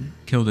to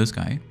kill this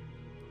guy.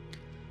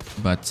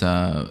 But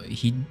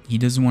he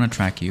doesn't want to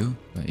track you.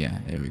 But yeah,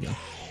 there we go.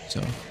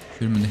 So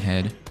shoot him in the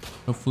head.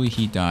 Hopefully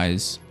he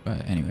dies.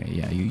 But anyway,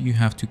 yeah, you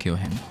have to kill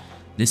him.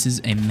 This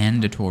is a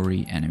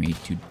mandatory enemy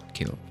to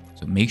kill.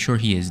 So make sure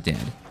he is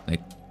dead.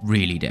 Like,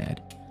 really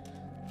dead.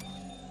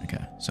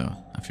 Okay, so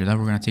after that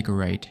we're going to take a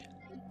right.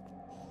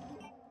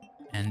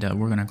 And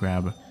we're going to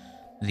grab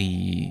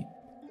the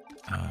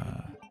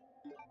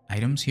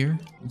items here,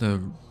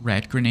 the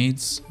red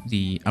grenades,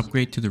 the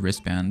upgrade to the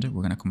wristband.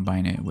 We're gonna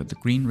combine it with the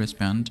green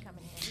wristband,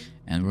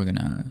 and we're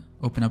gonna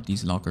open up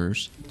these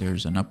lockers.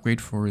 There's an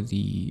upgrade for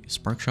the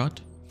spark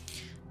shot,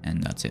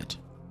 and that's it.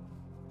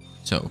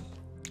 So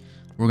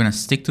we're gonna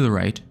stick to the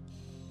right.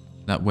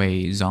 That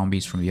way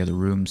zombies from the other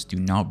rooms do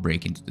not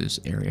break into this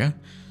area.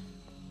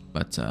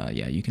 But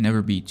yeah, you can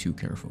never be too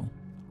careful.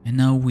 And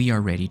now we are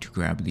ready to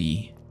grab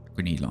the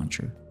grenade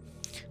launcher.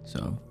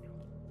 So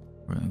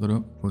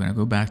we're gonna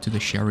go back to the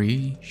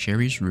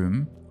Sherry's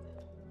room,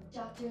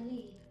 Dr.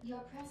 Lee, your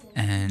presence.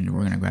 and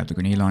we're gonna grab the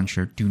grenade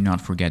launcher. Do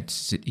not forget,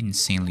 it's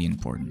insanely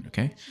important.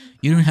 Okay,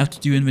 you don't have to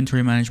do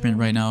inventory management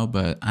right now,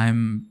 but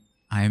I'm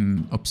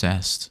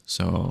obsessed,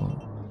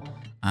 so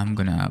I'm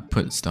gonna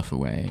put stuff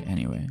away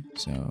anyway.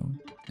 So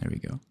there we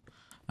go.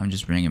 I'm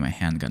just bringing my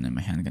handgun and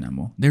my handgun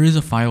ammo. There is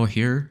a file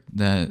here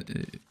that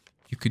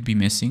you could be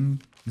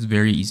missing. It's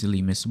very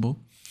easily missable.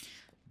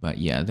 But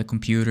yeah, the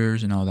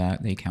computers and all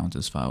that, they count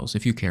as files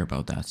if you care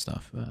about that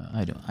stuff.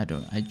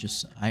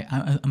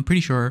 I'm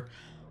pretty sure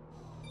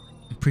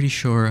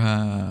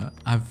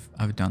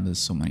I've done this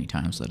so many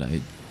times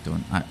that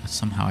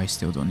somehow I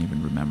still don't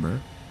even remember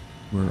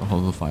where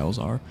all the files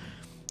are.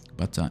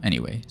 But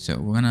anyway, so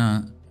we're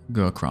gonna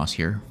go across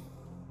here.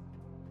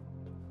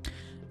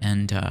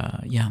 And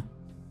yeah,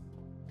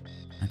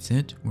 that's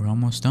it. We're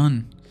almost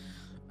done.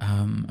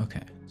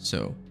 Okay,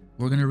 so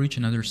we're gonna reach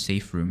another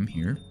safe room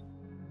here,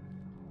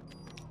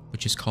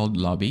 which is called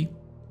lobby.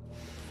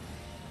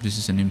 This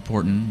is an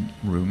important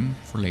room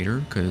for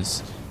later,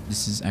 because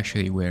this is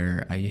actually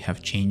where I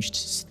have changed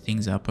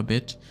things up a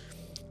bit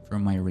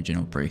from my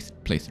original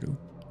playthrough.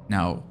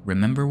 Now,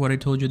 remember what I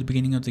told you at the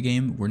beginning of the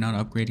game? We're not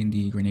upgrading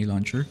the grenade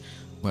launcher.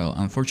 Well,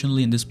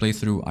 unfortunately in this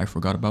playthrough, I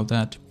forgot about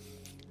that.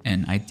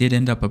 And I did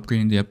end up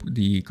upgrading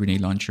the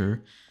grenade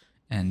launcher,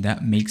 and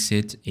that makes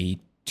it a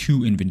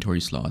 2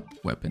 inventory slot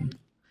weapon.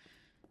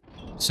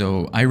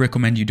 So I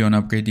recommend you don't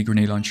upgrade the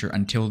grenade launcher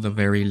until the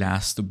very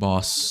last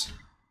boss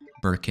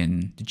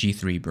Birkin, the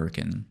G3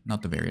 Birkin.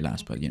 Not the very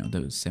last, but you know,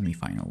 the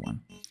semi-final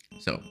one.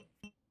 So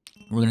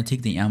we're gonna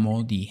take the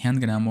ammo, the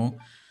handgun ammo,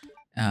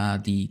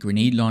 the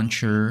grenade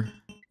launcher,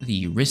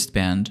 the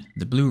wristband,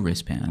 the blue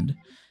wristband,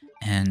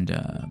 and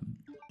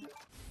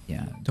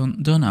yeah,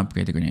 don't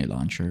upgrade the grenade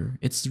launcher.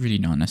 It's really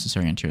not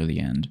necessary until the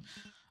end.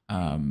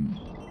 And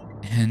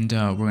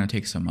we're gonna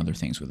take some other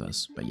things with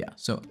us. But yeah,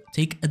 so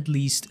take at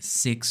least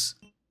 6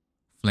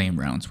 flame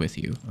rounds with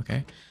you,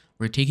 okay?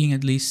 We're taking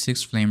at least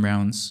 6 flame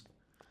rounds,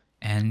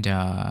 and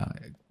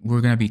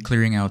we're gonna be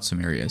clearing out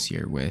some areas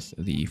here with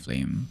the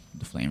flame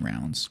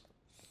rounds.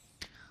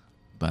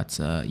 But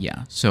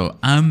yeah, so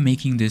I'm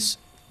making this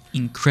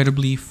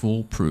incredibly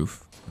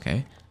foolproof,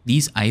 okay?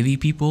 These Ivy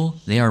people,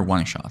 they are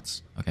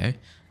one-shots, okay?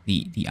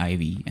 The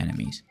Ivy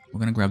enemies. We're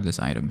gonna grab this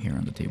item here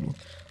on the table.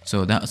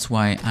 So that's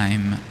why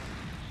I'm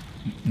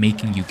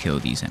making you kill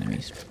these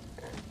enemies.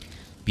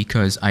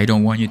 Because I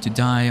don't want you to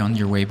die on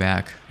your way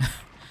back.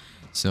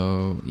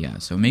 So yeah,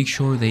 so make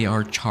sure they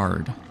are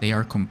charred. They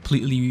are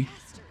completely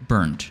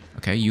burnt.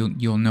 Okay,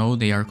 you'll know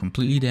they are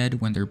completely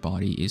dead when their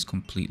body is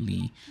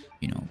completely,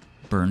 you know,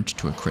 burnt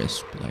to a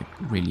crisp, like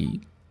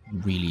really,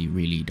 really,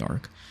 really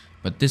dark.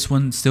 But this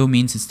one still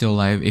means it's still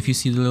alive. If you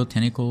see the little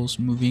tentacles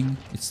moving,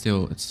 it's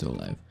still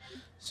alive.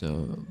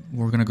 So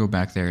we're gonna go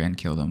back there and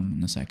kill them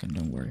in a second.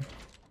 Don't worry.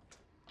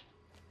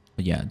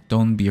 But yeah,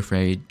 don't be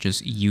afraid.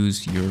 Just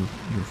use your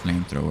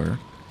flamethrower,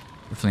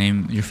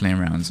 your flame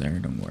rounds there.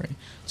 Don't worry.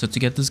 So to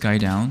get this guy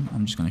down,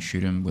 I'm just gonna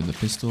shoot him with a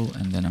pistol,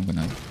 and then I'm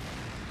gonna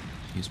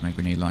use my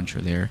grenade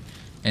launcher there,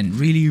 and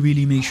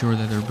really make sure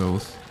that they're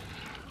both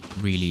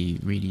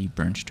really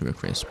burnt to a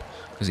crisp.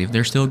 Because if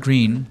they're still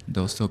green,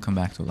 they'll still come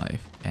back to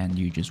life, and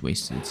you just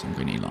wasted some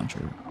grenade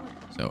launcher.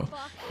 So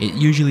it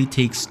usually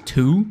takes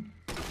 2.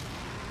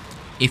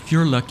 If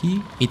you're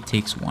lucky, it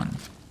takes 1.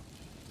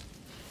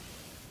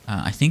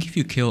 I think if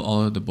you kill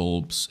all of the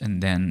bulbs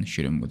and then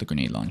shoot them with a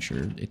grenade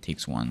launcher, it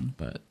takes 1,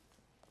 but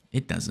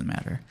it doesn't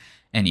matter.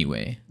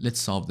 Anyway,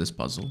 let's solve this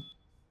puzzle.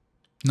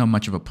 Not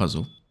much of a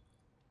puzzle.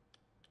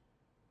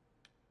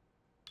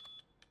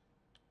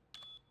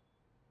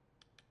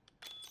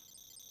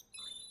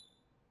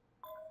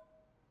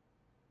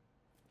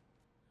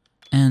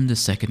 And the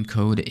second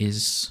code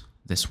is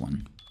this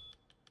one.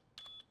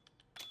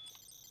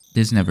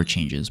 This never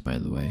changes, by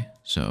the way,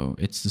 so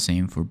it's the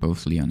same for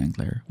both Leon and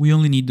Claire. We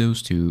only need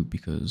those 2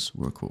 because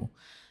we're cool.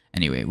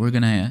 Anyway, we're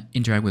gonna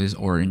interact with this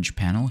orange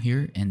panel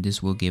here, and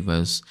this will give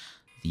us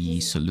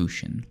the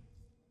solution.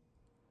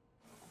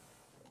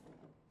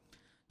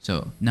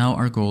 So now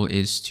our goal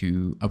is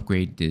to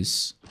upgrade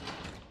this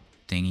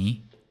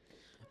thingy.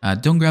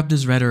 Don't grab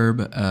this red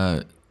herb.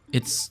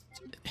 It's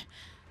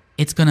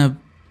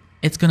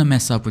gonna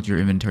mess up with your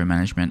inventory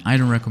management. I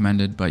don't recommend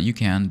it, but you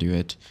can do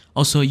it.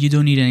 Also, you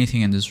don't need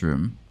anything in this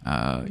room.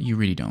 You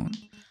really don't.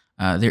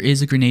 There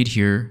is a grenade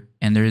here,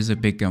 and there is a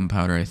big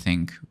gunpowder, I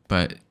think,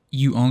 but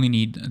you only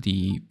need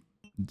the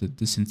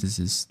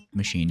synthesis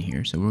machine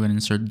here. So we're gonna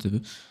insert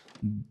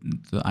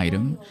the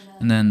item,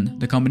 and then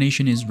the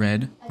combination is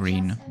red,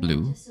 green,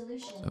 blue.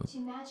 So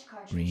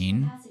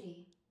green.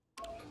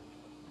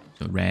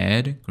 So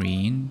red,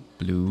 green,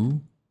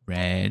 blue,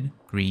 red,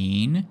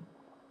 green,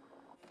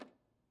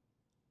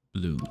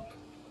 blue,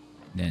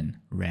 then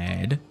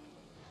red,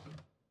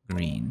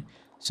 green.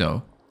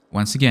 So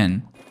once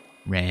again,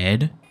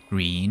 red,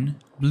 green,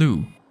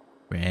 blue,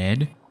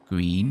 red,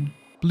 green,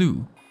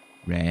 blue,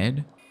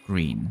 red,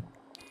 green.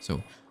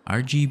 So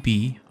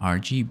RGB,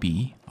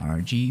 RGB,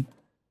 RGB.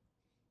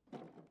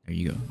 There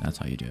you go. That's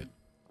how you do it.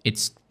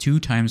 It's 2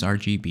 times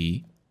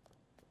RGB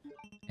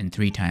and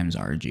 3 times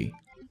RG.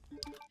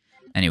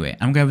 Anyway,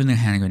 I'm grabbing the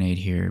hand grenade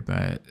here,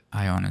 but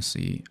I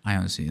honestly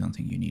don't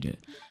think you need it.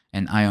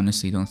 And I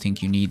honestly don't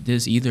think you need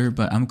this either,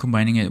 but I'm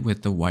combining it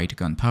with the white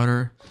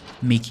gunpowder,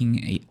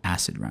 making a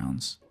acid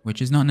rounds, which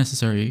is not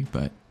necessary,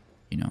 but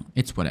you know,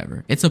 it's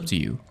whatever. It's up to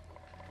you.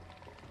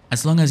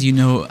 As long as you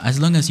know, as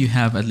long as you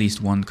have at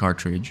least 1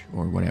 cartridge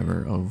or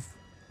whatever of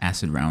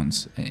acid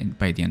rounds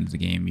by the end of the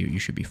game, you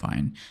should be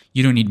fine.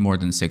 You don't need more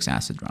than 6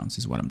 acid rounds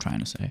is what I'm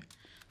trying to say.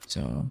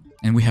 So,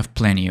 and we have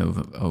plenty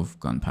of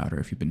gunpowder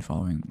if you've been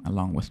following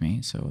along with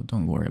me, so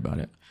don't worry about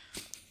it.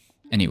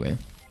 Anyway.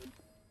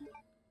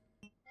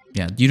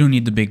 Yeah, you don't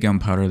need the big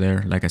gunpowder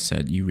there. Like I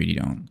said, you really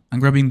don't.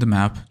 I'm grabbing the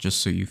map just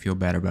so you feel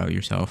better about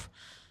yourself.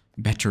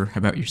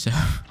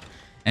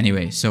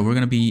 Anyway, so we're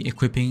going to be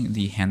equipping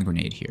the hand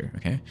grenade here,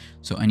 okay?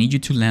 So I need you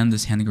to land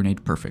this hand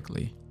grenade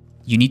perfectly.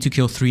 You need to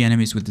kill 3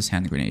 enemies with this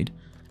hand grenade.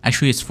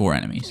 Actually, it's 4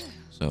 enemies.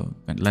 So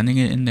landing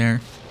it in there,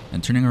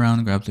 and turning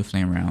around, grab the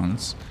flame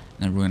rounds.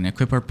 And then we're going to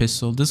equip our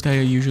pistol. This guy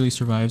usually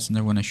survives, and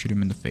then we're going to shoot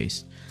him in the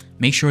face.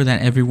 Make sure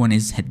that everyone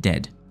is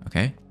dead,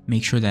 okay?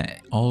 Make sure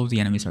that all of the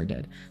enemies are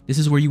dead. This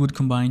is where you would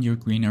combine your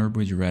green herb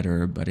with your red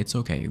herb, but it's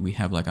okay. We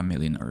have like a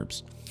million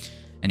herbs.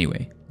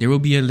 Anyway, there will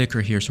be a licker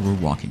here, so we're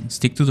walking.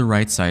 Stick to the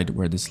right side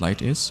where this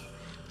light is.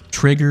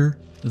 Trigger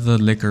the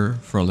licker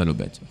for a little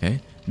bit, okay?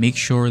 Make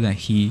sure that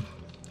he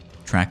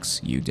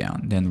tracks you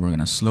down. Then we're going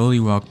to slowly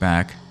walk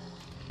back,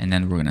 and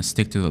then we're going to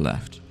stick to the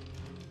left.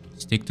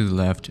 Stick to the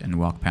left and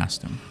walk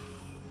past them.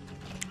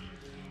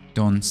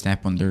 Don't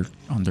step on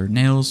their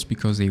nails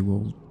because they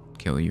will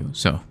kill you.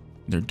 So,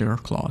 their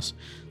claws.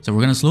 So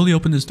we're going to slowly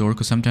open this door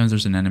because sometimes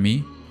there's an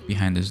enemy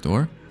behind this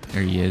door.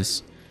 There he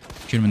is.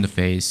 Shoot him in the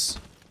face.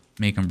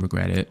 Make him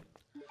regret it.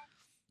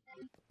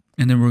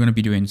 And then we're going to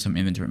be doing some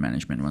inventory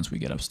management once we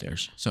get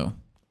upstairs. So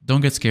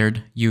don't get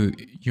scared. You're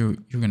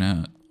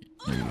gonna,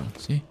 there you go.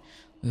 See,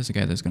 there's a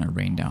guy that's gonna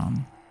rain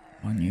down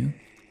on you.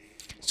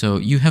 So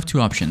you have 2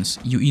 options.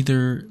 You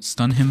either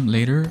stun him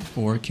later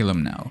or kill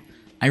him now.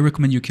 I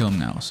recommend you kill him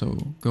now.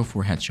 So go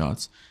for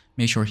headshots.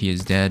 Make sure he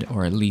is dead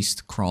or at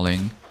least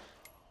crawling.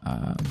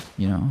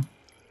 You know,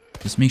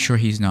 just make sure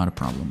he's not a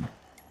problem.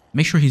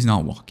 Make sure he's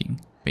not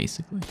walking,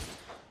 basically.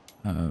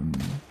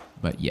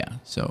 But yeah,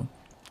 so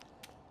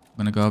I'm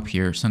gonna go up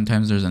here.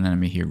 Sometimes there's an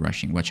enemy here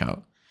rushing. Watch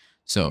out.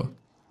 So,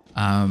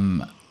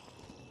 I'm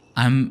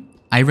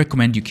I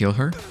recommend you kill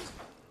her.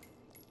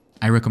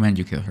 I recommend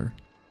you kill her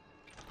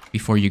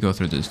before you go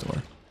through this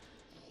door.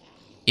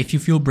 If you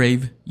feel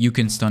brave, you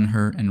can stun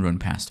her and run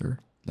past her,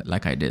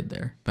 like I did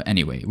there. But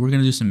anyway, we're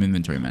going to do some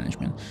inventory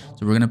management.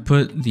 So we're going to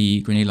put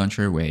the grenade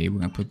launcher away. We're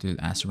going to put the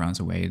acid rounds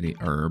away, the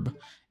herb,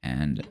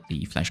 and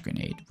the flash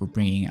grenade. We're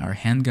bringing our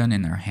handgun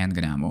and our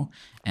handgun ammo,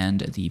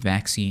 and the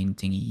vaccine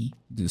thingy,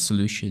 the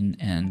solution,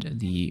 and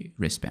the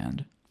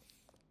wristband.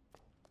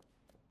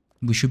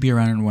 We should be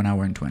around in 1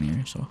 hour and 20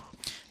 or so.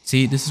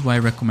 See, this is why I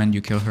recommend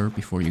you kill her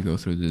before you go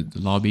through the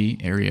lobby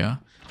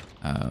area,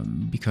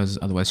 because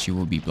otherwise she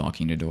will be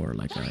blocking the door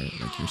like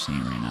you're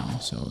seeing right now.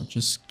 So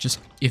just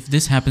if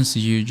this happens to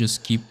you,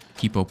 just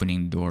keep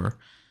opening the door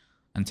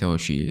until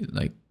she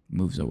like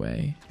moves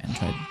away and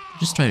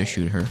try to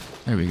shoot her.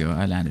 There we go.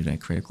 I landed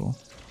at critical.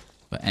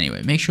 But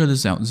anyway, make sure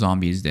this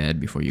zombie is dead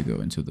before you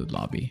go into the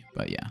lobby.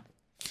 But yeah.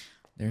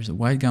 There's a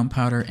white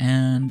gunpowder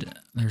and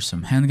there's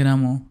some handgun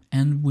ammo,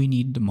 and we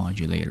need the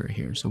modulator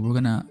here. So we're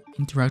gonna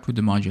interact with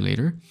the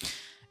modulator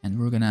and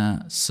we're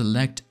gonna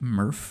select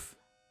Murph,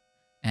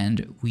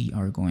 and we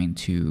are going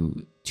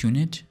to tune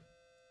it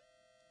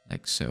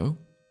like so.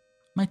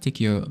 Might take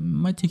you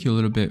a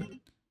little bit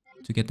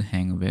to get the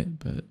hang of it,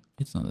 but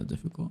it's not that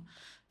difficult.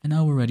 And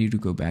now we're ready to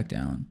go back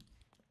down.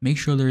 Make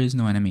sure there is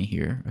no enemy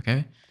here,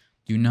 okay?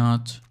 Do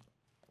not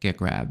get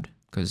grabbed,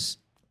 because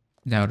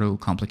that'll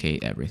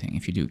complicate everything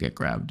if you do get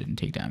grabbed and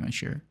take damage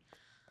here.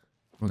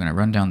 We're gonna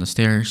run down the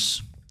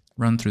stairs,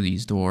 run through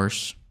these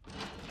doors,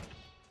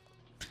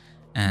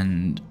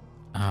 and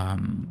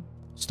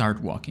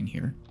start walking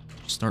here.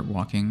 Start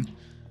walking,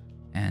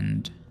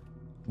 and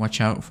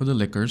watch out for the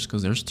lickers,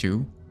 because there's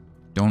two.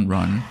 Don't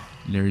run,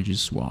 literally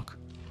just walk.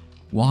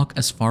 Walk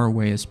as far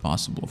away as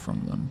possible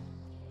from them.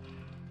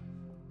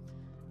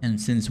 And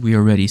since we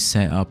already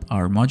set up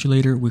our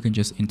modulator, we can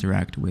just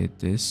interact with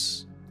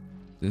this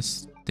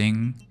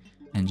thing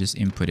and just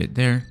input it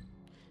there,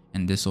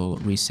 and this will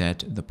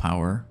reset the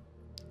power.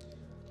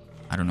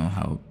 I don't know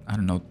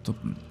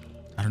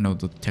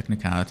the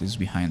technicalities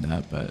behind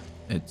that, but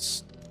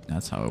that's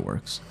how it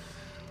works.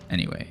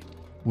 Anyway,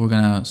 we're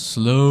gonna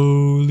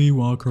slowly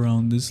walk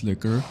around this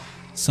liquor.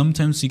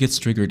 Sometimes he gets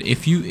triggered.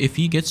 If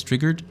he gets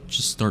triggered,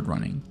 just start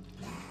running.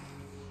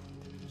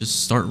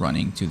 Just start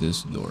running to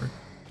this door.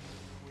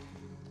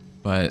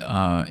 But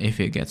if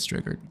it gets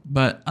triggered,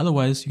 but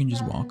otherwise you can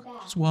just walk.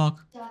 Just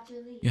walk.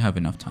 You have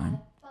enough time.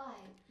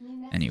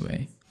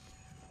 Anyway,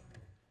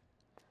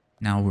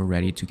 now we're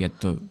ready to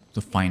get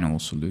the final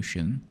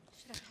solution.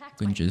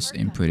 You can just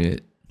input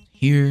it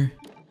here,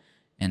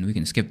 and we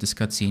can skip this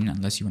cutscene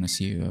unless you want to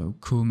see a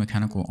cool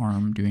mechanical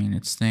arm doing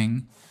its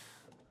thing.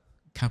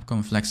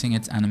 Capcom flexing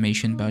its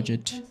animation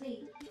budget.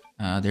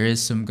 There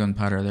is some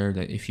gunpowder there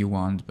that if you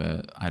want,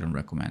 but I don't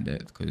recommend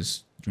it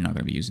because you're not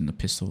going to be using the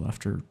pistol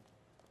after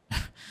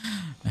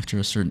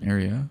a certain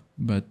area.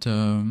 But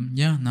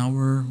yeah, now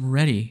we're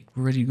ready.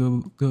 We're ready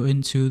to go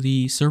into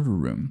the server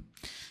room.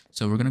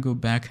 So we're gonna go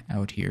back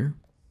out here.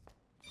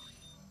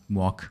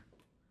 Walk.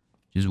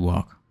 Just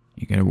walk.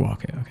 You gotta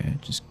walk it, okay?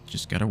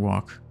 Just gotta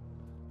walk.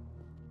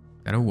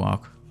 Gotta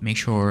walk. Make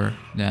sure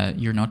that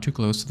you're not too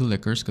close to the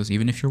lickers, because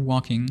even if you're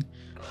walking,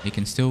 they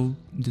can still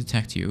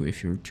detect you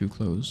if you're too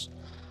close.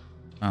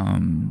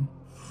 So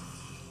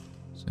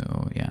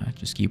yeah,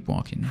 just keep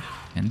walking.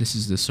 And this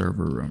is the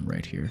server room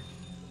right here.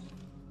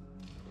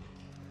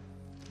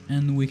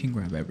 And we can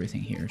grab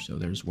everything here. So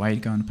there's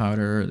white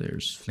gunpowder,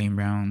 there's flame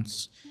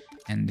rounds,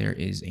 and there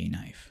is a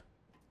knife.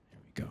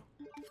 There we go.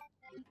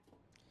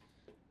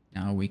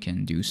 Now we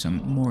can do some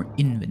more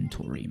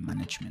inventory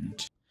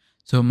management.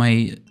 So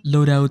my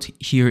loadout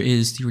here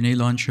is the grenade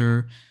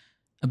launcher,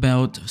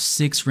 about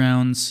 6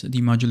 rounds,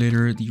 the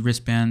modulator, the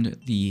wristband,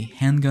 the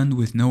handgun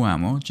with no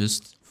ammo,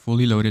 just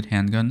fully loaded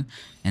handgun,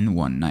 and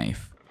 1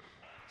 knife.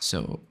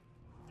 So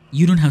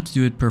you don't have to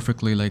do it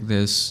perfectly like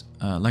this.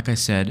 Like I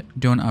said,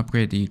 don't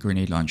upgrade the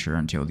grenade launcher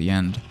until the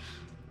end,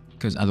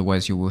 because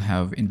otherwise you will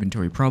have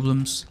inventory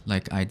problems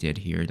like I did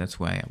here. That's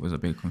why I was a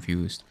bit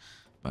confused.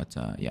 But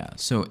yeah,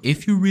 so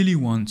if you really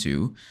want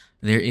to,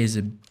 there is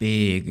a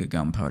big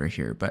gunpowder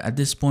here. But at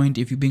this point,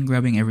 if you've been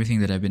grabbing everything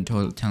that I've been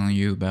telling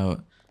you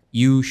about,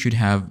 you should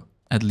have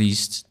at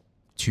least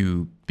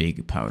 2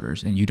 big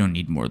powders, and you don't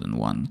need more than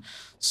 1.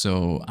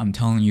 So I'm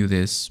telling you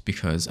this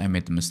because I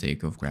made the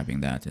mistake of grabbing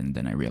that, and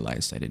then I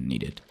realized I didn't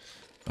need it.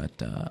 But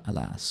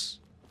alas.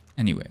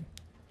 Anyway,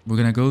 we're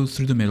gonna go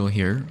through the middle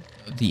here.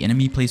 The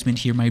enemy placement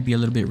here might be a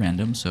little bit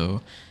random,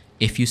 so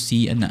if you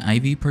see an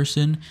IV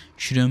person,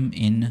 shoot them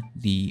in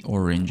the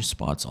orange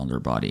spots on their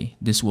body.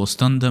 This will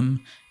stun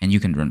them, and you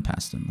can run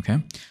past them,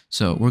 okay?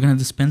 So we're gonna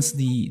dispense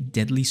the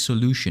deadly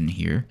solution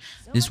here.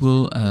 This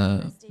will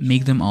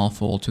make them all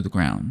fall to the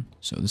ground.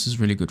 So this is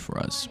really good for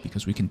us,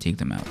 because we can take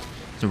them out.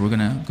 So we're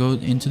gonna go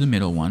into the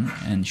middle one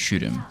and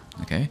shoot him,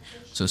 okay?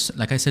 So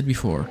like I said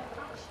before,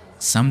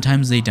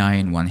 sometimes they die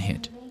in 1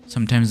 hit.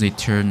 Sometimes they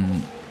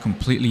turn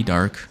completely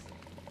dark,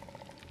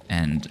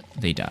 and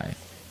they die.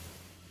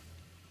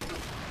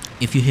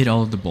 If you hit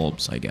all of the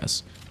bulbs, I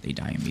guess, they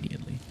die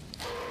immediately.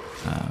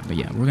 But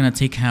yeah, we're gonna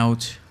take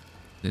out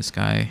this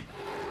guy.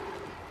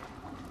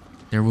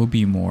 There will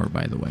be more,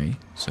 by the way,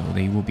 so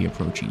they will be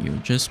approaching you.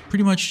 Just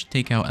pretty much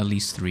take out at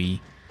least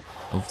 3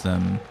 of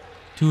them.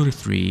 2 to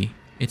 3,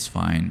 it's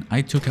fine.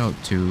 I took out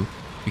 2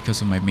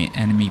 because of my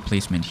enemy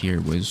placement here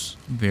was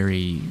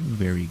very,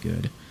 very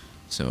good.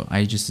 So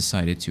I just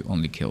decided to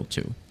only kill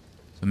 2.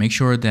 So make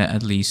sure that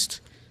at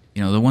least,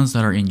 you know, the ones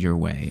that are in your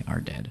way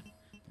are dead.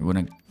 We're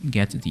gonna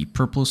get the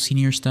purple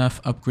senior staff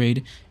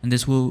upgrade, and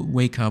this will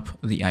wake up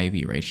the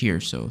Ivy right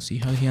here. So see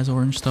how he has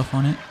orange stuff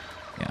on it?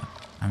 Yeah,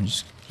 I'm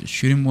just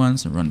shoot him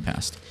once and run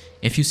past.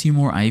 If you see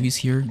more Ivies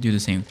here, do the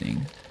same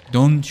thing.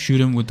 Don't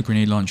shoot him with the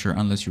grenade launcher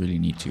unless you really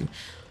need to.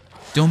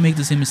 Don't make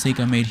the same mistake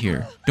I made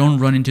here. Don't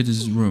run into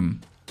this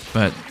room.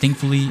 But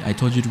thankfully, I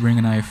told you to bring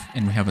a knife,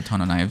 and we have a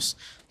ton of knives.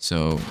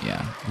 So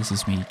yeah, this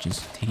is me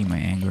just taking my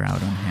anger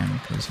out on him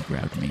because he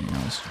grabbed me, and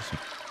I was just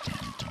like,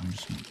 damn it, I'm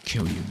just gonna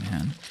kill you,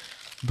 man.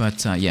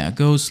 But yeah,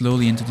 go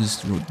slowly into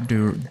this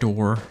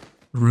door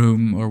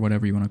room, or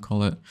whatever you want to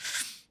call it.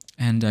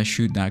 And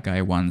shoot that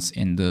guy once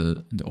in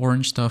the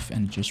orange stuff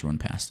and just run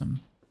past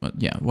him.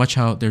 But yeah, watch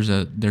out, there's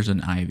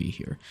an Ivy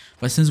here.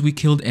 But since we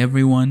killed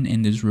everyone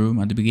in this room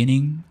at the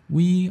beginning,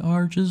 we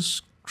are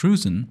just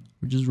cruising.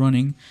 We're just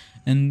running,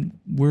 and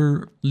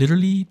we're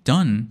literally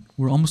done.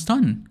 We're almost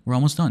done. We're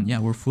almost done. Yeah,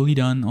 we're fully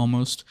done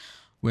almost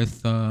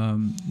with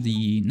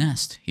the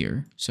nest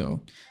here.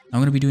 So I'm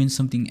going to be doing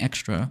something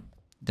extra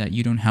that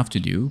you don't have to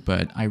do,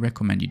 but I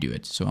recommend you do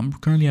it. So I'm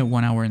currently at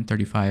 1 hour and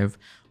 35,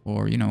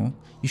 or you know,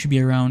 you should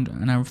be around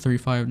an hour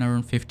 35, an hour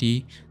and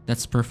 50.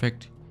 That's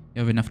perfect. You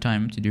have enough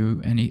time to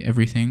do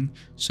everything.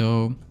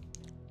 So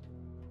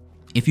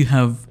if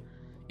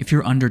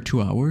you're under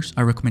 2 hours,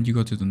 I recommend you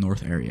go to the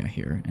north area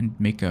here and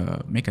make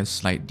a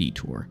slight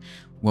detour.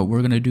 What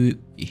we're gonna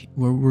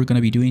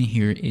be doing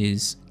here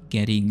is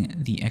getting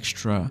the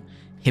extra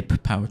hip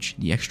pouch,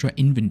 the extra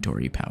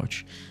inventory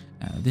pouch.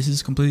 This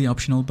is completely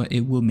optional, but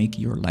it will make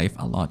your life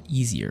a lot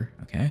easier.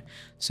 Okay,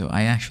 so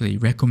I actually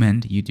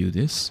recommend you do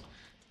this.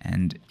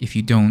 And if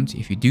you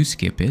do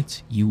skip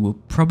it, you will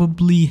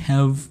probably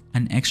have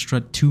an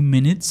extra 2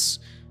 minutes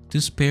to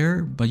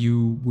spare, but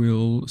you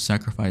will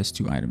sacrifice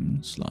 2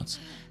 item slots.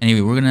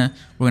 Anyway, we're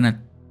gonna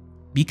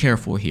be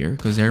careful here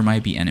because there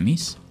might be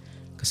enemies,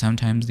 because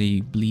sometimes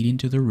they bleed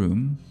into the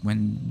room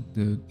when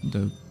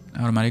the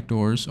automatic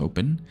doors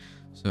open.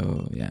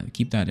 So yeah,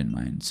 keep that in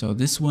mind. So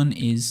this one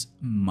is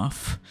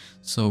Muff.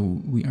 So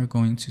we are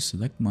going to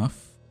select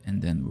Muff,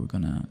 and then we're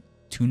gonna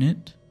tune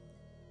it.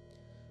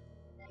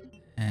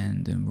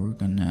 And then we're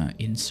gonna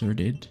insert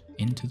it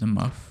into the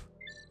Muff.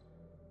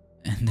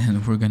 And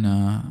then we're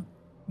gonna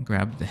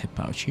grab the hip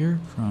pouch here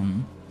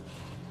from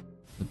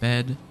the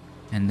bed.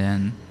 And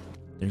then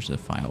there's a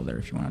file there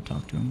if you want to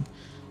talk to him.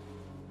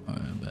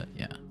 But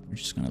yeah, we're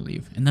just gonna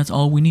leave. And that's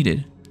all we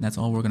needed. That's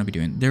all we're gonna be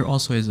doing. There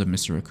also is a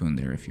Mr. Raccoon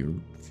there if you're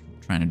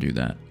trying to do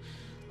that.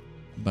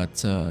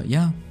 But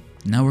yeah,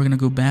 now we're gonna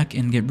go back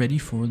and get ready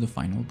for the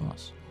final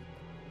boss.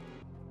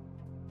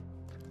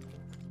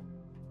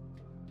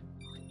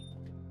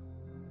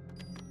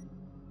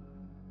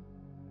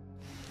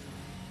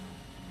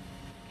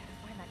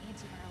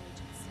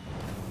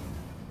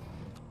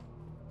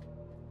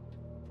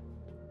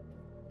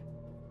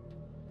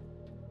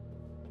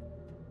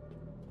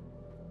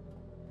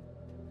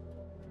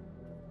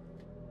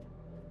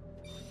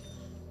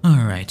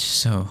 Alright,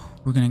 so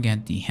we're gonna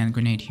get the hand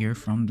grenade here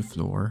from the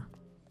floor,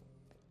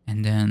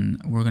 and then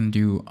we're gonna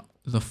do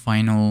the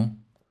final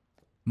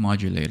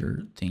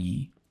modulator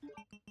thingy.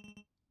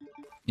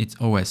 It's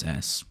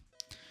OSS.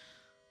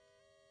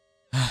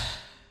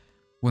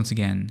 Once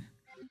again,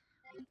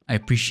 I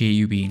appreciate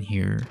you being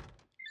here.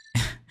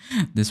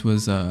 This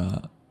was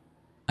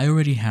I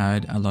already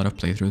had a lot of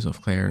playthroughs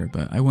of Claire,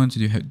 but I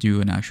wanted to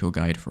do an actual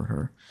guide for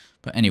her.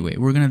 But anyway,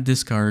 we're gonna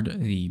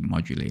discard the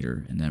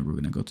modulator, and then we're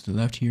gonna go to the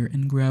left here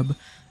and grab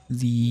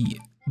the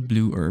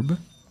blue herb.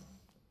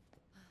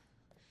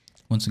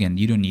 Once again,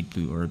 you don't need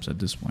blue herbs at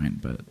this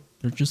point, but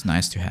they're just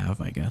nice to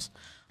have, I guess.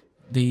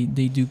 They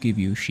do give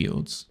you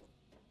shields,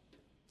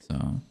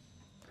 so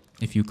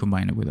if you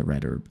combine it with a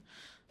red herb.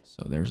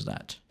 So there's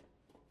that.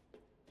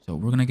 So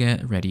we're gonna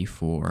get ready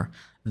for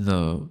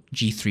the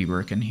G3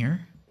 Birkin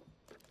here,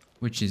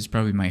 which is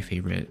probably my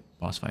favorite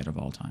boss fight of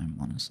all time,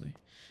 honestly.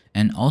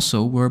 And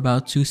also, we're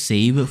about to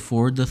save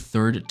for the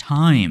 3rd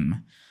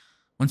time.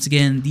 Once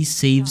again, these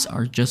saves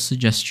are just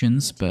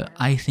suggestions, but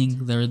I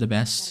think they're the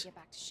best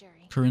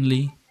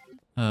currently,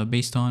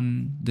 based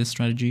on this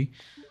strategy.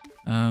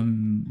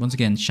 Once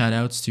again, shout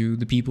outs to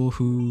the people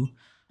who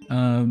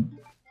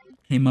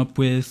came up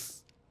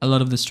with a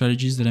lot of the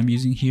strategies that I'm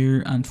using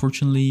here.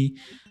 Unfortunately,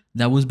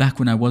 that was back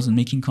when I wasn't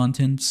making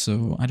content,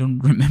 so I don't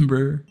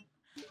remember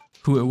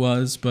who it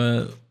was,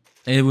 but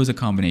it was a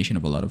combination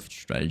of a lot of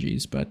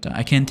strategies. But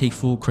I can't take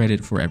full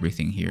credit for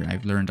everything here.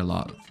 I've learned a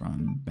lot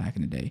from back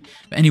in the day.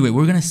 But anyway,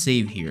 we're gonna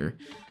save here,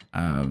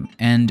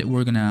 and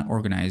we're gonna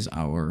organize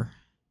our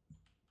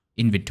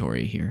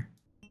inventory here.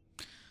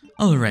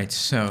 Alright,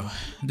 so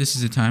this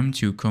is the time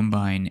to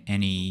combine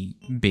any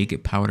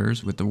big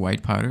powders with the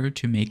white powder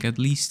to make at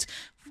least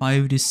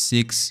 5 to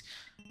 6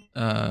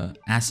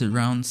 acid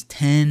rounds,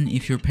 10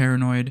 if you're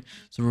paranoid.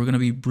 So we're gonna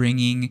be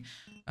bringing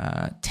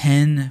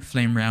 10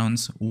 flame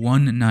rounds,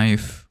 1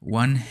 knife,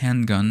 1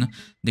 handgun,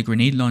 the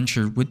grenade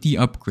launcher with the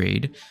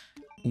upgrade,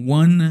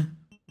 1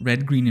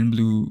 red, green, and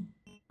blue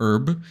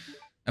herb,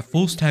 a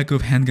full stack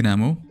of handgun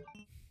ammo.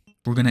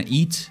 We're gonna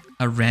eat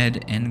a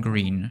red and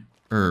green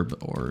herb,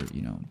 or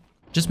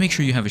just make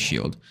sure you have a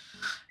shield,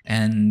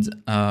 and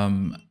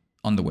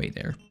on the way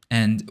there.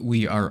 And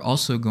we are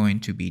also going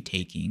to be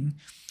taking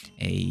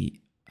the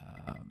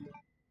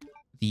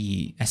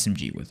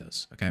SMG with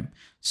us. Okay,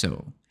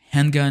 so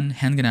handgun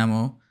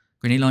ammo,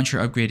 grenade launcher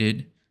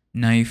upgraded,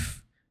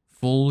 knife,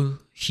 full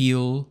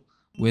heal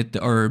with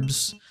the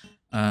herbs,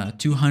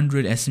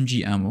 200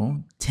 SMG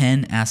ammo,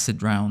 10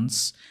 acid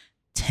rounds,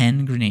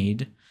 10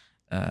 grenade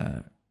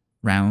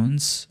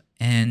rounds,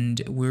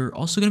 and we're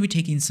also going to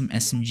be taking some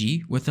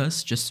SMG with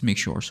us just to make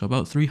sure. So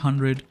about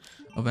 300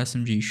 of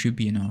SMG should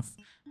be enough.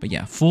 But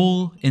yeah,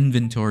 full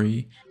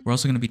inventory. We're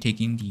also going to be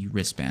taking the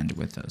wristband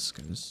with us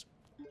because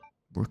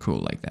we're cool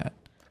like that.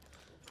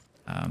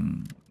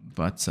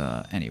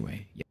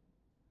 Anyway, yeah.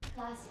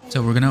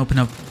 So we're going to open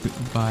up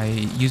by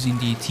using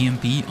the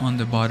TMP on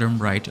the bottom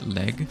right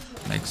leg,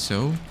 like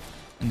so.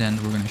 And then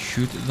we're going to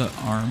shoot the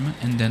arm,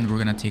 and then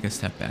we're going to take a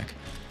step back.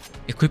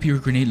 Equip your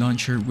grenade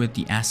launcher with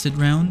the acid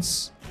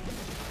rounds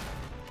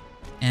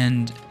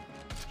and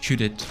shoot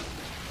it,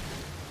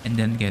 and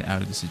then get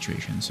out of the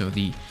situation. So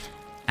the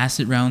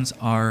acid rounds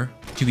are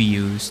to be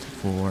used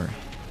for,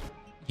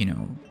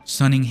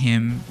 stunning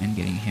him and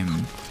getting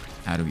him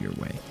out of your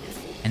way.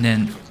 And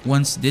then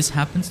once this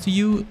happens to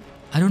you,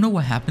 I don't know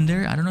what happened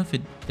there. I don't know if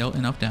it dealt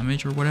enough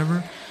damage or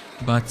whatever,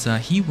 but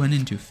he went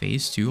into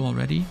phase 2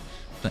 already.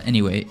 But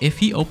anyway, if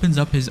he opens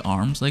up his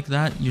arms like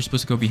that, you're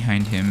supposed to go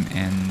behind him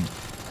and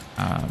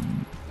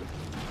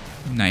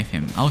knife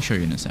him. I'll show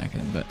you in a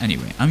second. But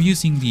anyway, I'm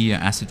using the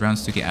acid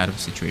rounds to get out of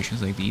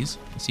situations like these.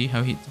 See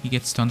how he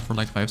gets stunned for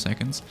like 5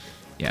 seconds?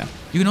 Yeah,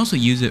 you can also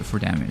use it for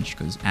damage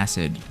because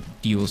acid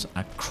deals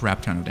a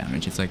crap ton of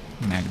damage. It's like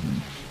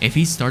magnum. If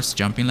he starts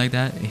jumping like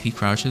that, if he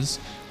crouches,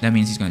 that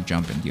means he's going to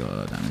jump and deal a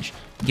lot of damage.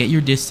 Get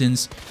your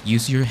distance,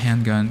 use your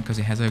handgun because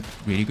it has a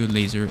really good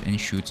laser, and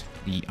shoot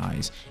the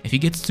eyes. If he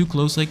gets too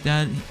close like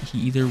that, he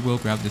either will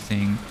grab the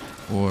thing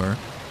or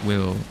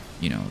will,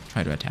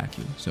 try to attack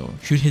you. So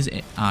shoot his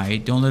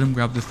eye, don't let him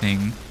grab the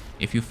thing.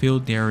 If you feel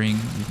daring,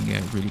 you can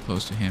get really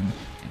close to him.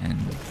 And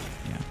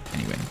yeah,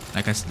 anyway,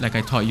 like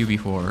I taught you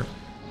before,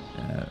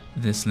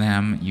 the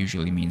slam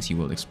usually means he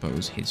will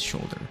expose his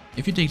shoulder.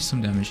 If you take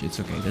some damage, it's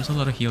okay. There's a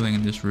lot of healing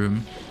in this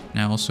room,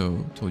 and I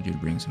also told you to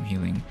bring some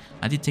healing.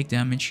 I did take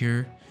damage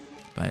here,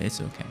 but it's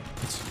okay.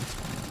 It's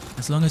fine.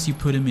 As long as you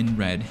put him in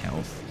red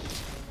health,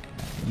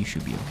 you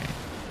should be okay.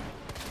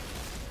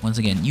 Once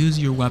again, use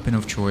your weapon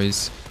of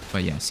choice.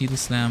 But yeah, see the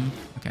slam?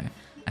 Okay.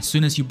 As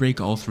soon as you break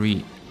all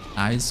 3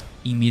 eyes,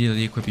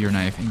 immediately equip your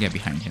knife and get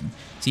behind him.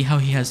 See how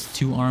he has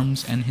 2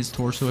 arms and his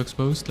torso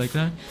exposed like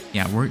that?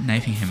 Yeah, we're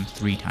knifing him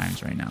 3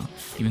 times right now,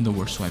 even though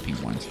we're swiping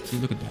once. See,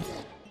 look at that.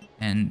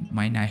 And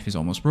my knife is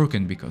almost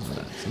broken because of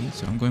that. See?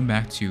 So I'm going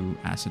back to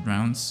acid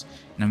rounds,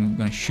 and I'm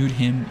going to shoot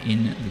him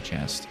in the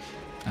chest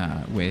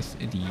with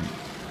the...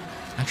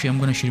 Actually, I'm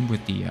going to shoot him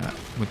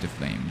with the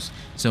flames.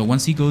 So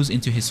once he goes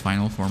into his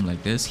final form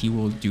like this, he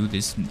will do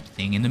this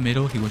thing in the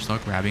middle. He will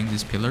start grabbing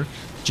this pillar.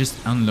 Just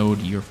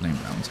unload your flame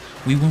rounds.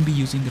 We won't be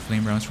using the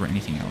flame rounds for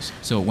anything else.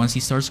 So once he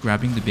starts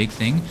grabbing the big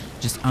thing,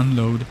 just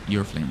unload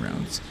your flame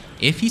rounds.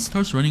 If he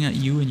starts running at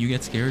you and you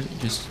get scared,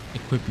 just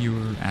equip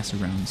your acid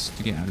rounds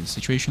to get out of the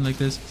situation like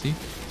this. See?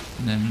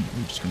 And then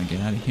we're just going to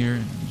get out of here.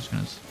 And I'm just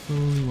going to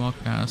slowly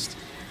walk past.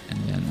 And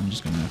then I'm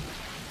just going to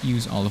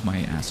use all of my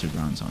acid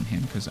rounds on him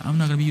because I'm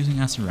not going to be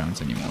using acid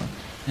rounds anymore.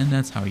 And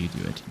that's how you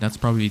do it. That's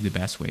probably the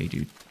best way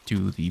to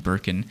do the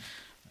Birkin.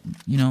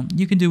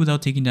 You can do it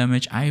without taking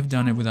damage. I've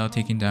done it without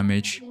taking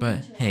damage,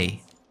 but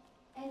hey,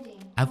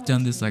 I've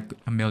done this like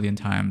a million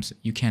times.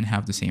 You can't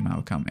have the same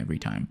outcome every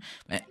time.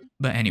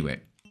 But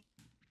anyway,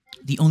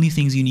 the only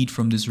things you need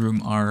from this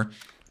room are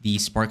the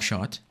spark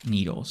shot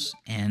needles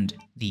and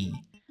the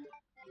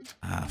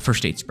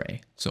first aid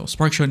spray. So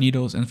spark shot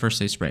needles and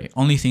first aid spray,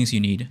 only things you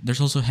need.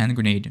 There's also hand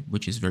grenade,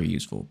 which is very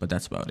useful, but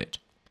that's about it.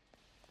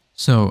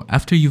 So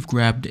after you've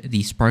grabbed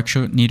the spark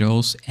shot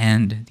needles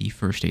and the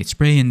first aid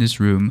spray in this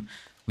room,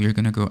 we are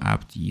gonna go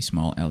up the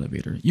small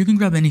elevator. You can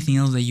grab anything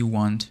else that you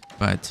want,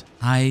 but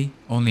I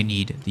only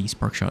need the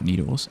spark shot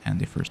needles and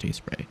the first aid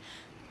spray.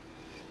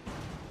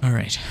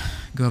 Alright,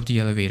 go up the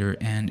elevator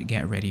and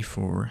get ready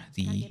for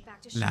the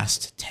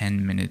last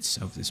 10 minutes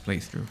of this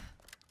playthrough.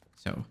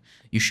 So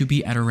you should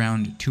be at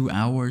around 2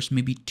 hours,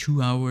 maybe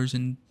 2 hours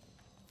and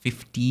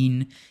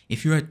 15.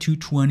 If you're at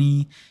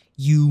 220,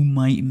 you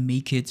might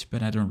make it,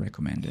 but I don't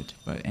recommend it.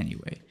 But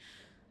anyway,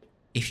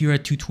 if you're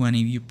at 220,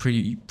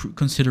 you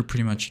consider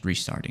pretty much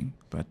restarting.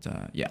 But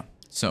yeah,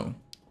 so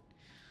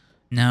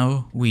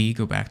now we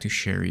go back to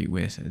Sherry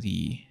with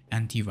the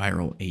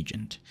antiviral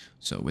agent.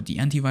 So with the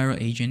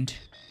antiviral agent,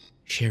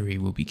 Sherry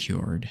will be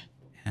cured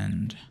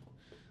and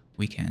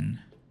we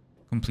can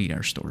complete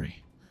our story.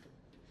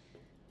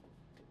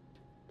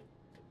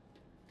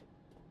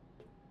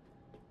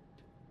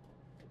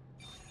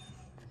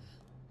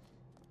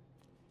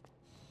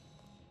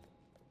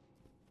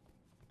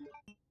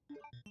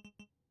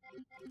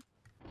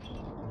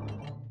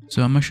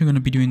 So I'm actually going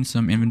to be doing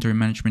some inventory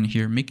management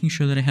here, making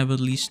sure that I have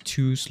at least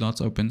 2 slots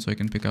open so I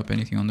can pick up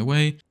anything on the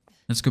way.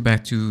 Let's go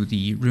back to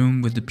the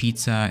room with the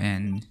pizza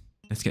and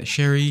let's get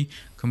Sherry.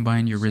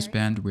 Combine your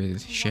wristband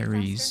with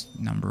Sherry's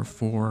number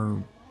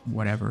 4,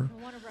 whatever.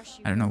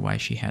 I don't know why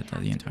she had that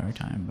the entire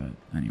time,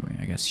 but anyway,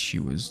 I guess she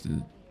was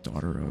the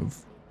daughter of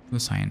the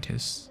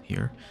scientist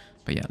here.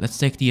 But yeah, let's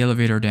take the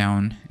elevator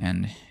down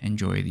and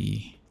enjoy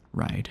the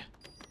ride.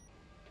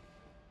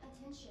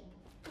 Attention.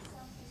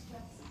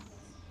 Self-destruct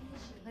sequence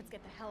initiated. Let's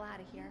get the hell out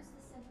of here. Use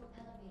the central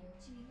elevator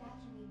to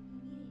evacuate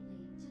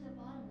immediately to the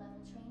bottom level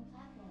train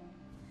platform.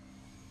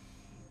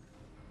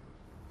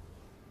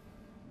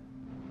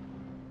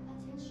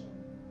 Attention.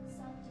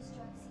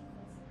 Self-destruct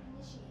sequence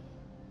initiated.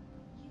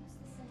 Use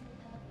the central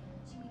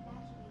elevator to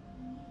evacuate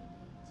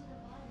immediately to the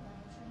bottom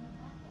level train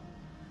platform.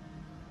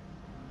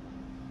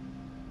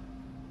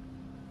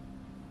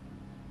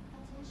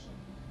 Attention.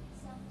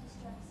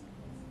 Self-destruct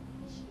sequence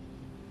initiated.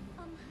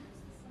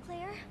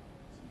 Claire?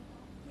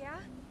 Yeah?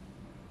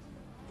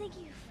 Thank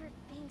you for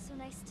being so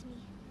nice to me.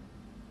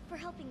 For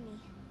helping me.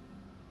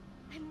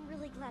 I'm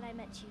really glad I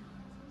met you.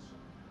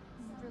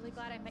 I'm really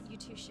glad I met you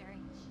too, Sherry.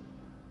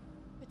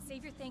 But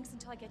save your thanks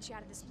until I get you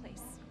out of this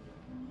place.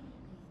 Immediately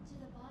to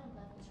the bottom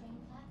level train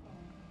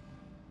platform.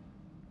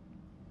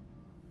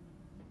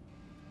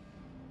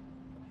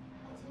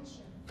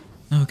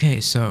 Attention.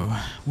 Okay, so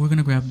we're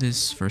gonna grab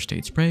this first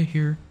aid spray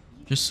here,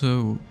 just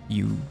so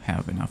you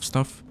have enough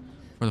stuff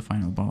for the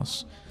final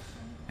boss.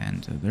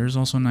 And there's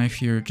also a knife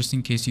here, just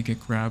in case you get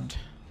grabbed.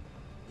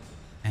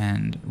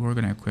 And we're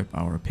gonna equip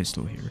our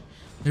pistol here.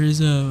 There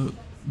is a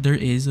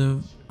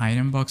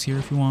item box here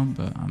if you want,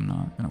 but I'm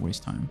not gonna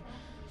waste time.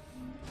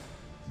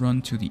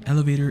 Run to the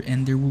elevator,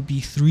 and there will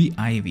be 3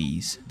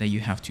 IVs that you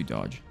have to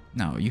dodge.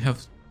 Now you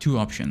have 2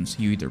 options.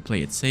 You either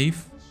play it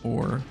safe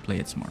or play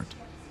it smart.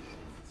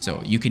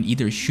 So you can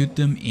either shoot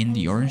them in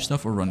the orange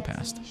stuff or run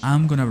past.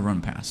 I'm gonna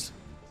run past.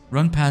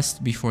 Run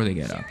past before they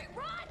get up.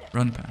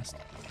 Run past.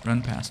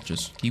 Run past.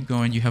 Just keep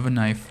going. You have a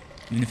knife.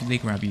 Even if they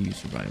grab you, you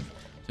survive.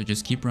 So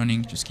just keep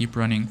running. Just keep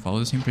running. Follow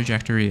the same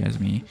trajectory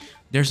as me.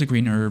 There's a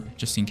green herb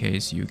just in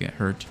case you get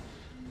hurt.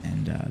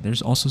 And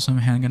there's also some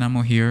handgun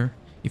ammo here.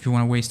 If you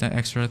want to waste that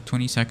extra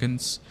 20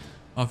 seconds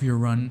of your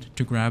run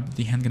to grab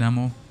the handgun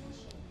ammo,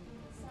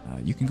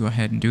 you can go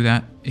ahead and do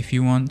that if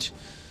you want.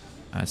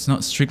 It's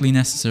not strictly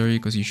necessary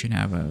because you should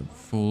have a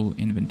full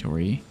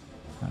inventory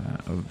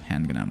of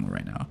handgun ammo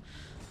right now.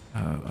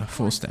 A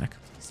full stack.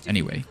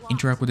 Anyway,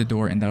 interact with the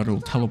door and that will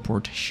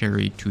teleport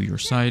Sherry to your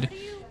side.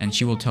 And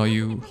she will tell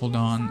you, hold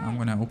on, I'm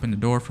going to open the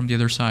door from the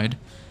other side.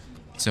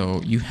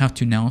 So you have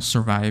to now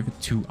survive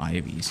 2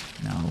 IVs.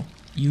 Now,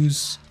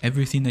 use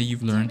everything that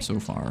you've learned so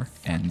far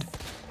and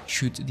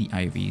shoot the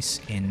IVs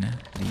in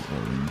the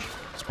orange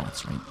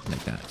spots, right?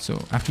 Like that.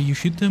 So after you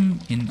shoot them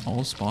in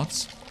all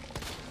spots,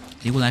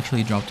 they will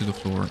actually drop to the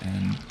floor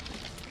and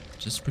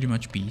just pretty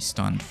much be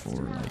stunned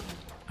for like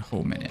a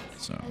whole minute.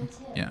 So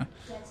yeah,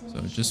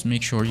 so just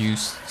make sure you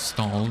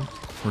stall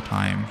for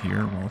time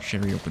here while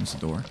Sherry opens the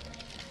door.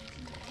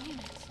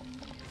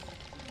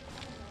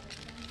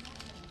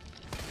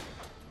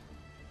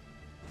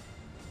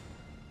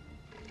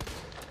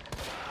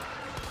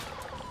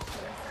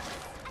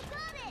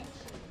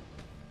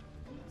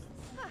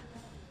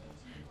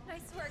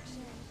 Nice work,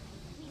 Sherry.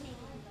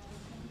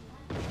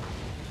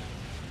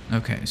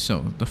 Okay,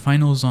 so the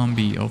final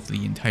zombie of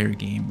the entire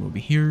game will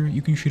be here.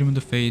 You can shoot him in the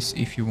face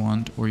if you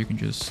want, or you can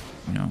just,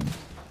 you know,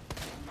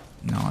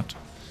 not.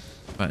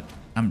 But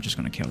I'm just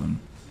gonna kill him.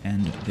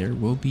 And there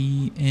will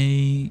be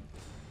a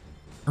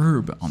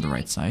herb on the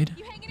right side,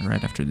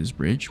 right after this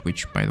bridge,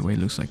 which by the way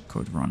looks like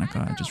Code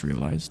Veronica, I just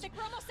realized.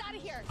 We're almost out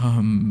of here.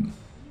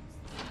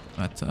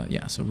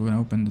 Yeah, so we're gonna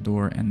open the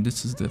door, and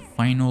this is the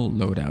final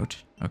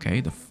loadout,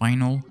 okay? The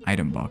final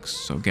item box,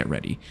 so get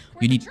ready.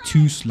 You need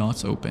 2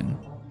 slots open.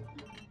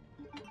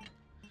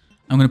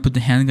 I'm gonna put the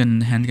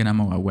handgun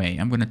ammo away.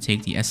 I'm gonna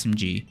take the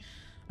SMG.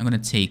 I'm gonna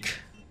take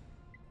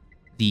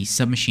the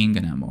submachine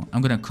gun ammo.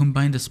 I'm gonna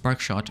combine the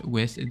spark shot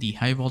with the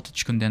high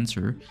voltage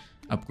condenser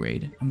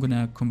upgrade. I'm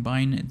gonna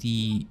combine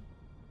the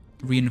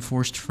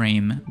reinforced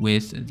frame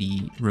with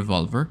the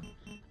revolver.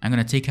 I'm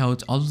gonna take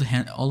out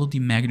all of the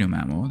magnum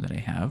ammo that I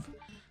have.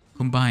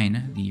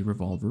 Combine the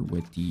revolver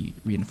with the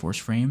reinforced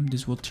frame.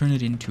 This will turn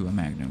it into a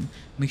magnum.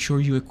 Make sure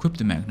you equip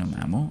the magnum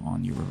ammo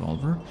on your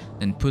revolver.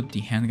 Then put the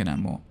handgun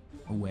ammo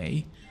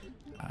away.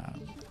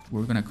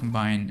 We're gonna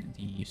combine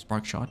the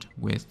spark shot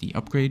with the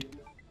upgrade.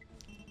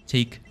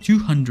 Take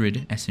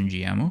 200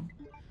 SMG ammo.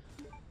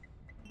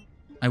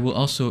 I will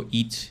also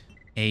eat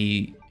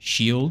a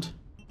shield,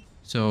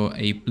 so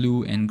a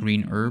blue and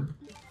green herb,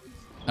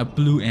 a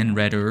blue and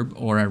red herb,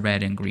 or a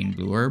red and green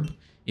blue herb.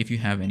 If you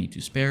have any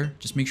to spare,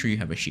 just make sure you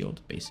have a shield,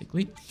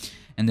 basically.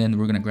 And then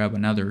we're gonna grab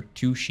another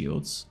 2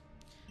 shields.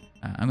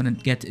 I'm gonna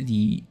get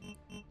the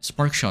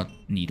spark shot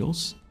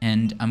needles,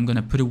 and I'm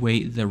gonna put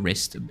away the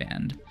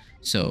wristband.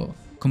 So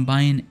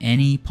combine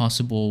any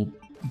possible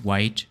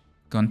white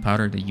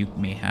gunpowder that you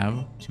may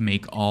have to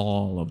make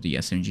all of the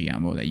SMG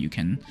ammo that you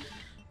can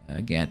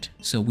get.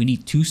 So we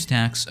need 2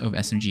 stacks of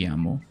SMG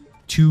ammo,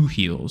 2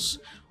 heals,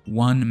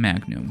 1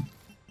 magnum,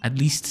 at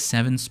least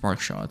 7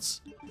 spark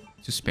shots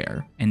to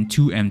spare, and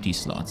 2 empty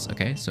slots.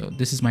 Okay, so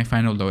this is my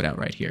final loadout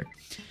right here.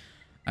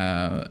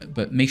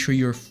 But make sure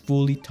you're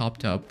fully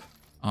topped up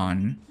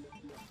on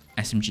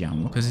SMG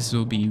ammo, because this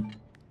will be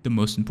the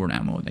most important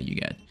ammo that you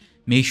get.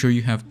 Make sure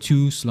you have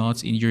 2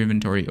 slots in your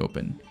inventory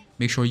open.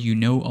 Make sure you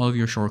know all of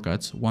your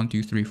shortcuts, 1,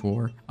 2, 3,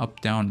 4, up,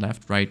 down,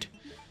 left, right,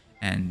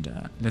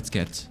 and let's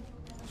get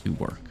to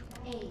work.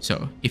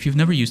 So if you've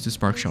never used a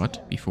spark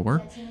shot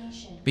before,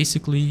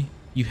 basically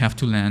you have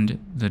to land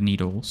the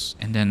needles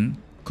and then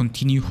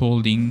continue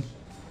holding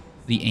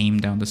the aim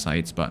down the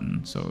sights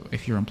button. So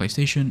if you're on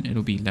PlayStation,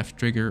 it'll be left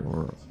trigger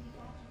or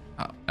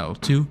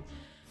L2,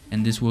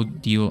 and this will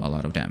deal a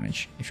lot of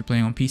damage. If you're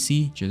playing on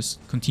PC,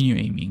 just continue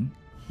aiming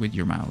with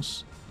your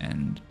mouse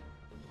and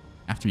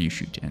after you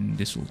shoot, and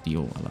this will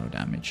deal a lot of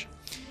damage.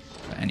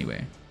 But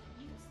anyway,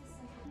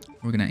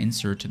 we're gonna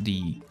insert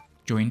the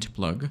joint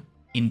plug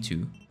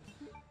into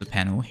the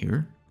panel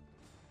here,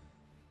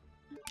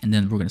 and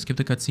then we're gonna skip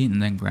the cutscene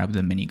and then grab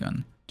the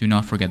minigun. Do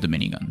not forget the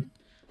minigun.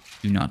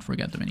 Do not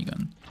forget the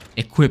minigun.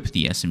 Equip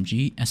the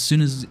SMG. As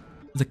soon as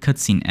the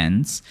cutscene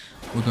ends,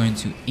 we're going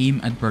to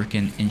aim at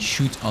Birkin and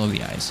shoot all of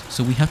the eyes.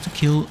 So we have to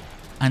kill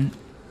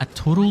a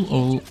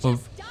total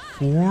of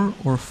 4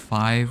 or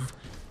 5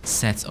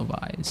 sets of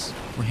eyes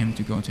for him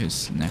to go into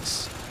his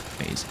next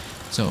phase.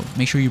 So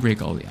make sure you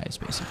break all the eyes,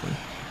 basically.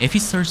 If he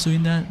starts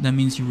doing that, that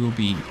means you will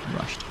be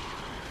rushed.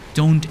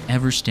 Don't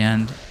ever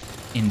stand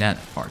in that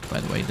part, by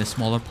the way, the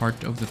smaller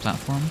part of the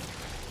platform,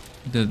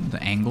 the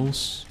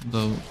angles,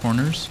 the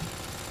corners,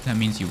 that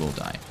means you will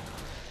die.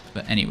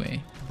 But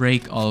anyway,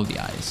 break all of the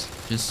eyes.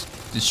 Just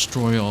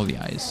destroy all the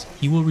eyes.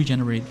 He will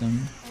regenerate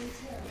them.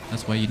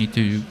 That's why you need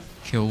to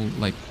kill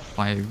like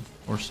 5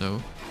 or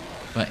so.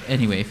 But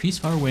anyway, if he's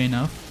far away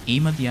enough,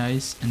 aim at the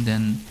eyes and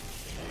then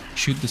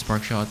shoot the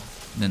spark shot,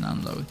 then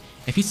unload.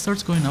 If he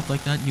starts going up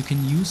like that, you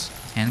can use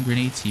hand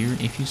grenades here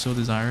if you so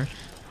desire,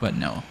 but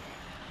no.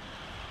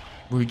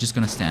 We're just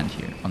gonna stand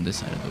here on this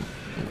side of the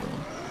world.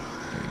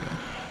 There we go.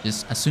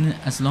 Just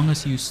as long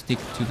as you stick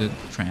to the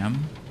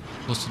tram,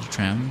 close to the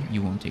tram,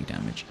 you won't take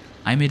damage.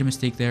 I made a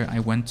mistake there. I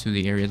went to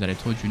the area that I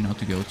told you not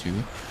to go to,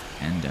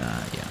 and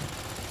yeah,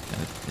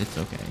 it's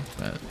okay,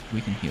 but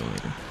we can heal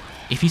later.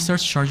 If he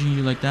starts charging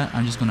you like that,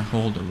 I'm just gonna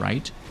hold the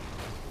right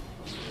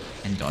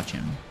and dodge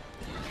him.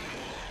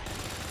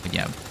 But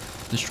yeah,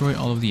 destroy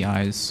all of the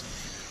eyes.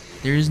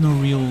 There is no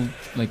real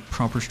like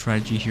proper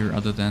strategy here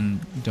other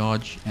than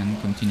dodge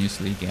and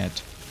continuously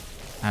get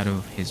out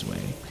of his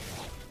way.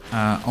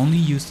 Only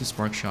use the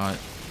spark shot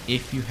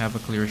if you have a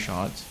clear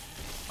shot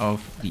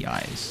of the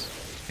eyes.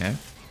 Okay,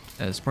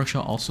 spark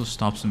shot also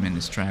stops him in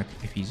his track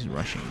if he's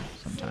rushing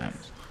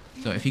sometimes.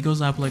 So if he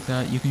goes up like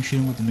that, you can shoot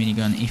him with the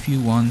minigun if you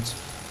want,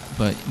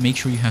 but make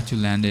sure you have to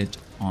land it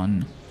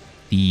on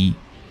the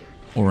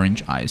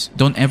orange eyes.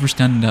 Don't ever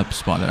stand in that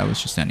spot that I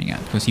was just standing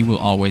at, because he will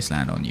always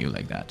land on you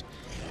like that.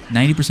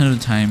 90% of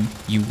the time,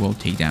 you will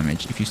take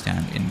damage if you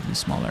stand in the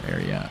smaller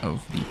area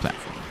of the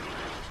platform.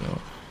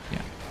 So,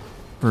 yeah.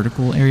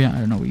 Vertical area, I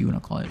don't know what you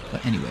want to call it,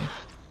 but anyway.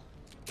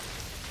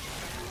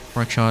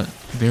 Spark shot,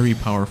 very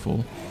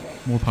powerful.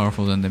 More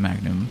powerful than the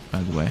Magnum,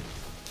 by the way.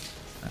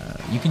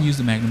 You can use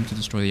the Magnum to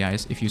destroy the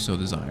eyes if you so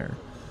desire.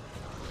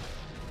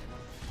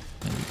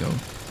 There we go.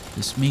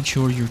 Just make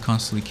sure you're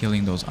constantly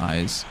killing those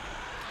eyes.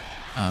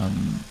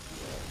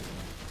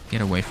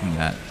 Get away from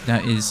that.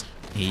 That is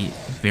a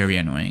very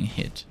annoying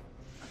hit.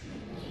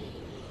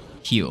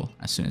 Heal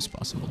as soon as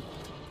possible.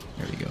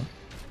 There we go.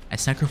 I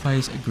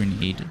sacrifice a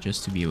grenade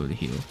just to be able to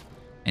heal.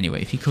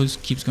 Anyway, if he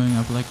keeps going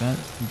up like that,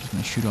 we're just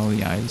going to shoot all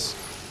the eyes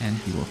and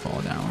he will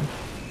fall down.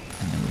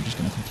 And then we're just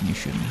going to continue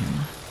shooting him.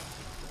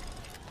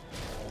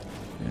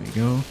 There we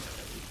go.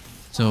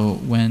 So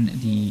when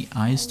the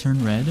eyes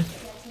turn red,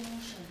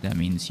 that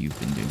means you've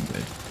been doing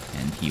good.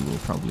 And he will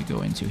probably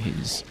go into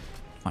his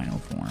final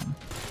form.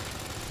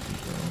 There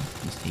we go.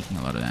 He's taking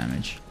a lot of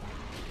damage.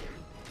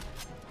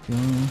 Go.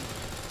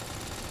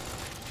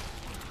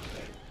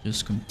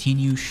 Just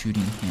continue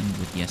shooting him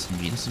with the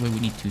SMG. This is why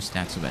we need 2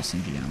 stacks of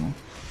SMG ammo.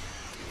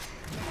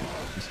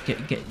 Just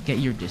get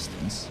your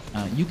distance.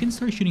 You can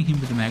start shooting him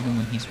with the Magnum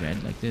when he's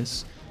red like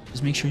this.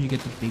 Just make sure you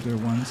get the bigger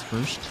ones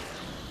first,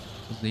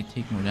 because they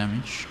take more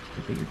damage,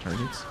 the bigger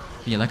targets.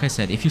 But yeah, like I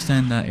said, if you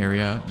stand in that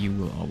area, you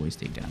will always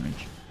take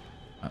damage.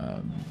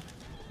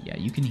 Yeah,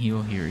 you can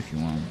heal here if you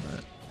want,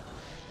 but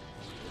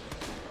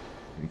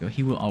there we go.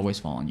 He will always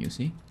fall on you,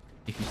 see?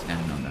 If you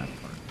stand on that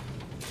part.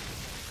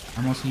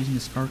 I'm also using the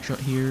spark shot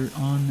here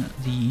on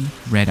the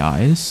red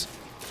eyes.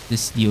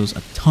 This deals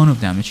a ton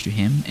of damage to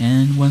him,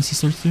 and once he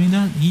starts doing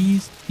that,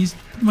 he's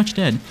pretty much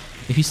dead.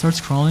 If he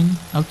starts crawling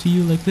out to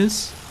you like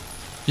this,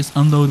 just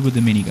unload with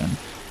the minigun.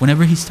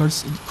 Whenever he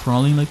starts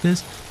crawling like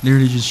this,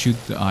 literally just shoot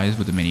the eyes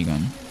with the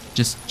minigun.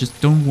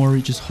 Just don't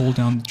worry, just hold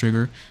down the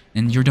trigger,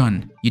 and you're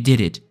done. You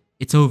did it.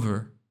 It's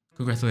over.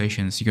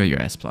 Congratulations, you got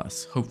your S+.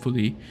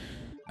 Hopefully,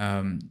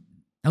 that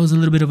was a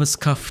little bit of a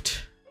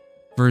scuffed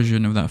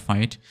version of that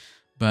fight,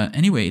 But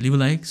anyway, leave a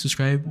like,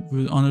 subscribe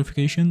with on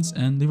notifications,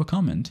 and leave a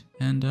comment.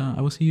 And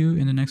I will see you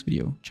in the next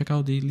video. Check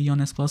out the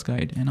Leon S Plus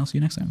guide, and I'll see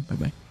you next time. Bye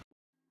bye.